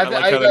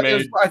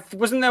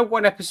 Wasn't there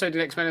one episode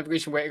in X-Men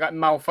Evolution where it got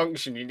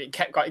malfunctioning? It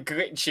kept like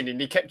glitching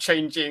and it kept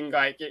changing.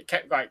 Like it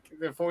kept like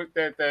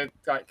the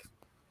like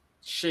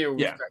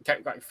shield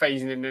kept like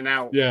phasing in and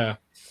out. Yeah,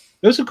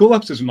 those are cool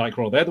episodes of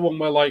Nightcrawler. They're the one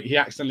where like he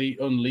accidentally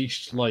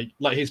unleashed like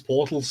his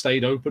portal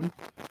stayed open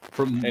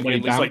from and when he he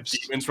unleashed like bounced.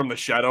 demons from the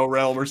Shadow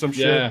Realm or some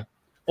shit. Yeah.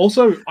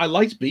 Also, I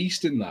liked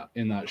Beast in that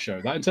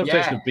show. That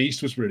interpretation of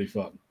Beast was really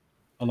fun.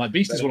 And like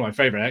Beast is one of my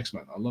favorite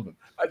X-Men. I love him.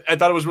 I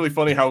thought it was really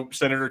funny how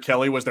Senator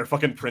Kelly was their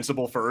fucking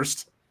principal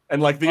first, and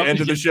like the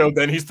end of the show,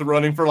 then he's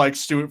running for like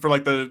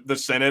the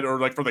Senate or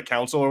like for the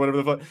council or whatever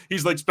the fuck.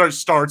 He's like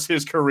starts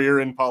his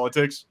career in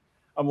politics.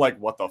 I'm like,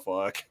 what the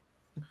fuck?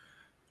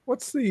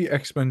 What's the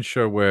X-Men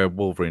show where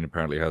Wolverine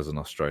apparently has an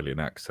Australian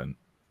accent?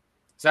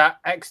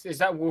 Is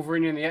that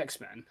Wolverine in the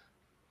X-Men?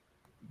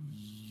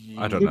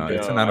 I don't know.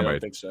 It's an I anime. don't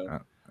think so.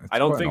 It's I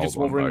don't quite an think it's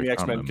old one, Wolverine in though. the I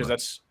can't X-Men because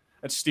remember.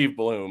 that's Steve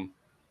Bloom.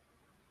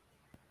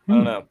 I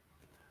don't know.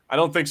 I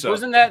don't think so.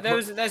 Wasn't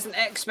there's an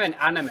X-Men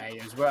anime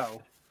as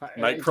well?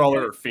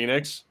 Nightcrawler or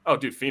Phoenix? Oh,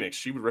 dude, Phoenix.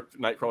 She would rip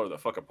Nightcrawler the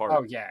fuck apart.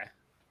 Oh yeah.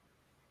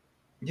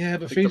 Yeah, but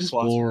think the Phoenix is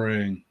plot-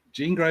 boring.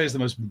 Jean Grey is the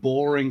most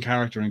boring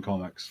character in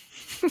comics.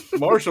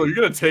 Marshall, you're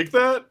gonna take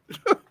that?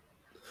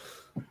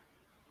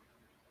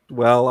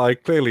 Well, I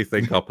clearly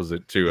think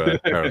opposite to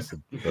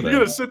Harrison. But, You're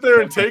gonna sit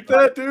there and take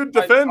that, dude?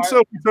 Defend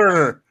Sophie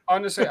Turner.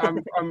 Honestly,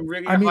 I'm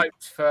really I mean-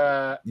 hyped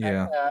for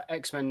Yeah.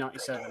 X-Men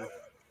 '97.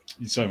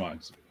 So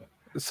much.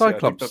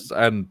 Cyclops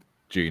and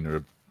Jean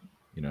are,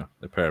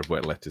 a pair of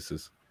wet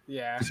lettuces.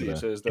 Yeah. She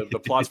says the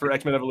plots for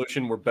X-Men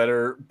Evolution were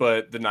better,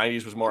 but the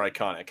 '90s was more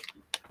iconic.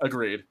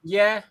 Agreed.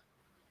 Yeah.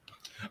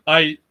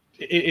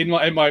 In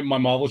my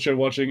Marvel show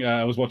watching,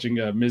 I was watching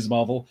Ms.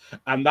 Marvel,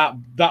 and that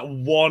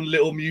one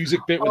little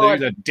music bit where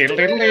they did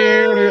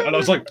and I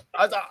was like,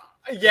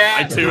 Yeah.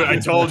 I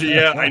told you.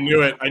 Yeah, I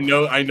knew it. I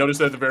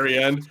noticed it at the very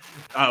end.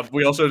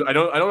 We also, I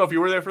don't know if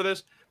you were there for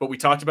this, but we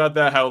talked about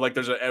that. How like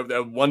there's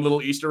a one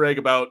little Easter egg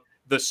about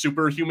the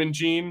superhuman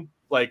gene,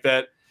 like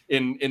that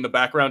in the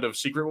background of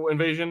Secret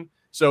Invasion.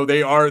 So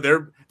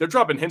they're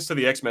dropping hints to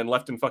the X-Men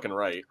left and fucking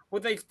right.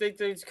 Well, they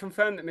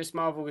confirmed that Miss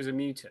Marvel is a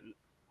mutant.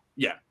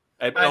 Yeah.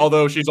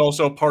 Although she's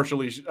also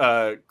partially,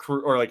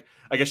 or like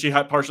I guess she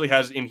partially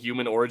has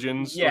Inhuman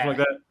origins, something like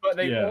that. But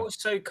they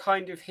also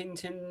kind of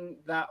hinting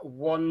that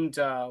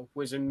Wanda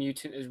was a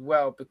mutant as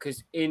well,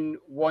 because in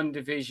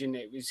WandaVision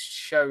it was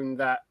shown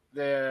that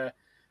the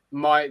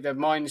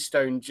Mind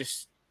Stone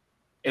just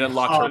It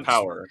unlocks her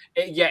power.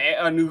 It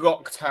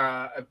unlocked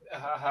her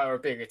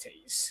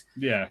abilities.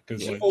 yeah,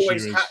 because She like,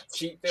 always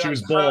she had.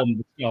 was born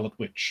the Scarlet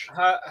Witch.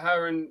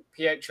 Her and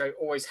Pietro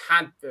always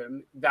had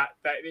them. That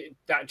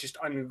just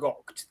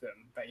unlocked them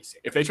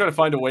basically. If they try to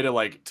find a way to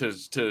like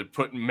to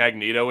put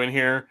Magneto in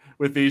here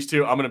with these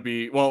two, I'm gonna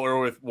be or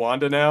with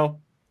Wanda now.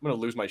 I'm gonna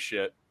lose my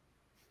shit.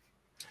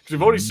 Because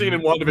we've already seen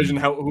in WandaVision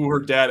who her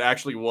dad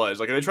actually was.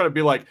 Like, they try to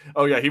be like,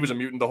 oh yeah, he was a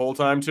mutant the whole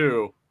time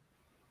too.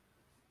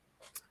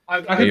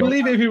 I can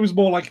believe it if he was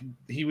more like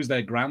he was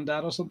their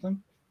granddad or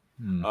something.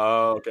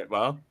 Oh, okay.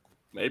 Well,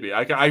 maybe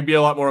I'd be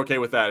a lot more okay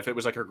with that if it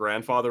was like her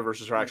grandfather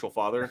versus her actual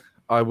father.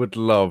 I would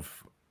love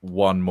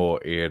one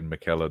more Ian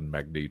McKellen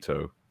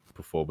Magneto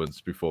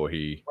performance before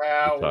he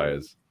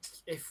retires.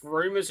 If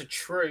rumors are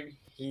true,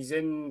 he's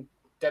in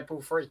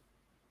Deadpool 3.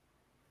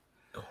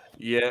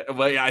 Yeah,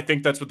 well, yeah, I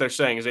think that's what they're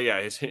saying. Is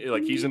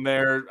that he's in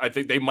there. I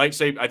think they might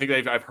say. I think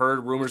I've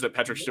heard rumors that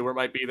Patrick Stewart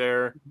might be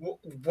there.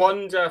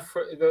 Wanda,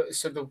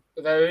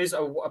 there is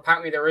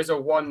a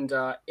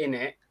Wanda in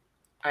it,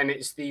 and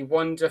it's the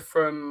Wanda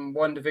from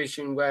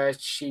WandaVision where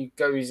she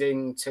goes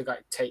in to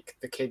like take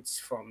the kids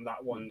from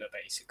that Wanda,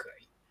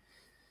 basically.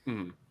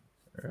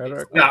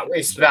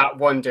 It's that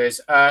Wanda's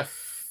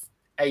Earth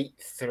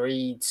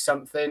 83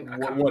 something.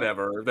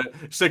 Whatever. The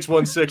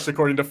 616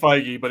 according to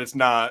Feige, but it's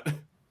not.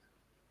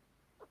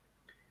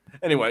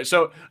 Anyway,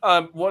 so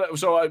all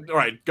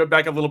right, go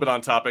back a little bit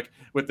on topic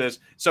with this.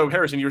 So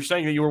Harrison, you were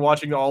saying that you were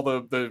watching all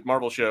the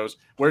Marvel shows.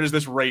 Where does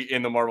this rate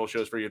in the Marvel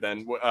shows for you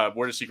then?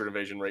 Where does Secret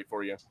Invasion rate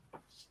for you?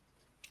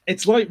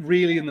 It's like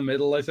really in the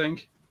middle, I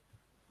think.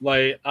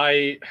 Because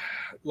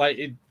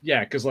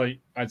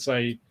I'd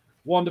say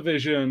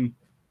WandaVision,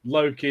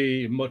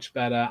 Loki, much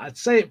better. I'd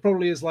say it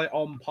probably is like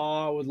on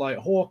par with like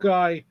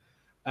Hawkeye,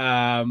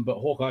 but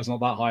Hawkeye's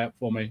not that high up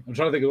for me. I'm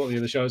trying to think of what the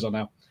other shows are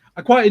now.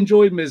 I quite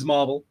enjoyed Ms.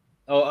 Marvel.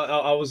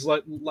 I was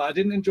like, I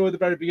didn't enjoy the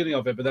very beginning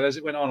of it, but then as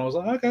it went on, I was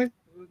like, okay,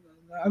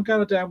 I'm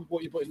kind of down with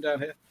what you're putting down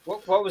here.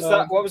 What was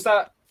that? What was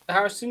that,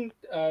 Harrison?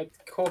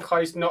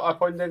 Hawkeye's not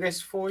up on the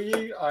list for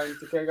you.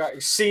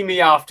 See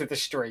me after the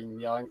stream,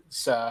 young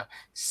sir.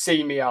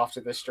 See me after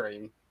the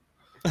stream.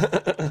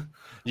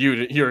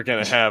 You're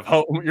gonna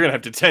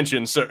have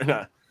detention, sir.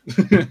 Nah.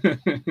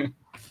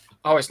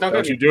 Oh, it's not.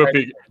 Don't you do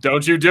it?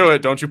 Don't you do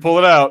it? Don't you pull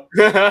it out?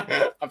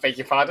 I beg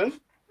your pardon.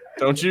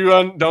 Don't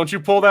you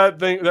pull that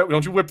thing?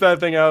 Don't you whip that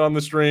thing out on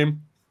the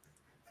stream?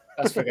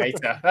 That's for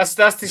later. That's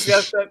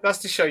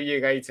to show you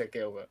later,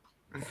 Gilbert.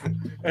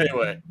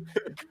 Anyway,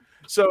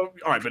 so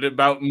all right, but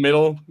about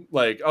middle,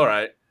 like all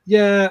right.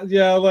 Yeah.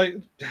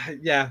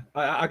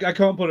 I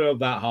can't put it up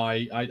that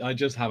high. I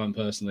just haven't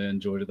personally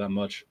enjoyed it that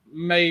much.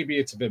 Maybe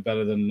it's a bit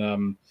better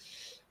than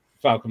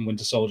Falcon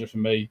Winter Soldier for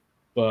me,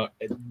 but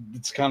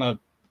it's kind of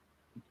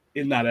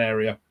in that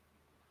area.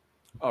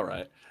 All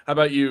right. How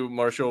about you,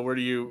 Marshall? Where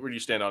do you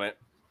stand on it?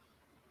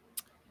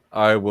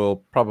 I will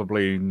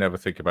probably never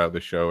think about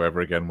this show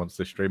ever again once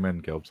the stream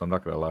ends, Gilbs. I'm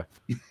not going to lie.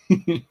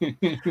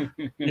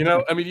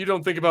 You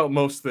don't think about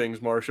most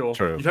things, Marshall.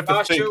 True. You'd have to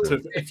Marshall,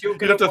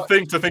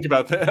 think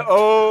about that.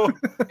 Oh,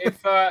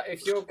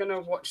 if you're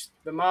gonna watch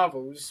the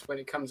Marvels when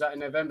it comes out in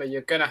November,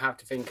 you're gonna have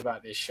to think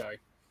about this show.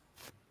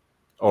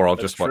 Or I'll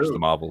That's just watch true. the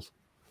Marvels.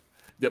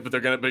 Yeah, but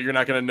you're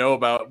not gonna know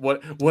about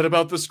what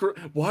about the scroll?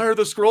 Why are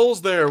the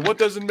scrolls there? What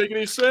doesn't make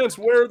any sense?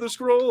 Where are the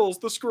scrolls?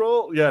 The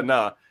scroll? Yeah,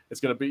 nah. It's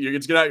gonna.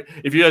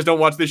 If you guys don't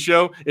watch this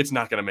show, it's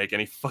not gonna make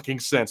any fucking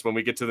sense when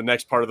we get to the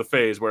next part of the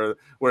phase where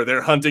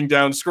they're hunting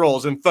down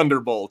scrolls and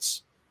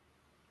thunderbolts.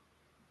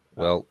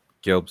 Well,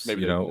 Gilbs,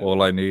 Maybe you they know, do.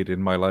 all I need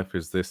in my life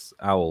is this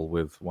owl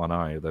with one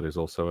eye that is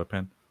also a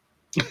pen.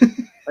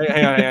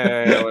 Hang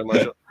on, wait,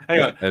 Marshall. Hang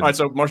on. And- All right,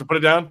 so Marshall, put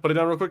it down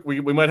real quick. We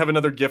might have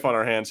another GIF on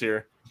our hands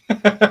here.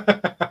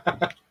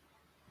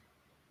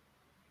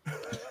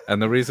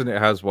 And the reason it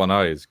has one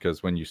eye is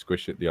because when you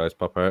squish it, the eyes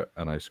pop out,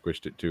 and I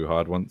squished it too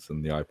hard once,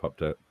 and the eye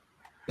popped out.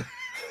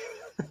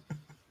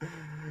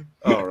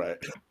 All right.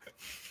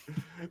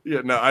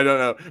 Yeah, no, I don't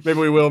know. Maybe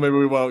we will, maybe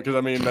we won't. Because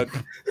I mean, that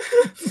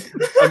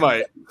I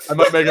might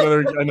make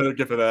another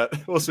GIF of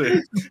that. We'll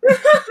see.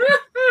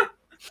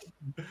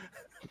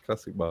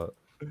 Classic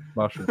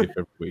Marshall gift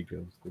every week.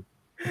 Gilbs.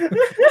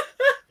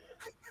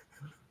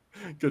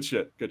 Good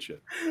shit.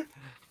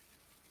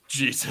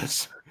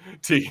 Jesus,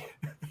 T.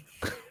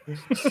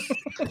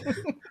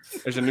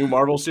 There's a new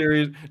Marvel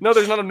series. No,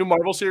 there's not a new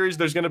Marvel series.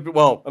 There's gonna be,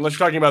 well, unless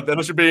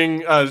you're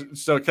being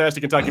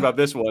sarcastic and talking about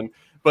this one.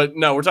 But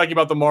no, we're talking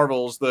about the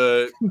Marvels,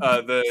 the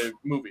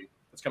movie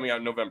that's coming out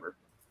in November.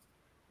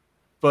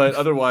 But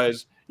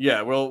otherwise,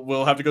 yeah,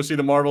 we'll have to go see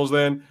the Marvels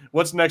then.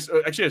 What's next?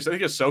 Actually, I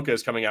think Ahsoka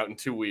is coming out in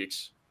 2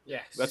 weeks.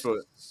 Yes. That's what.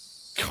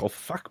 Oh,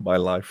 fuck my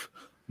life.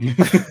 Do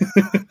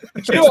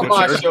you know what,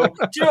 Marshall?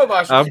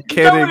 I'm If you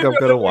kidding, don't wanna I'm be-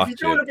 gonna watch If you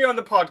don't it. want to be on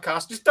the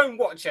podcast, just don't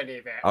watch any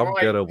of it. I'm all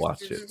right? gonna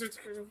watch it.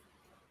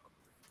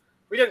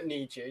 We don't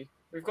need you.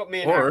 We've got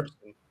me and Or-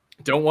 Harrison.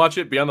 Don't watch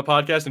it. Be on the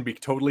podcast and be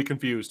totally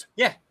confused.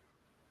 Yeah.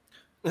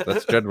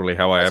 That's generally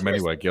how I am That's-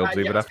 anyway, Gilbs, yeah,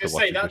 even I was after gonna say,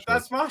 watching the show.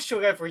 that's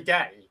Marshall every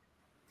day.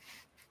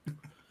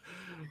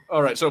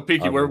 All right, so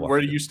Peaky, I will where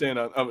watch do you stand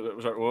on? Oh,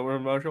 sorry, what were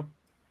Marshall?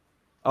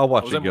 I'll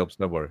watch Was it, that- Gilbs,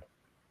 don't worry.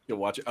 You'll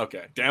watch it.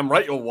 Okay, damn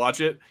right you'll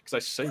watch it because I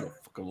say you'll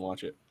fucking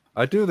watch it.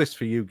 I do this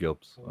for you,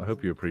 Gilbs. I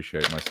hope you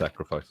appreciate my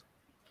sacrifice.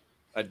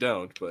 I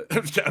don't, but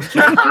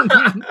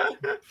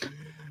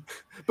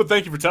but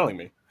thank you for telling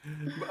me.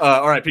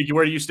 All right, Peaky,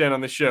 where do you stand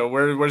on this show?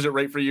 Where does it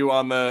rate for you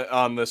on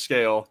the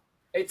scale?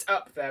 It's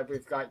up there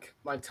with like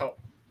my top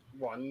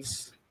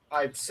ones.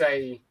 I'd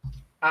say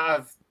out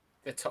of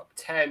the top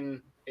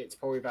 10, it's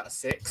probably about a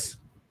 6.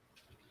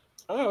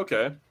 Oh,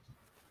 okay.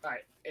 Right.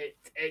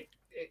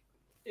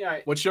 You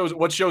know, What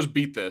shows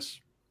beat this?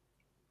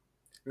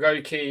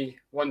 Loki,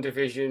 One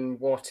Division,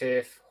 What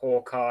If,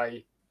 Hawkeye,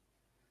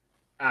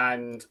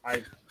 and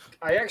I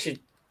actually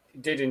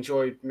did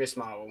enjoy Miss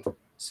Marvel.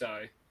 So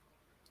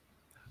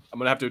I'm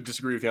gonna have to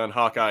disagree with you on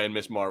Hawkeye and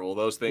Miss Marvel.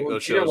 Those Well,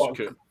 those you know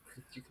shows what?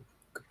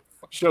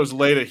 shows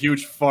laid a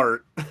huge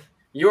fart.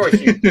 You're a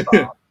huge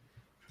fart.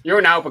 You're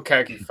an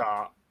Albuquerque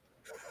fart.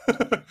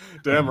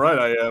 Damn right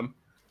I am.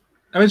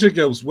 I mentioned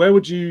Gilbs. Where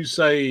would you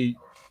say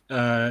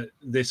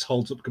this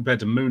holds up compared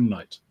to Moon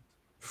Knight?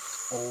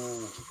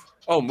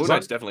 Oh, Moon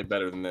Knight's definitely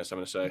better than this. I'm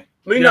gonna say.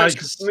 Moon Yeah,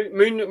 Knight's,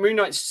 Moon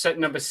Knight's set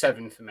number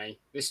 7 for me.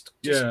 This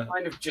just Yeah.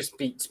 kind of just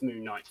beats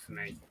Moon Knight for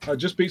me.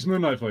 Just beats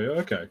Moon Knight for you.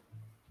 Okay.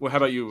 Well, how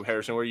about you,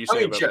 Harrison? What are you I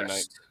saying mean, about Moon Knight?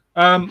 just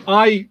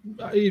I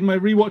in my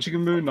rewatching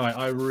of Moon Knight,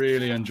 I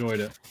really enjoyed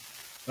it.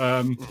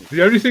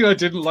 The only thing I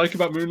didn't like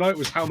about Moon Knight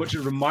was how much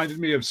it reminded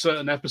me of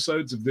certain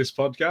episodes of this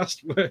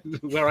podcast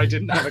where I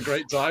didn't have a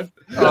great time.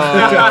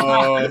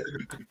 Oh.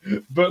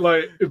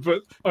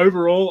 but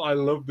overall, I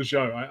love the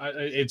show.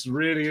 It's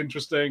really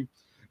interesting.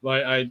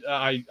 Like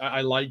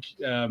I like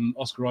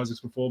Oscar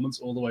Isaac's performance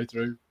all the way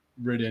through.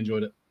 Really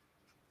enjoyed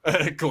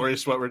it.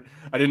 Glorious Sweatward.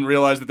 I didn't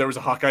realize that there was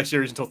a Hawkeye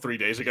series until 3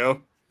 days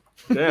ago.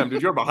 Damn,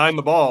 dude, you're behind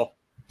the ball.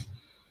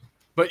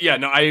 But yeah,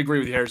 no, I agree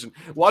with you, Harrison.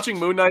 Watching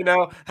Moon Knight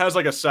now has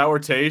like a sour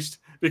taste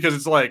because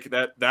it's like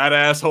that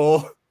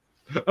asshole.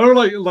 I don't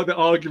like the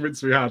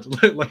arguments we had,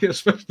 like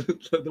especially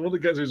the one that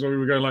gets me is when we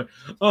were going like,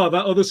 oh,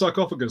 that other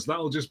sarcophagus,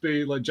 that'll just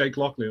be like Jake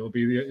Lockley. It'll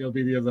be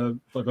the other.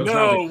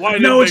 No, why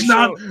didn't No, they it's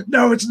not. show-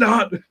 No, it's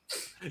not.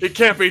 It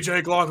can't be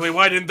Jake Lockley.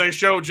 Why didn't they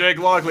show Jake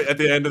Lockley at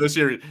the end of the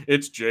series?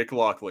 It's Jake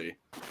Lockley.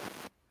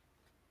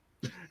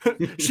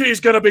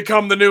 She's gonna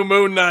become the new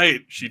Moon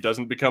Knight. She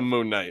doesn't become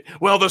Moon Knight.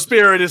 Well, the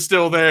spirit is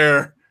still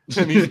there.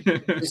 And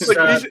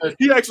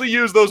he actually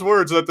used those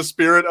words that the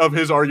spirit of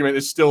his argument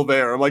is still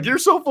there. I'm like, you're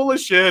so full of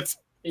shit.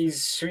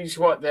 he's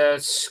what, the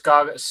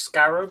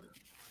Scarab?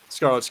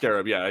 Scarlet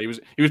Scarab, yeah. He was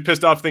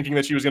pissed off thinking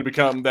that she was going to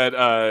become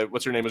that.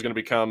 What's her name was going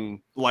to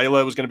become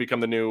Lila was going to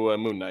become the new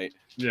Moon Knight,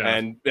 Yeah.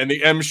 and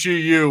the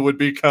MCU would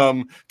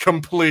become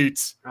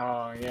complete.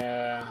 Oh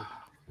yeah.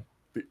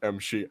 The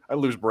MCU. I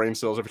lose brain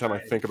cells every time I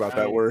think about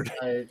that word.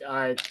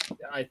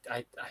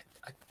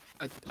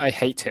 I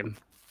hate him.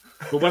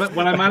 But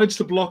when I managed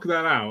to block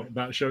that out,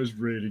 that show's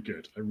really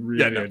good. I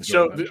really Yeah, no.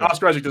 enjoyed that show.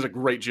 Oscar Isaac does a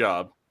great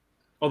job.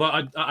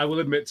 Although I will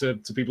admit to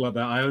people like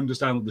that, I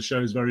understand that the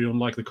show is very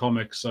unlike the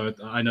comics, so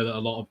I know that a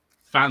lot of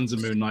fans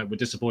of Moon Knight were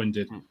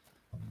disappointed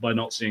by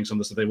not seeing some of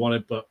the stuff they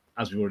wanted, but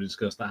as we've already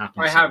discussed, that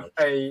happens. I so have much.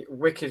 a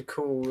wicked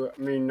cool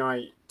Moon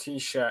Knight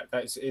T-shirt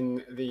that's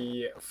in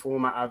the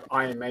format of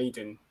Iron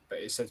Maiden but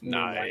it says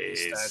Moonlight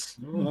instead. Nice.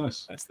 Oh,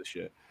 nice. That's the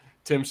shit.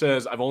 Tim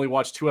says, "I've only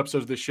watched 2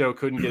 episodes of this show.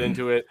 Couldn't get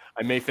into it.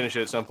 I may finish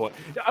it at some point."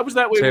 I was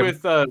that way Tim.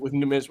 with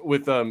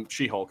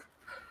She-Hulk.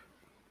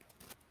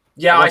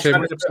 Yeah, Watch I it.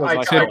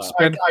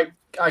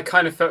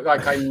 kind of felt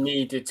like I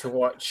needed to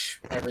watch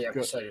every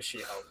episode of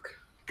She-Hulk.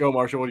 Go,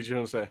 Marshall. What did you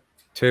want to say?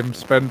 Tim,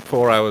 spend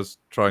 4 hours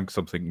trying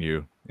something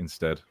new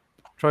instead.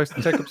 Try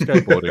to take up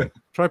skateboarding.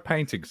 Try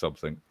painting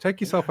something. Take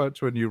yourself out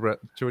to a new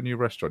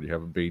restaurant you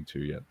haven't been to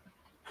yet.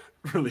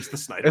 Release the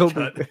Snyder It'll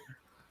Cut. be-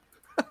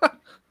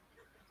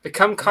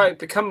 Become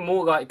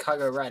more like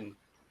Kylo Ren.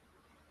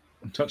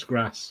 Touch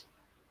grass.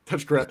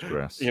 Touch grass.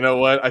 grass. You know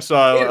what? I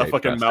saw a Yeah,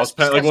 fucking grass. mouse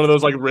pad, like one of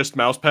those like wrist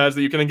mouse pads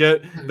that you can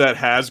get that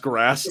has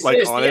grass on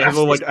it. Has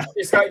a little, like,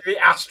 It's like the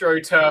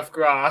AstroTurf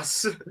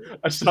grass.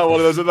 I saw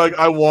one of those. And, like,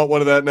 I want one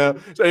of that now.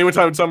 So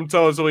anytime someone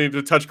tells me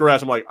to touch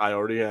grass, I'm like, I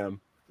already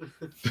am.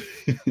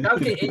 That'll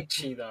get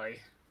itchy though.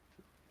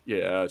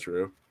 Yeah,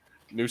 true.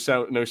 No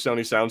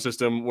Sony sound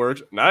system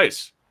works.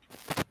 Nice.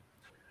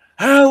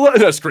 Hello,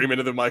 no, scream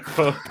into the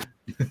microphone.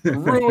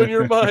 Ruin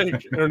your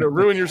mic or no,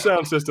 ruin your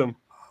sound system.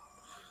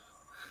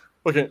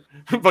 Fucking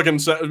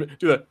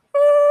do that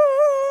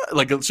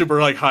like a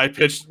super like high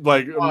pitched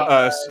like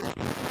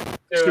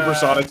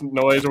supersonic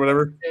noise or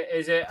whatever.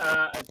 Is it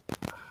what's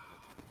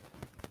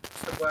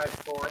the word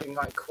for it in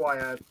like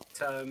choir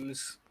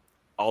terms?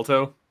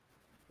 Alto.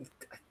 I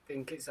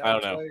think it's I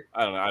don't alto. know.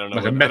 I don't know.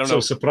 Like a I don't mezzo know.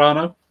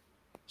 soprano.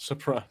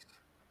 Soprano,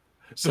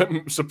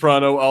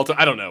 alto.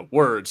 I don't know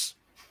words.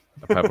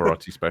 A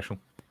Pavarotti special.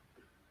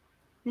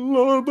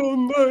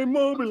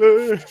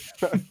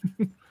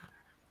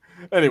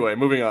 Anyway,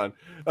 moving on.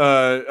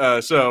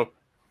 So I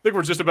think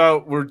we're just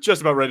about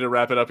ready to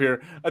wrap it up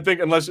here. I think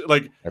unless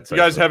like That's you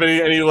guys excellent.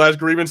 have any last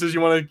grievances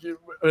you want to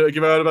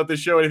give out about this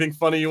show? Anything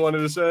funny you wanted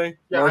to say,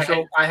 Yeah,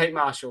 Marshall? I hate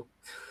Marshall.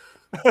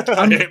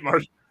 I hate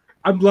Marshall.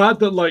 I'm glad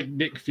that like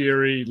Nick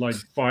Fury like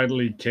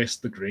finally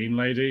kissed the Green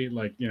Lady.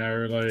 Like, you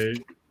know,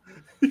 like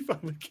He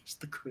finally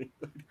kissed the Green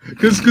Lady.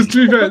 because to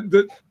be fair,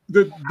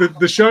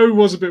 the show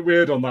was a bit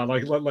weird on that.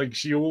 Like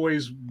she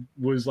always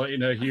was like in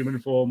her human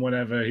form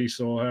whenever he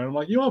saw her. I'm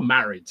like, you are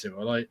married to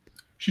her. Like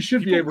she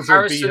should be able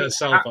to be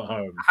herself at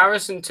home.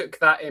 Harrison took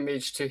that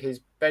image to his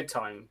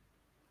bedtime.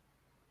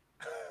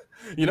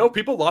 You know,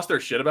 people lost their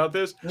shit about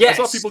this. Yes.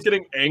 I saw people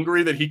getting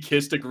angry that he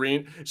kissed a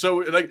green. So,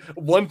 like,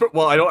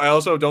 I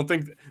also don't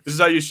think this is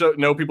how you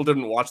know people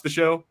didn't watch the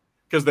show,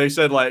 because they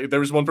said, like, there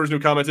was one person who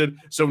commented,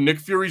 "So Nick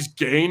Fury's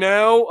gay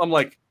now?" I'm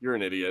like, you're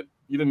an idiot.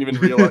 You didn't even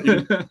realize.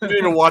 You didn't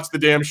even watch the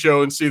damn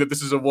show and see that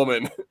this is a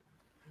woman.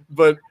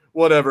 But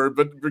whatever.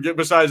 But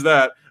besides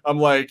that, I'm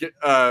like,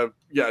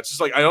 yeah, it's just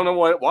like I don't know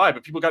why,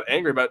 but people got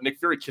angry about Nick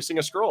Fury kissing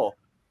a Skrull.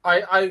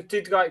 I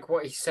did like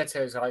what he said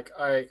to us, like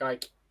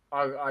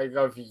I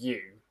love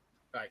you,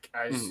 like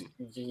as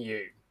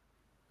you,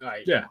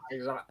 like Yeah.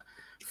 he's like,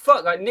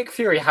 fuck, like Nick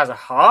Fury has a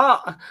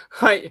heart,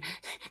 like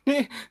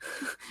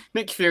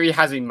Nick Fury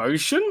has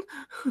emotion.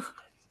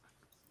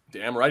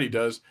 Damn right he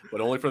does,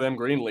 but only for them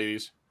green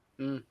ladies.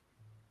 Mm.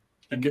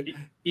 And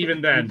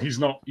even then, he's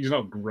not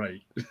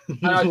great. And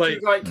I Like,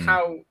 do like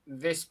how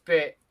this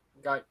bit,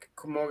 like,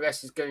 more or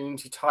less is going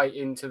to tie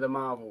into the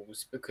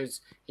Marvels,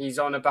 because he's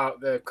on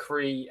about the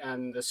Kree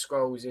and the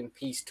Skrulls in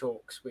peace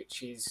talks,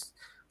 which is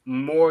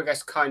more or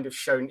less kind of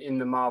shown in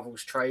the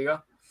Marvels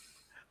trailer.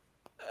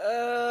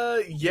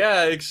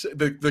 Yeah,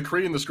 the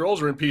Kree and the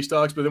Skrulls are in peace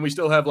talks, but then we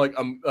still have like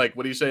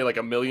what do you say, like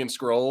 1 million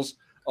Skrulls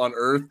on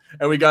Earth,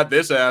 and we got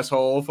this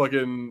asshole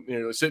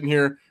fucking sitting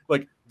here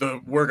like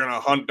we're gonna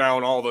hunt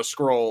down all the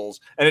Skrulls,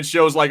 and it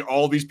shows like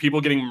all these people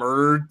getting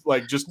murdered,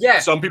 like just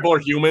some people are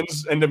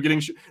humans end up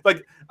getting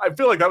like I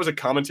feel like that was a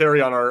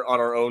commentary on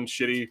our own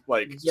shitty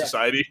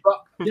society.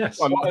 But yes.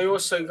 what I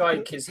also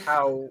like is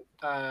how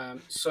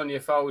Sonya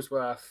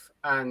Falsworth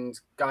and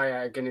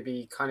Gaia are going to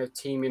be kind of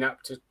teaming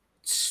up to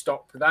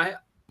stop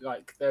that.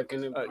 Like they're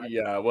going to.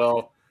 Yeah,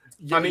 well.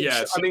 I'm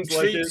yes,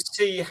 intrigued to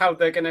see how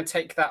they're going to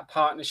take that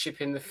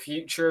partnership in the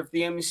future of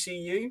the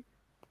MCU.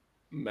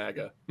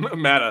 MAGA,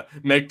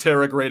 make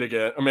Terra great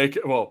again. Or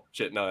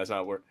no, that's not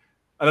a word.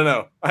 I don't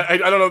know. I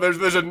don't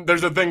know.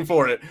 There's a thing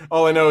for it.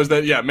 All I know is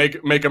that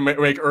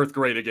make Earth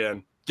great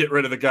again. Get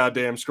rid of the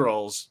goddamn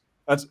Skrulls.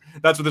 That's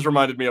what this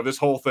reminded me of. This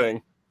whole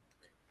thing.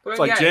 But It's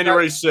like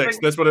January 6th.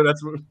 That's what.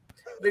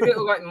 The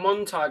little like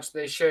montage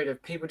they showed of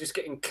people just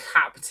getting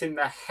capped in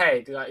the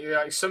head,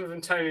 like some of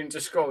them turning into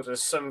Skrulls, and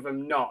some of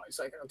them not. It's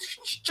like, oh,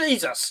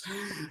 Jesus.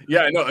 Yeah,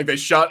 I know. Like they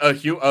shot I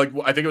think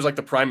it was like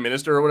the prime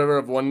minister or whatever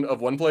of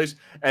one place,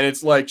 and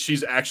it's like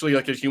she's actually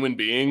like a human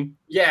being.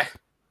 Yeah.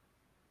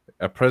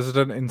 A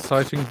president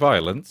inciting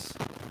violence?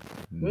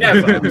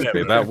 Never.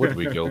 That would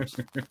be guilt.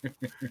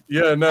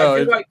 Yeah, no. I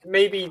feel like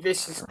maybe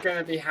this is going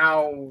to be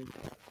how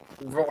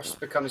Ross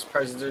becomes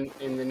president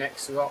in the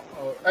next lot.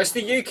 It's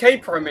the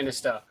UK Prime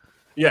Minister.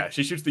 Yeah,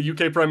 she shoots the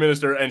UK Prime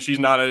Minister, and she's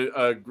not an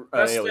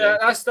alien.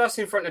 That's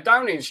in front of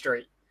Downing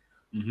Street.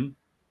 Mm-hmm.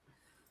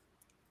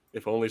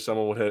 If only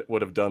someone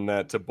would have done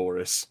that to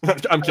Boris.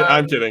 I'm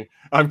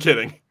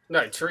kidding.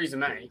 No, Theresa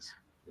May.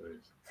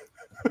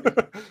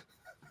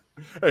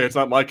 Hey, it's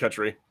not my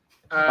country.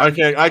 I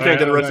can't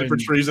get arrested for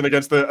mean- treason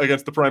against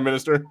the prime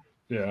minister.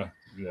 Yeah.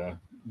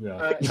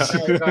 So,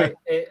 like,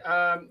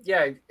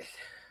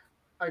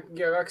 like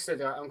I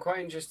said, I'm quite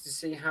interested to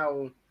see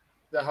how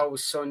the whole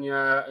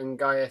Sonya and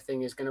Gaia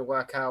thing is going to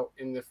work out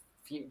in the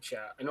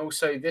future, and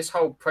also this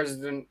whole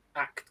president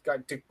act,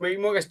 like,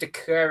 more or less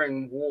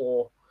declaring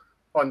war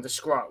on the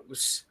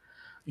Skrulls.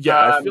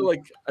 Yeah, I feel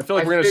like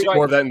we're gonna see feel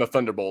more like- of that in the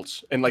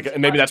Thunderbolts, and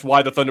maybe that's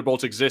why the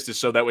Thunderbolts exist, is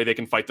so that way they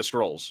can fight the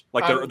Skrulls.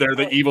 Like they're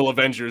the evil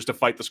Avengers to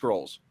fight the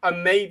Skrulls.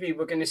 And maybe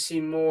we're going to see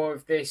more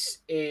of this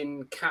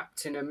in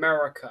Captain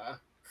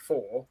America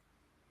 4,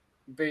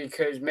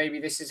 because maybe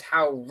this is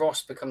how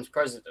Ross becomes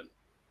president.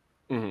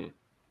 Mm-hmm.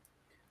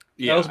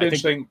 Yeah, that would be I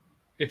think- interesting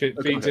if it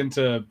Go feeds ahead.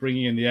 into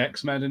bringing in the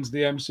X-Men into the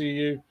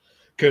MCU,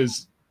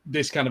 because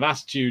this kind of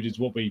attitude is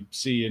what we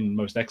see in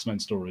most X-Men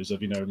stories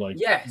of, like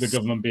Yes. the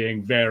government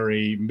being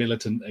very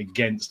militant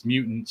against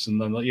mutants, and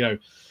then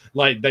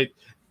like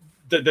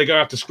they go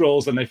after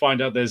Skrulls, and they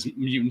find out there's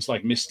mutants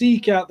like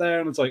Mystique out there,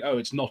 and it's like, oh,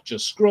 it's not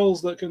just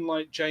Skrulls that can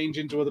like change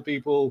into other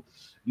people.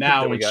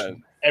 Now Then we it's got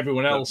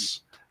everyone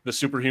else. the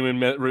superhuman.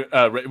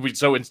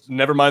 So it's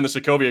never mind the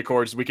Sokovia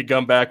Accords. We could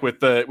come back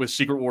with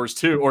Secret Wars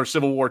 2 or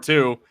Civil War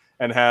 2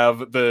 and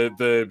have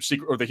the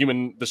secret or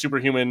the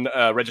superhuman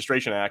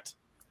registration act.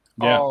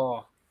 Yeah.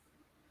 Oh,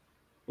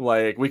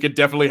 Like, we could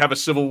definitely have a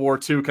Civil War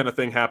 2 kind of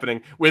thing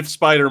happening with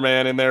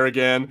Spider-Man in there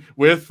again,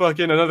 with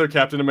fucking another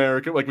Captain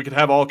America. Like, we could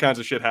have all kinds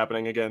of shit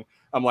happening again.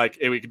 I'm like,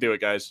 hey, we could do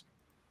it, guys.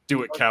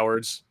 Do it,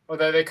 cowards.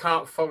 although they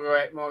can't follow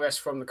it more or less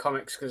from the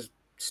comics because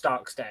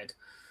Stark's dead.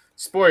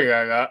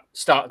 Spoiler alert: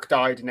 Stark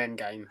died in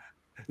Endgame.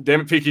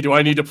 Damn it, Peaky, do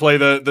I need to play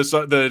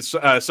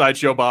the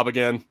Sideshow Bob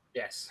again?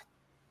 Yes.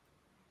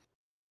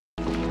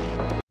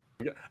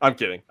 I'm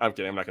kidding. I'm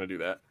not going to do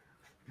that.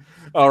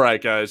 All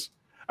right, guys.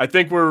 I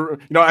think we're...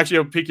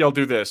 actually, Peaky, I'll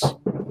do this.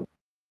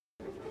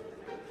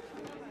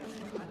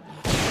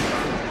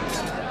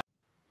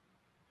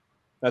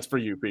 That's for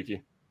you,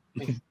 Peaky.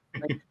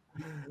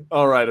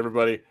 All right,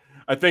 everybody.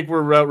 I think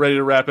we're ready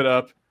to wrap it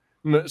up.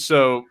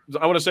 So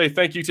I want to say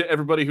thank you to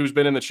everybody who's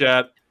been in the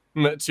chat,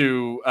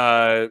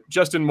 to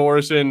Justin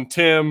Morrison,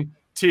 Tim,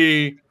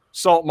 T,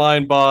 Salt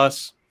Mine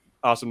Boss,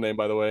 awesome name,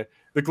 by the way,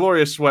 the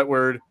Glorious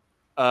Sweatword,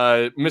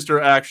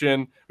 Mr.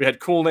 Action. We had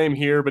Cool Name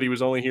here, but he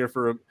was only here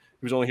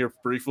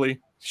briefly.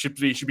 Should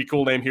be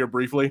Cool Name here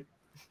briefly.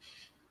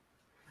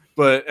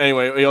 But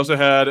anyway, we also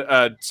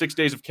had 6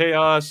 Days of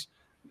Chaos,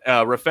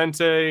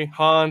 Rafente,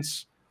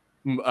 Hans.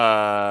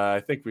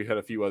 I think we had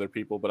a few other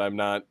people, but I'm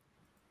not.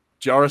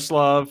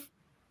 Jaroslav.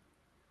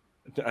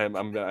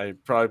 I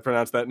probably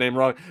pronounced that name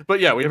wrong, but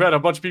yeah, we've had a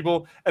bunch of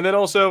people, and then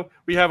also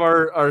we have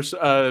our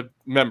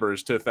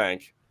members to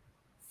thank.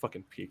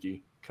 Fucking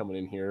Peaky coming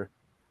in here.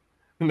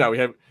 Now we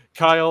have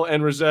Kyle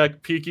and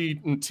Razek,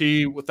 Peaky and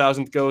T,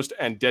 1000th Ghost,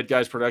 and Dead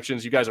Guys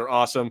Productions. You guys are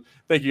awesome.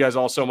 Thank you guys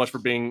all so much for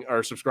being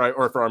our subscribe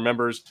or for our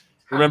members.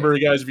 Remember,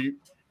 you guys, if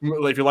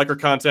you like our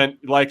content,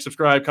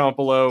 subscribe, comment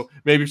below.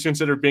 Maybe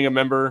consider being a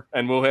member,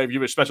 and we'll have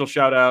you a special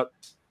shout out,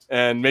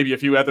 and maybe a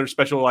few other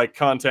special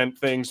content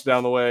things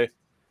down the way.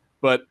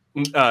 But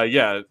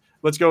yeah,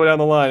 let's go down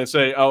the line and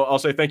say I'll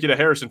say thank you to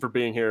Harrison for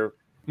being here.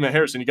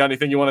 Harrison, you got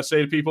anything you want to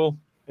say to people?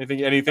 Anything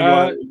you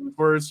want to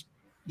words?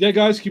 Yeah,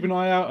 guys, keep an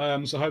eye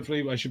out. So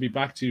hopefully I should be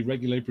back to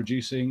regularly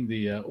producing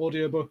the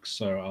audiobooks.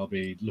 So I'll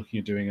be looking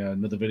at doing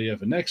another video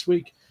for next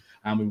week,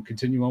 and we will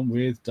continue on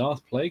with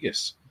Darth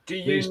Plagueis. Do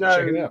you Please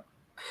check it know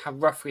out.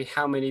 roughly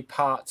how many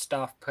parts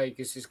Darth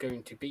Plagueis is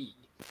going to be?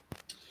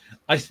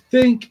 I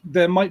think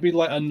there might be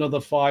another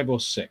 5 or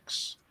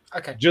 6.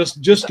 Okay.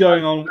 Just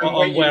going on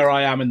waiting. where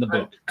I am in the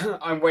book.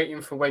 I'm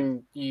waiting for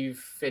when you've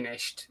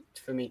finished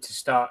for me to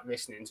start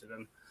listening to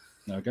them.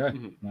 Okay.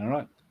 Mhm. All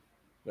right.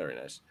 Very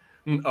nice.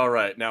 All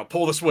right, now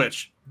pull the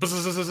switch.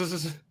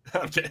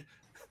 Okay.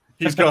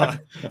 He's gone.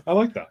 I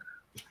like that.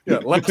 Yeah,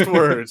 last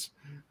words.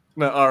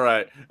 No, all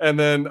right, and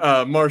then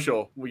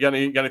Marshall, we got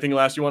anything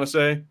last you want to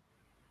say?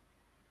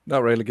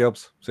 Not really,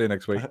 Gilbs. See you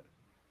next week.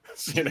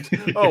 See you next-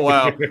 Oh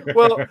wow.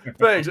 Well,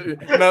 thanks.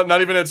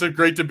 Not even. It's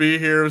great to be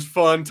here. It was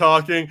fun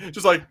talking.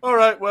 Just like, all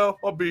right, well,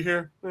 I'll be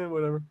here.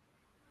 Whatever.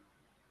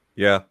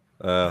 Yeah.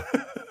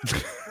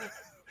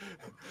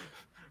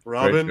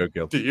 Robin, show,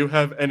 Gil. do you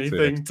have you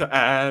anything to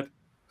add?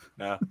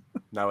 No,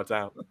 now it's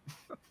out.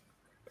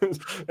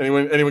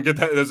 anyone get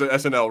that? There's an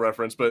SNL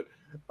reference, but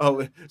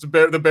it's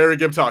the Barry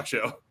Gibb talk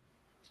show.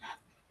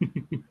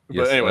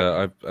 Yes,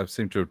 anyway. I've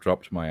seemed to have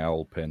dropped my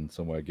owl pin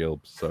somewhere,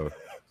 Gilbs. So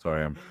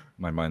sorry,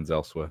 my mind's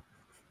elsewhere.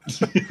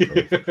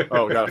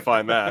 Oh, we gotta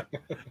find that.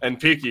 And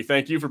Peaky,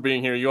 thank you for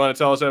being here. You want to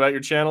tell us about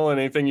your channel and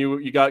anything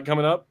you got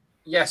coming up?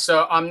 Yeah,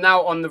 so I'm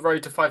now on the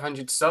road to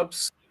 500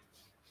 subs.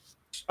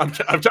 I'm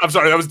sorry,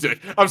 that was dick.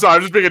 I'm sorry,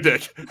 I'm just being a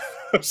dick.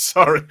 I'm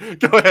sorry.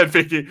 Go ahead,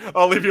 Peaky.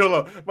 I'll leave you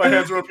alone. My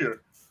hands are up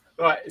here.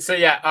 Right, so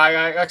yeah,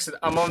 like I said,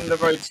 I'm on the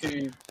road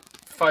to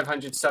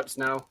 500 subs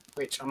now,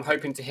 which I'm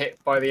hoping to hit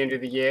by the end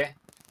of the year.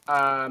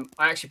 I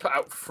actually put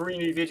out 3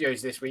 new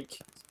videos this week.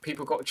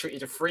 People got treated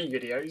to 3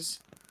 videos.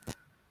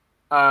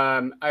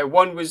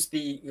 One was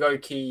the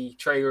Loki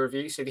trailer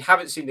review. So if you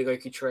haven't seen the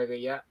Loki trailer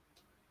yet,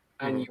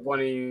 and you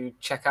want to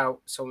check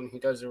out someone who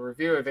does a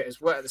review of it as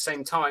well at the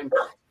same time,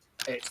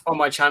 it's on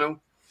my channel.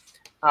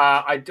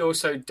 I'd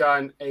also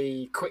done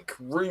a quick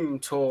room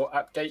tour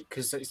update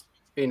because it's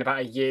been about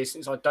a year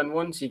since I've done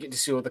one, so you get to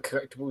see all the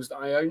collectibles that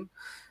I own,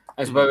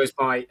 as well as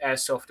my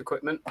airsoft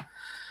equipment.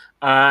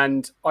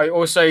 And I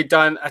also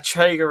done a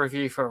trailer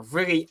review for a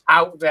really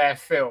out there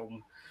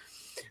film,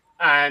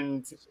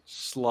 and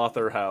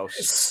Slaughterhouse.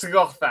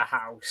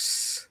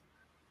 Slaughterhouse.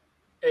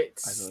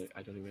 It's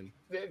I don't even.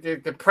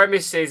 the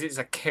premise is it's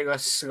a killer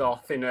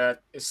sloth in a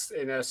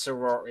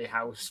sorority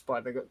house by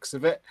the looks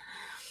of it.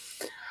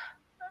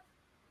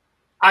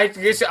 I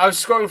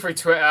was scrolling through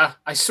Twitter.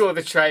 I saw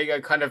the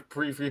trailer kind of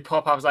briefly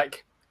pop. I was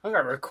like, I'm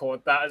gonna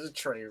record that as a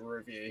trailer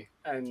review,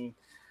 and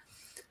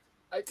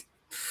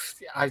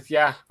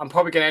I'm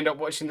probably gonna end up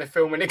watching the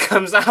film when it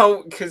comes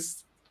out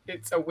because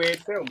it's a weird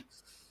film.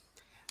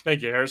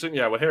 Thank you, Harrison.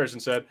 Yeah, what Harrison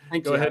said.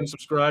 Go ahead and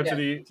subscribe to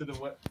the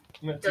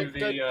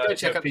Go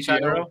check out the PK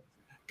channel. Arrow.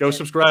 Go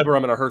subscribe, or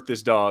I'm gonna hurt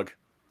this dog.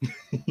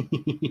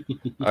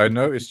 I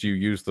noticed you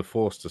used the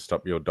force to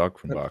stop your dog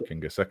from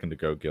barking a second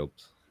ago,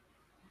 Gilbs.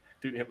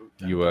 Dude,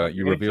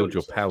 You revealed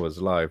your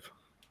powers live.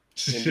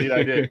 Indeed,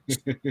 I did.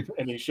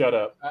 And you shut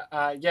up.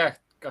 Yeah,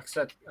 like I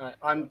said,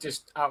 I'm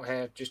just out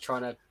here just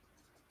trying to.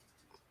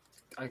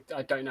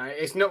 I don't know.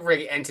 It's not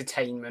really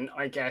entertainment,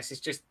 I guess. It's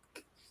just,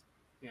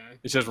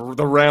 It's just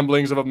the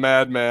ramblings of a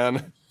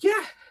madman.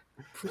 Yeah,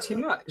 pretty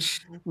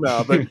much.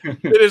 No, but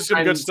it is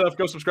some good stuff.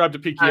 Go subscribe to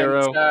PK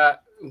Arrow.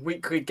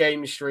 Weekly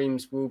game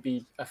streams will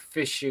be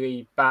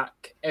officially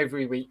back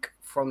every week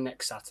from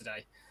next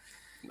Saturday.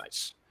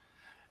 Nice.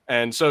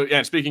 And so,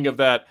 yeah, speaking of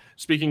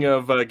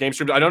game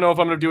streams, I don't know if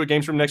I'm going to do a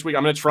game stream next week.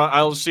 I'm going to try.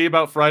 I'll see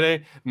about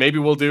Friday. Maybe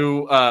we'll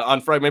do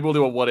on Friday. Maybe we'll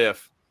do a what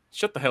if.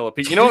 Shut the hell up,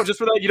 Pete. You know what? Just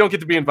for that, you don't get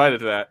to be invited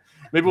to that.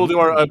 Maybe we'll do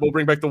we'll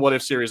bring back the what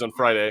if series on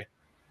Friday.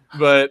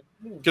 But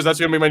because that's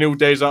going to be my new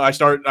days. I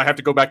have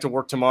to go back to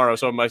work tomorrow.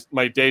 So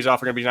my days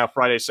off are going to be now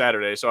Friday,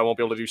 Saturday. So I won't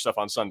be able to do stuff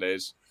on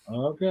Sundays.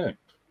 Okay.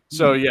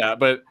 So, yeah,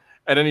 but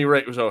at any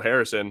rate, so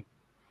Harrison,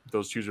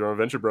 those Choose Your Own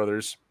Adventure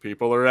brothers,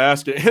 people are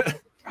asking.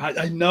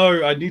 I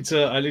know. I need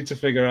to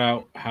figure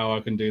out how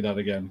I can do that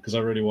again because I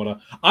really want to.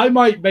 I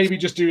might maybe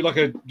just do like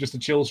a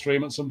chill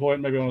stream at some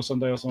point, maybe on a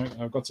Sunday or something.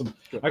 I got some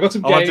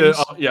games.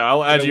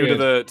 I'll add you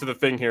to the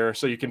thing here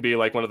so you can be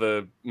like one of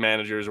the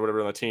managers or whatever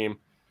on the team.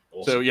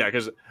 Awesome. So yeah,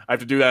 because I have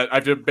to do that. I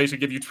have to basically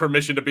give you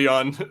permission to be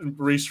on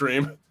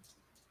Restream.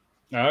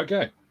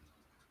 Okay.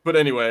 But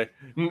anyway,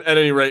 at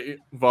any rate,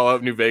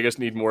 Fallout New Vegas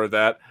need more of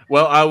that.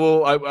 Well,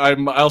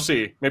 I'll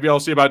see. Maybe I'll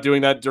see about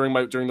doing that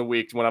during the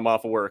week when I'm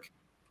off of work.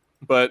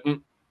 But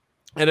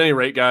at any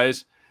rate,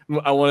 guys,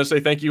 I want to say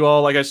thank you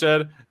all. Like I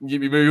said,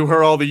 you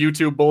heard all the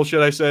YouTube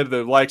bullshit I said,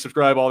 the like,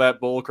 subscribe, all that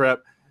bull crap.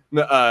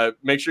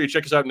 Make sure you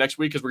check us out next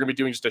week because we're going to be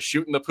doing just a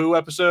Shoot in the Poo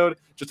episode.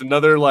 Just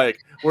another, we're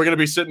going to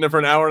be sitting there for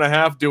an hour and a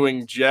half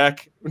doing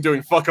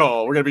fuck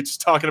all. We're going to be just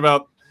talking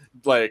about,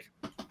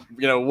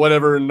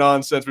 whatever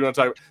nonsense we want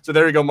to talk about. So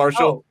there you go,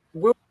 Marshall.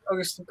 I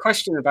was a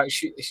question about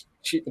Shoot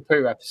the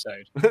Poo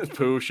episode.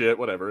 Poo, shit,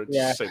 whatever.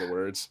 Just say the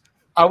words.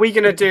 Are we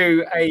going to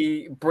do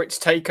a Brits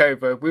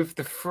takeover with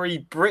the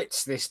 3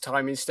 Brits this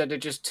time instead of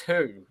just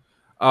 2?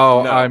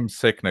 Oh, no. I'm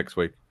sick next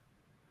week.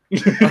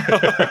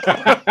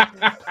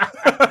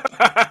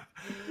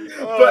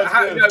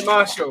 No,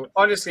 Marshall,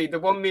 honestly, the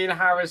one me and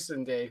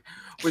Harrison did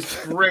was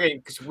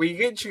brilliant because we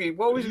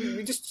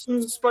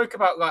just spoke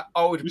about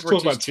old British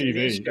talked about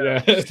TV.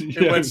 Yeah.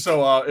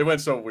 It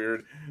went so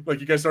weird.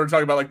 You guys started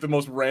talking about the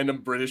most random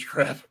British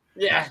crap.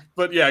 Yeah.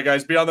 But yeah,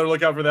 guys, be on the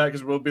lookout for that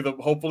because we'll be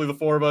hopefully the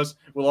 4 of us.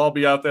 We'll all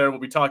be out there. We'll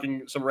be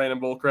talking some random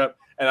bull crap.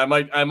 And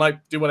I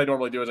might do what I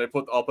normally do is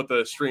I'll put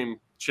the stream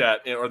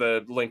chat or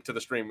the link to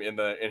the stream in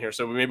here.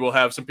 So maybe we'll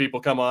have some people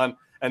come on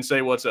and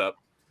say what's up.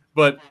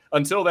 But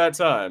until that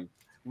time,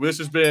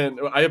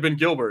 I have been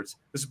Gilbert.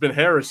 This has been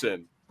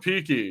Harrison,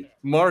 Peaky,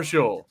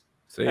 Marshall,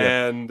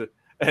 and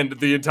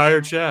the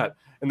entire chat.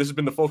 And this has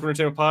been the Fulcrum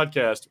Entertainment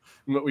Podcast.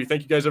 We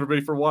thank you guys,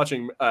 everybody, for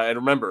watching. And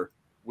remember,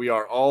 we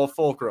are all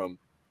Fulcrum.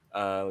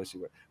 Let's see.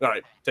 All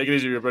right. Take it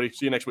easy, everybody.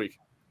 See you next week.